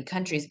majority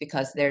countries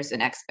because there's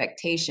an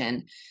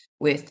expectation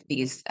with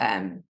these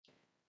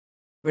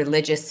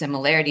religious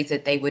similarities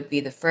that they would be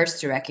the first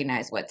to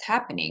recognize what's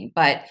happening.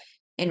 But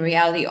in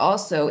reality,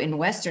 also in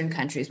Western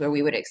countries where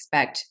we would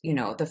expect, you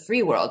know, the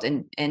free world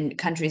and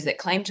countries that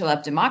claim to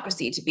love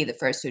democracy to be the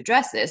first to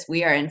address this,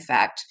 we are in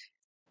fact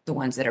the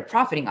ones that are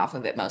profiting off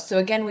of it most. So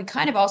again, we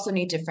kind of also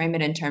need to frame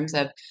it in terms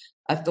of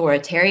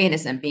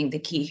authoritarianism being the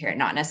key here,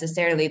 not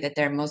necessarily that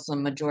they're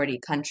Muslim majority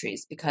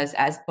countries, because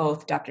as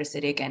both Dr.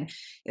 Siddiq and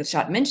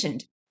Ilshad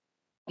mentioned,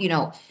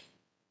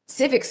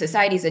 civic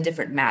society is a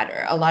different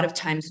matter. A lot of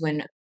times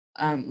when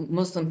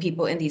Muslim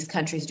people in these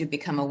countries do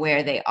become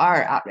aware, they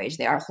are outraged,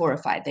 they are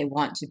horrified, they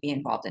want to be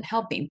involved in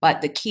helping.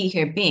 But the key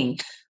here being,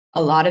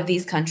 a lot of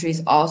these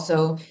countries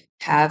also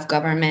have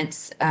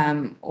governments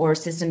or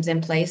systems in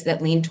place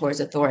that lean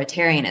towards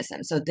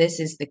authoritarianism. So this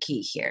is the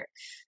key here.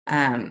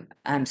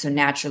 So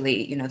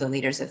naturally, the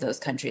leaders of those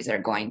countries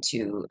are going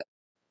to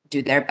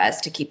do their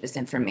best to keep this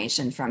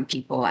information from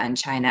people. And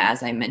China,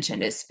 as I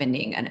mentioned, is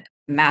spending a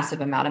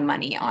massive amount of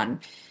money on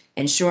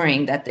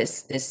ensuring that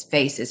this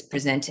face is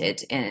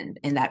presented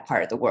in that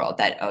part of the world,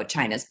 that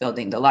China's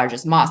building the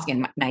largest mosque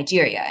in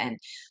Nigeria, and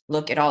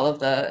look at all of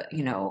the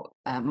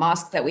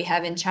mosques that we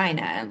have in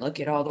China, and look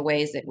at all the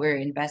ways that we're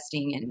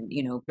investing in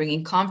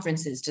bringing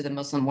conferences to the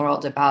Muslim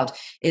world about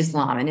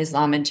Islam and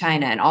Islam in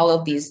China, and all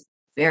of these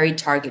very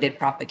targeted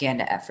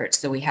propaganda efforts.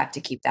 So we have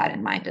to keep that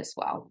in mind as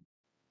well.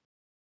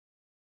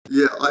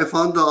 Yeah, I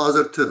found the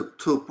other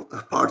two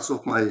parts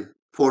of my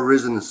 4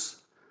 reasons.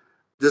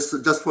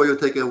 Just for your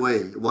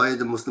takeaway, why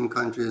the Muslim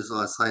countries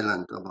are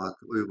silent about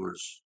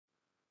Uyghurs.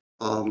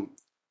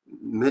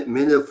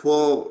 Many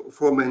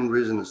four main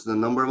reasons. The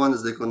number one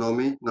is the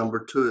economy. Number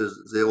two is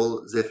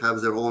they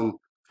have their own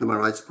human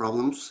rights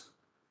problems.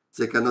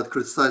 They cannot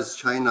criticize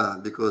China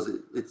because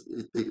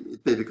it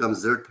may become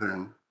their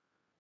turn.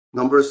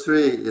 Number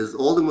three is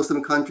all the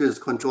Muslim countries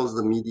controls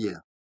the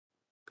media.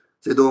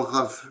 They don't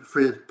have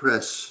free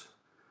press,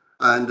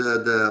 and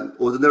the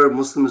ordinary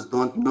Muslims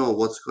don't know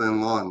what's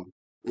going on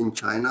in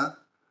China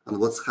and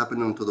what's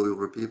happening to the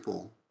Uyghur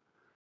people.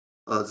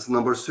 This is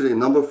number three.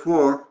 Number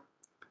four,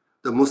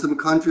 the Muslim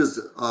countries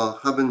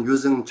have been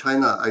using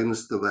China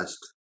against the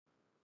West.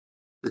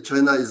 The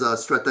China is a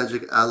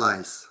strategic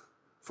allies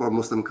for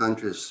Muslim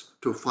countries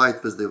to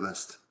fight with the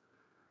West.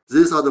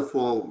 These are the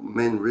 4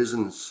 main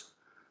reasons.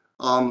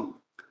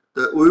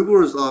 The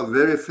Uyghurs are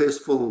very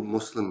faithful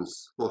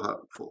Muslims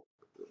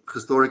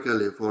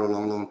historically for a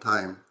long, long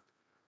time.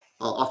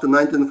 After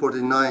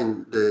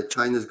 1949, the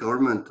Chinese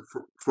government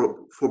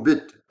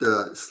forbid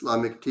the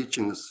Islamic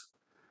teachings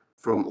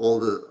from all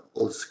the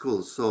old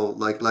schools. So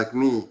like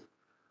me,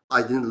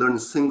 I didn't learn a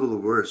single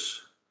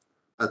verse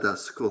at that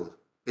school,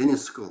 any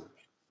school.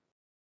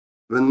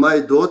 When my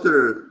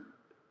daughter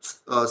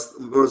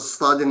was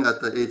studying at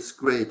the 8th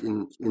grade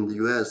in the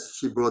US,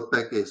 she brought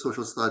back a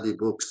social study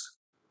books.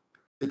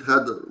 It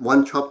had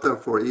 1 chapter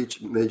for each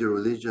major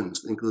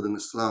religions, including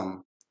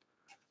Islam.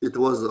 It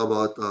was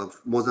about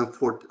more than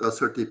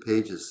 30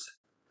 pages.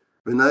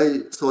 When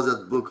I saw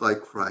that book, I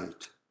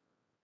cried.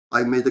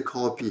 I made a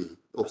copy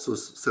of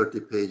those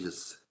 30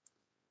 pages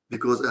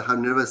because I have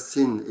never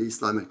seen an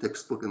Islamic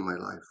textbook in my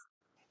life.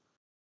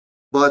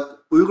 But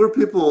Uyghur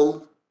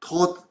people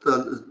taught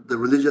the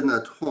religion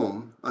at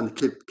home and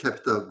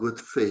kept a good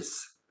faith,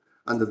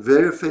 and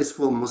very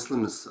faithful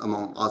Muslims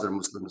among other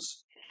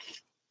Muslims.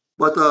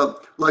 But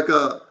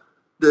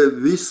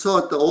we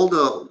thought all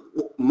the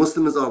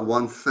Muslims are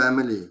one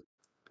family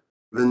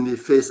when we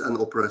face an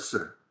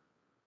oppressor.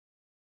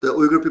 The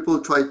Uyghur people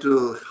try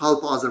to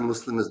help other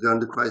Muslims during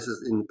the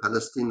crisis in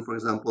Palestine, for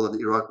example, and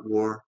the Iraq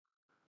war.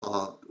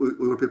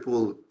 Uyghur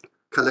people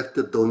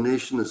collected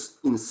donations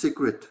in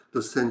secret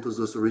to send to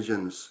those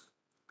regions.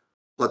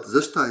 But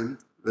this time,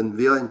 when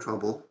we are in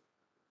trouble,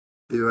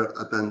 we were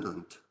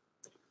abandoned.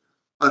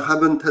 I have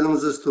been telling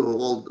this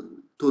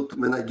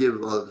when I give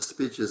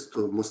speeches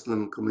to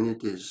Muslim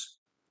communities,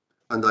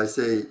 and I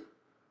say,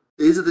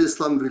 either the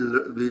Islam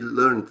we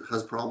learned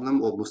has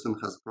problem or Muslim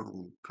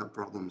have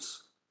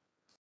problems,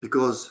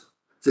 because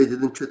they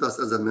didn't treat us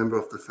as a member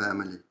of the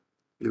family.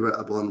 We were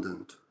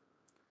abandoned.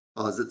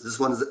 This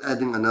one is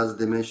adding another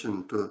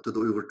dimension to the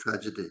Uyghur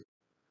tragedy,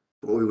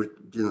 or Uyghur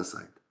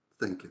genocide.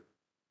 Thank you.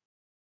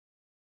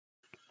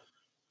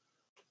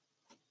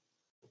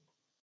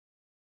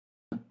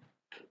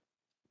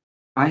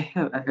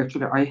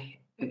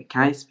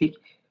 Can I speak?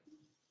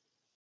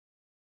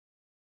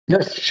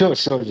 Yes, sure,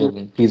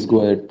 Jalen. Please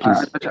go ahead,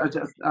 please.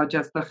 I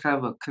just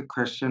have a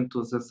question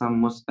to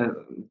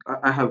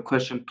I have a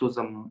question to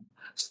the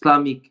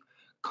Islamic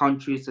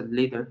countries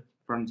leader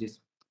from this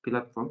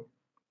platform.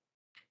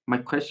 My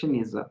question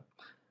is,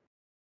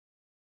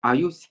 are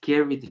you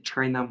scared with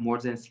China more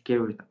than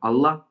scared with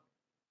Allah?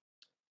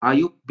 Are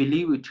you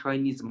believe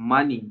Chinese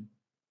money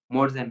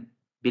more than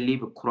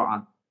believe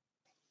Quran?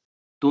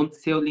 Don't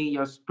sell in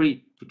your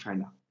spirit to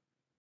China.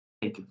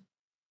 Thank you.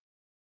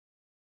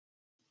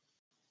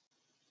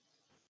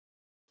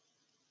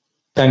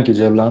 Thank you,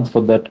 Javlan,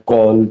 for that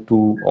call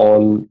to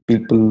all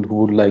people who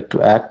would like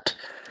to act.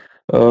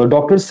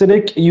 Dr.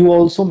 Siddiq, you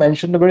also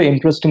mentioned a very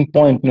interesting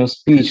point in your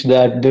speech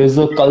that there is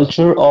a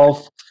culture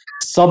of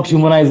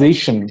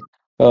subhumanization,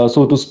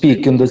 so to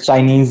speak, in the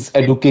Chinese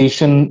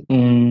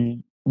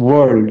education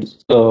world,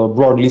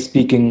 broadly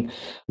speaking,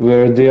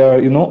 where they are,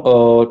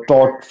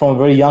 taught from a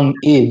very young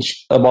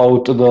age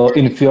about the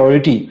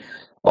inferiority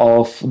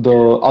of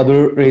the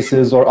other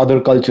races or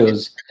other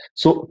cultures.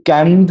 So,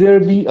 can there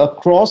be a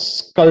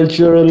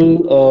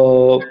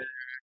cross-cultural,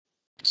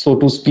 so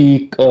to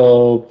speak,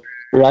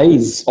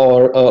 rise,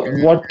 or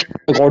what,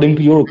 according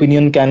to your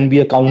opinion, can be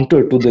a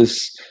counter to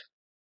this?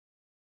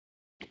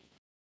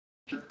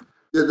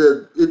 Yeah,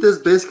 it is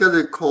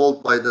basically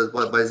called by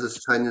this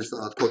Chinese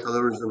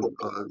totalitarianism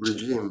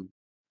regime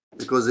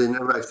because they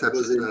never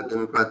accepted the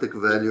democratic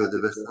value,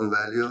 the Western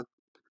value.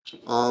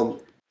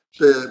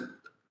 The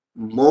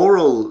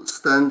moral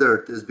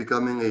standard is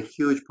becoming a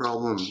huge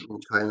problem in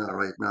China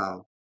right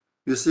now.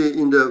 You see,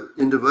 in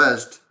the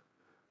West,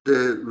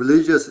 the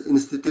religious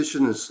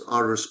institutions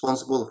are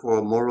responsible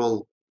for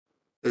moral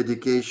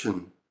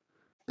education.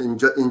 In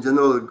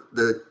general,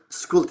 the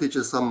school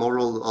teaches some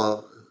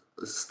moral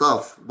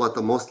stuff, but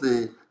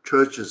mostly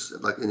churches,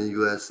 like in the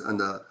U.S. and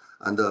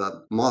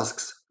the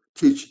mosques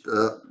teach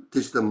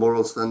the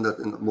moral standard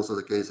in most of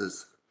the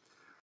cases.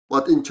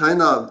 But in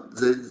China,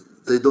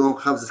 they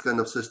don't have this kind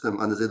of system,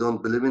 and they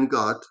don't believe in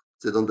God.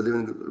 They don't believe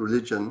in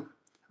religion,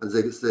 and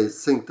they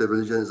think the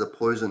religion is a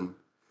poison.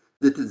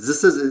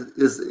 This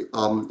is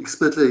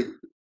explicitly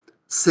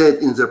said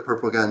in their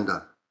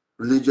propaganda.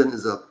 Religion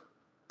is a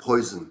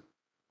poison.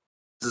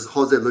 This is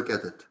how they look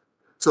at it.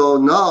 So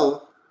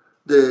now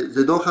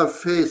they don't have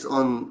faith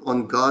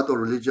on God or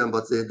religion,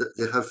 but they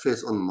have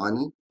faith on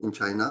money in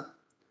China.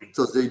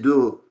 So they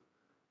do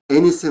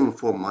anything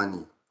for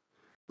money.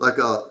 Like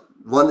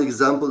one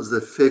example is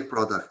the fake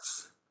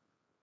products.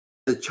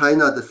 In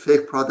China, the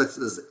fake products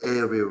is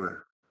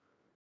everywhere.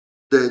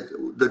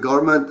 The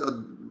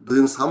government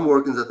doing some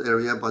work in that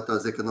area, but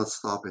they cannot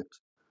stop it.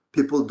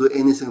 People do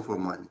anything for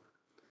money.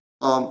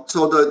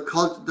 So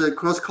the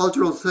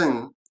cross-cultural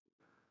thing,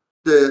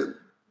 the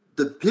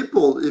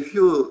people, if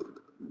you,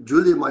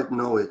 Julie might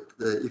know it,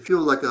 if you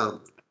like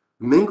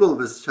mingle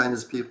with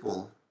Chinese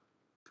people,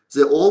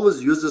 they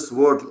always use this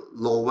word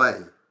 "lo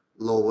wei,"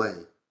 "lo wei."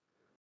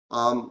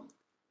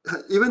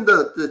 Even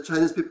the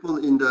Chinese people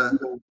in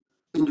the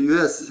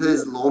U.S.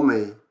 says "lo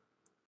mei."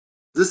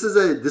 This is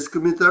a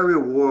discriminatory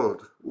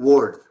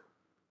word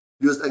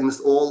used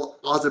against all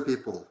other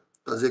people.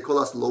 They call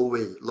us "lo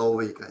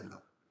wei" kind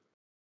of.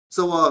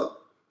 So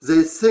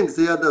they think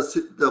they are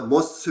the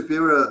most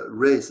superior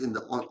race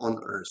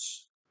on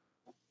Earth.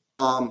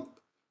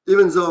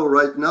 Even though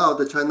right now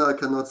the China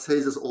cannot say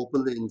this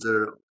openly in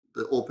the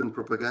open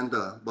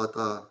propaganda, but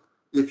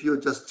if you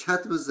just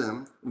chat with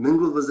them,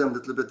 mingle with them a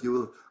little bit, you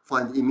will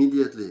find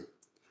immediately.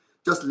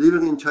 Just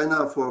living in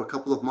China for a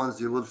couple of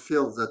months, you will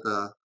feel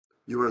that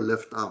you are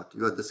left out,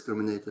 you are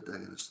discriminated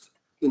against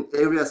in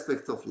every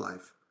aspect of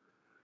life.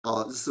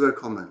 This is very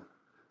common.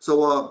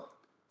 So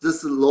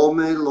this lo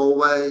mei, lo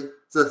wei,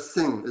 the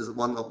thing is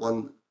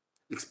one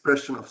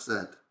expression of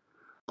that.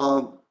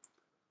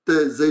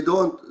 They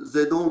don't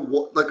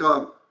like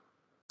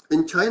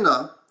in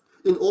China,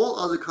 in all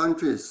other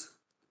countries,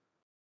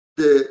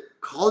 the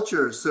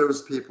culture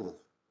serves people.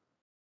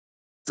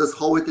 That's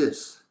how it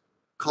is.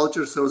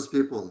 Culture serves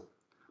people.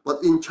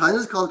 But in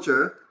Chinese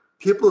culture,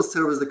 people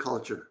serve the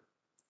culture.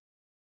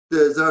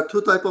 There are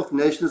two types of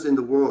nations in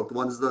the world.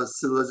 One is the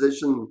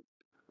civilization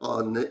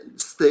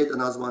state,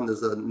 another one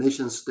is a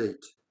nation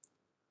state.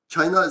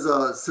 China is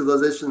a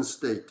civilization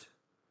state.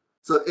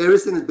 So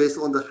everything is based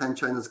on the Han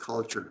Chinese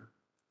culture.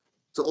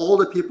 So all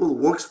the people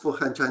works for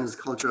Han Chinese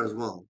culture as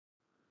well.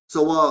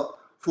 So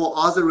for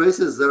other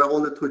races, there are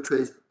only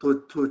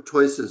two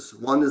choices.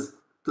 One is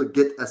to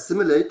get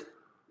assimilate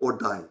or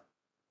die.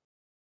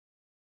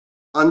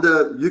 And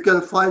you can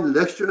find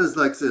lectures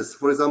like this.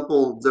 For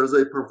example, there's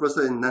a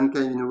professor in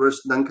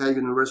Nankai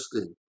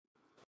University.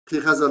 He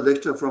has a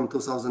lecture from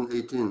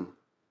 2018.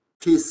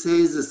 He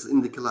says this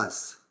in the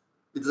class.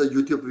 It's a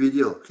YouTube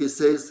video. He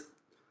says,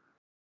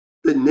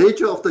 the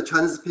nature of the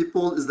Chinese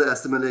people is the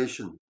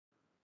assimilation.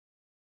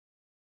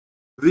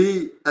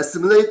 We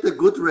assimilate the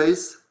good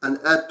race and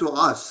add to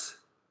us,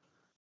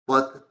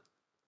 but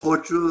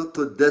torture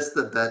to death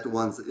the bad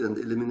ones and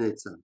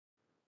eliminate them.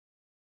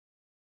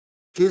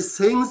 He's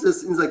saying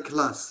this in the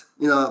class,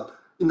 in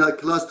a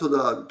class to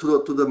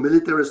the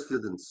military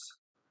students.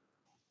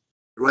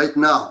 Right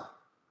now,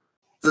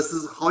 this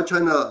is how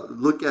China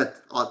look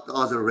at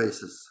other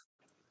races,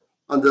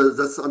 and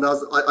that's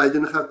another. I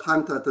didn't have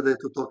time today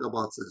to talk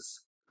about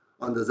this,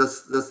 and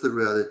that's the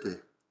reality.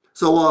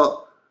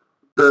 So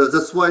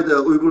that's why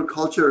the Uyghur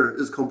culture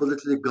is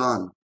completely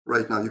gone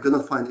right now. You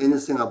cannot find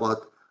anything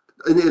about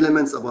any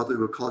elements about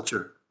Uyghur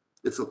culture.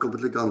 It's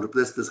completely gone,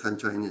 replaced with Han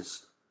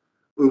Chinese.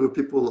 Uyghur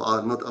people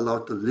are not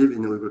allowed to live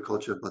in Uyghur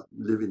culture, but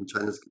live in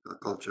Chinese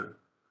culture.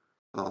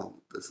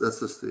 That's the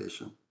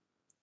situation.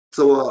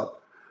 So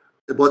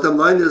the bottom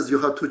line is you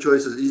have two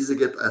choices: either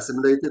get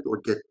assimilated or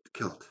get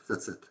killed.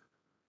 That's it.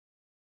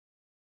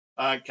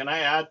 Can I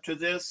add to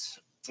this?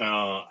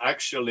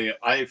 Actually,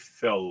 I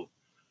feel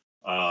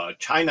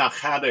China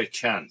had a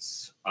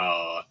chance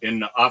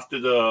after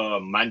the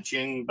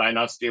Manching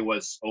dynasty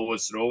was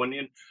overthrown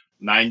in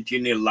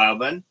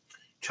 1911.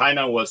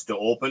 China was to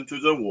open to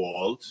the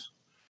world.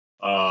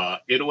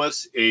 It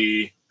was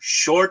a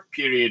short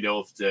period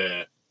of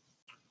the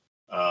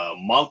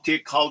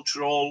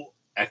multicultural,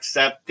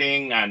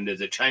 accepting, and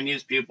the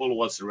Chinese people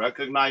was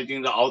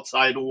recognizing the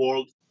outside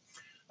world.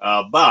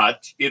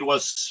 But it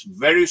was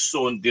very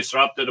soon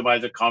disrupted by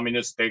the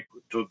communist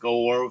took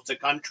over of the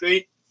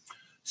country.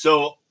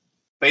 So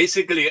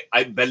basically,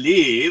 I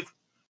believe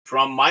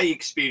from my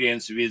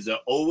experience with the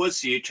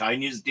overseas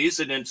Chinese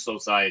dissident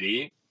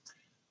society,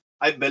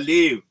 I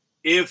believe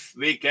if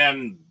we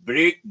can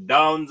break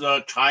down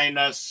the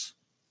China's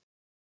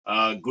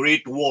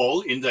Great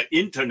Wall in the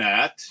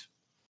internet,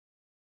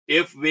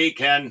 if we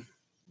can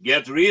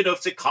get rid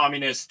of the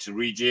communist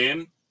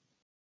regime,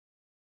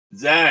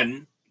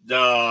 then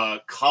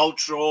the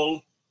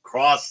cultural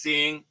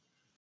crossing,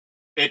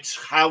 it's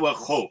have a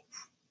hope,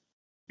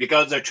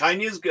 because the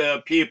Chinese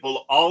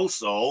people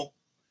also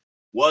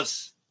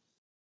was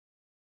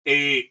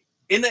in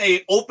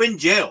a open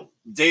jail.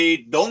 They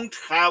don't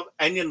have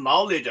any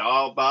knowledge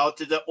about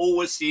the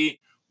overseas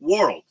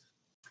world.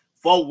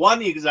 For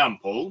one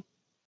example,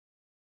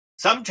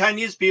 some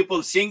Chinese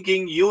people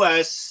thinking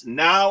US,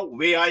 now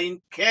we are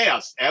in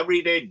chaos,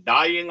 every day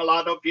dying a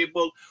lot of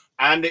people,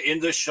 and in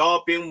the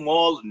shopping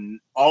mall,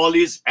 all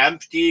is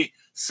empty.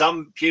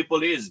 Some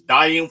people is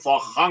dying for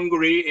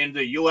hungry in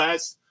the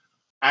US.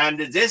 And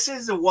this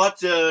is what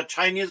the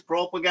Chinese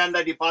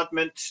propaganda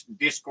department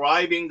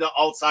describing the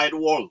outside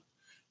world.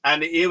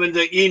 And even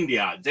the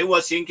India, they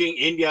were thinking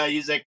India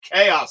is a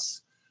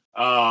chaos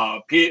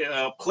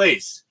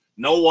place.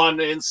 No one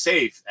is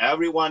safe.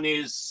 Everyone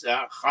is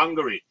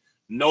hungry.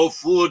 No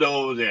food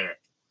over there.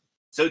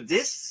 So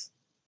this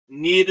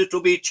needed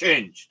to be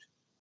changed.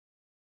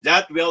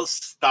 That will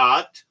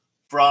start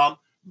from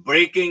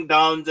breaking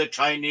down the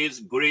Chinese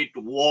Great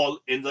Wall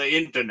in the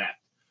internet.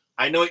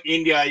 I know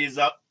India is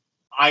a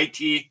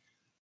IT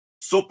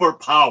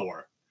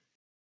superpower.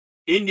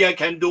 India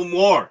can do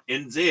more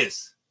in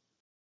this,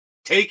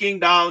 taking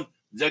down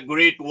the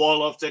Great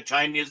Wall of the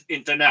Chinese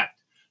internet.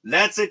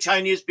 Let the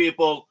Chinese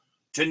people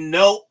to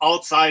know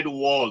outside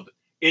world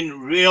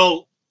in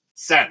real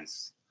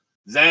sense.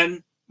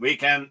 Then we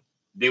can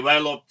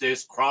develop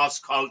this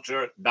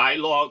cross-culture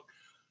dialogue,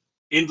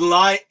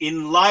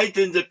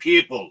 enlighten the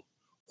people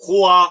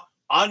who are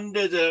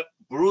under the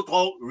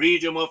brutal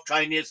regime of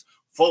Chinese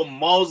for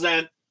more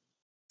than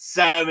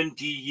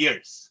 70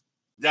 years.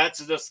 That's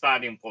the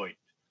starting point.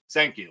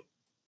 Thank you.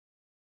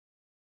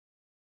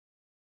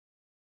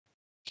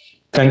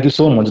 Thank you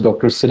so much,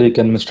 Dr. Silik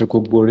and Mr.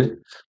 Kubgore,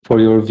 for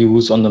your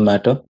views on the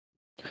matter.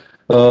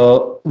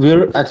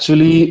 We're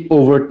actually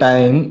over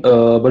time,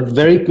 but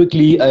very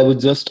quickly, I would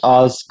just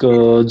ask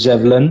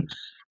Javelin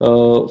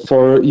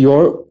for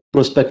your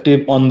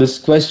perspective on this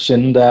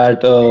question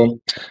that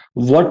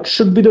what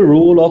should be the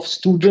role of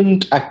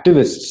student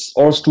activists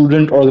or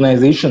student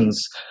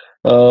organizations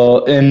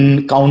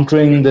in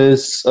countering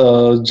this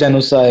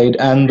genocide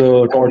and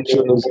the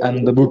tortures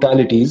and the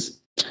brutalities?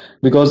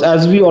 Because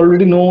as we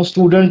already know,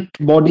 student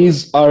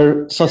bodies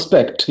are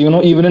suspect,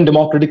 even in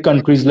democratic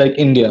countries like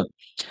India.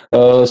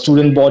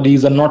 Student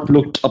bodies are not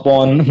looked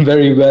upon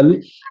very well,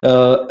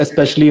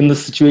 especially in the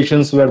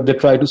situations where they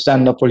try to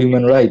stand up for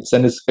human rights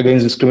and it's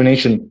against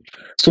discrimination.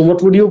 So,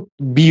 what would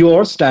be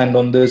your stand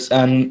on this,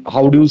 and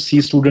how do you see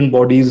student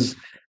bodies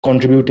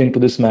contributing to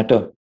this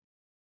matter?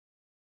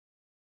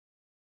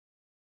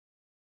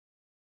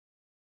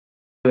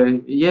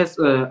 Yes,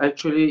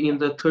 actually, in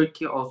the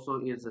Turkey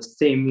also is the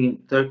same. In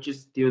Turkish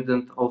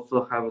students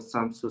also have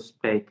some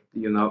suspect,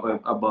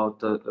 about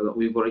the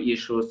Uyghur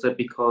issues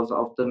because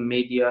of the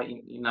media.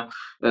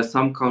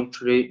 Some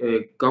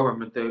country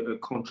government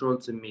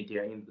controls the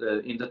media. In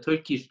the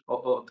Turkish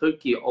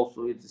Turkey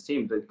also is the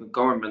same. The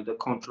government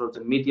controls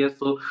the media.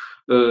 So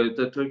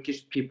the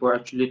Turkish people,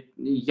 actually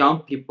young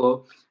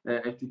people,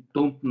 actually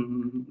don't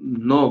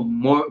know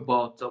more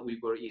about the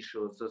Uyghur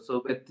issues.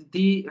 So but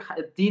they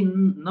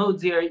know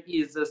there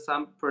is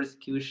some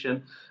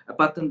persecution,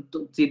 but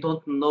they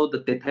don't know the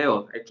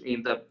detail actually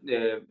in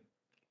the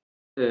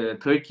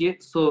Turkey.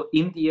 So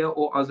India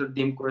or other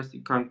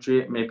democratic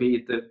country,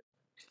 maybe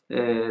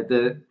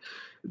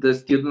the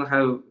student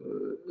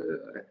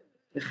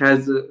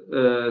has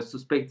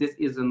suspect this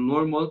is a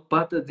normal,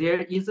 but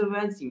there is a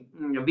one thing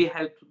we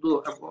have to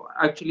do.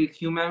 Actually,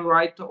 human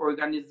rights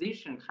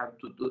organization have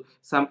to do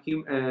some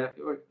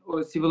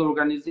or civil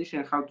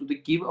organization have to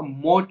give a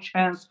more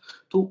chance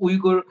to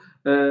Uyghur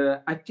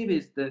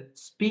activists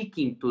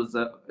speaking to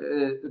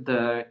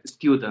the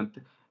student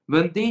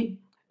when they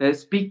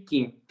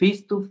speaking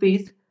face to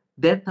face.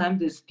 That time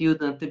the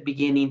student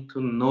beginning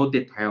to know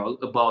detail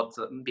about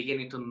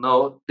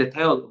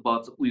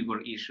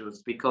Uyghur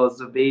issues,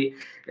 because they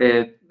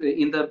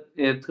in the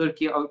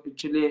Turkey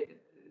actually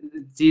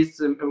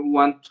this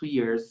 1-2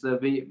 years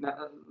we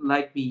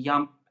like the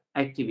young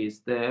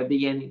activists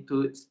beginning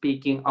to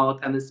speaking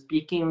out and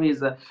speaking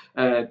with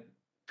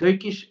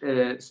Turkish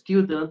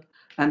student,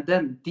 and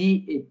then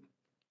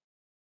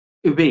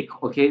awake,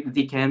 okay,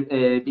 they can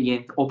be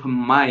an open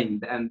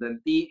mind, and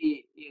then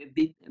they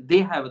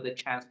have the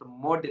chance to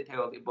more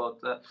detail about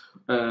the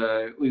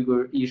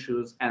Uyghur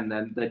issues and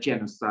then the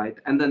genocide,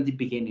 and then they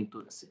beginning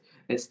to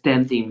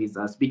standing with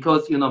us,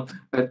 because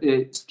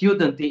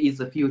student is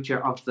the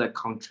future of the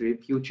country,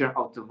 future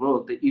of the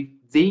world. If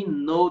they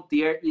know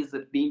there is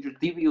a danger,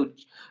 they will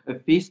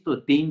face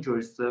the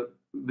dangers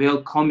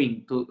will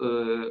coming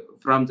to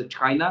from the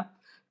China.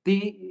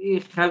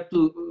 They have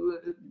to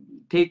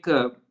take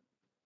a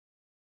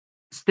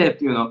step,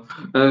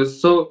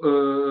 first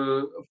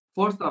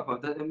of all,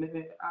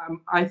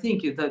 I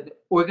think that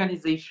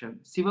organization,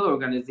 civil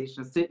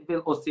organization,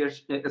 civil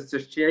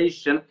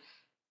association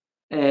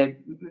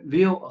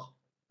will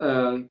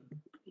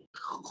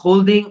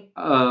holding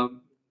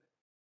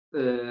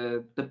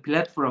the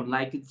platform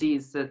like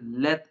this,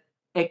 let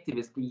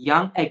activists,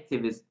 young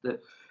activists,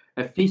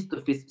 face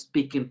to face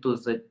speaking to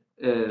the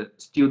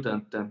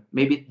student.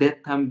 Maybe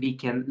that time we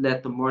can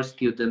let more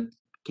students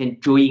can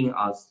join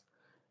us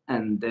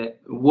and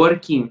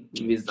working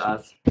with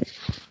us,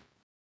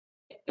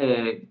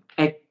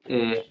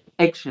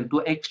 action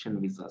to action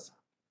with us.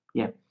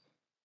 Yeah.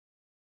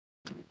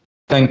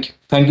 Thank you.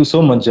 Thank you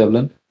so much,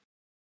 Javelin.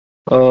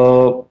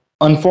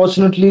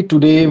 Unfortunately,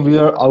 today we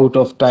are out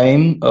of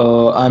time.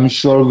 I'm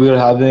sure we're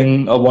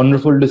having a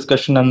wonderful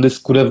discussion, and this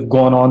could have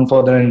gone on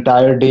for the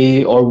entire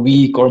day or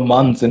week or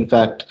months, in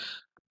fact.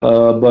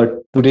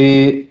 But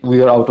today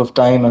we are out of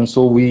time, and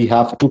so we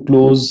have to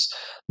close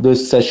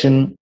this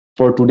session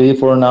for today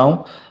for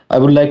now. I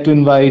would like to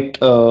invite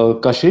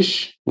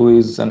Kashish, who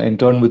is an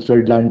intern with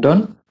Red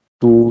Lantern,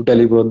 to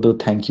deliver the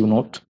thank you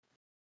note.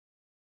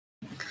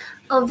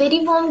 A very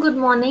warm good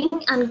morning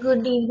and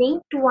good evening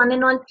to one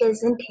and all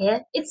present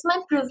here. It's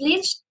my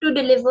privilege to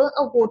deliver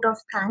a vote of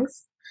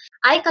thanks.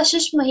 I,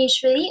 Kashish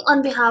Maheshwari,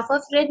 on behalf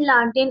of Red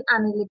Lantern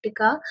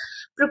Analytica,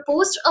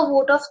 proposed a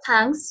vote of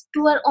thanks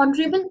to our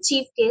honorable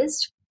chief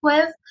guest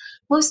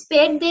who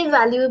spared their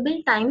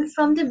valuable time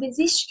from the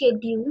busy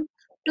schedule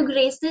to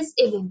grace this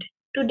event.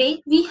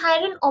 Today, we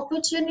had an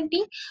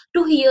opportunity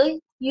to hear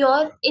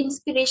your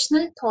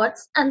inspirational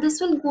thoughts, and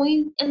this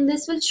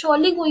will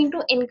surely going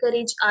to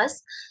encourage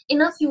us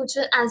in our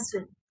future as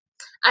well.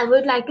 I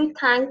would like to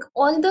thank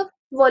all the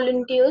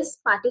volunteers,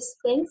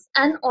 participants,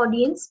 and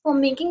audience for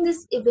making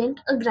this event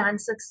a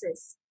grand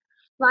success.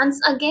 Once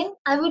again,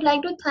 I would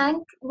like to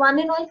thank one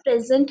and all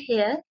present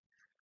here.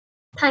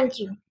 Thank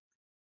you.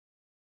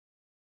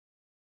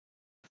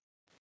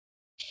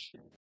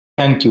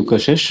 Thank you,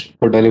 Kashish,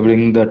 for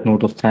delivering that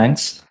note of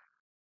thanks.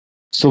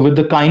 So, with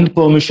the kind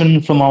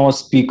permission from our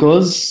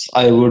speakers,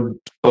 I would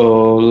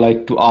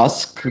like to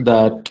ask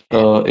that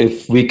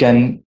if we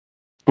can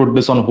put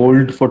this on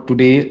hold for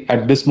today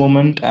at this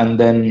moment, and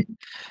then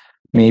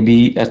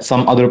maybe at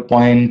some other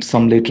point,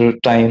 some later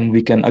time,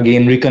 we can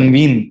again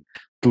reconvene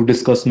to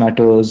discuss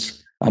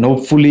matters. And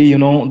hopefully,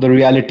 the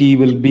reality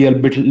will be a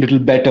little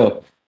better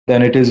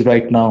than it is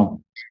right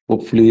now.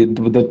 Hopefully,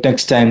 the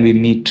next time we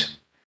meet.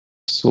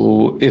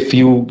 So, if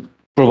you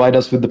provide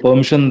us with the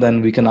permission,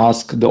 then we can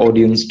ask the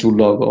audience to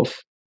log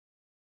off.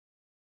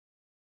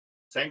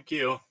 Thank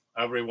you,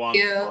 everyone,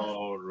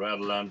 for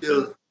Red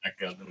Lantern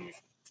Academy.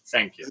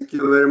 Thank you. Thank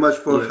you very much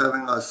for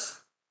having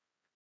us.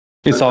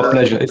 It's our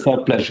pleasure. It's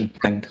our pleasure.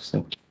 Thank you.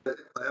 So,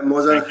 I am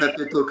more than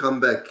happy to come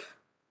back.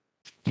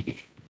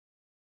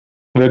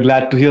 we're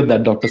glad to hear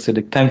that, Dr.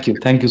 Siddiq. Thank you.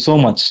 Thank you so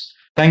much.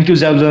 Thank you,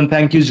 Javelin.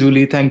 Thank you,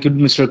 Julie. Thank you,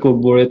 Mr.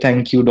 Kogbore.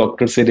 Thank you,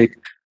 Dr. Siddiq.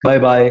 Bye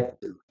bye.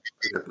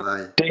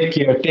 Bye. Take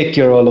care. Take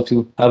care, all of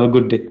you. Have a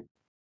good day.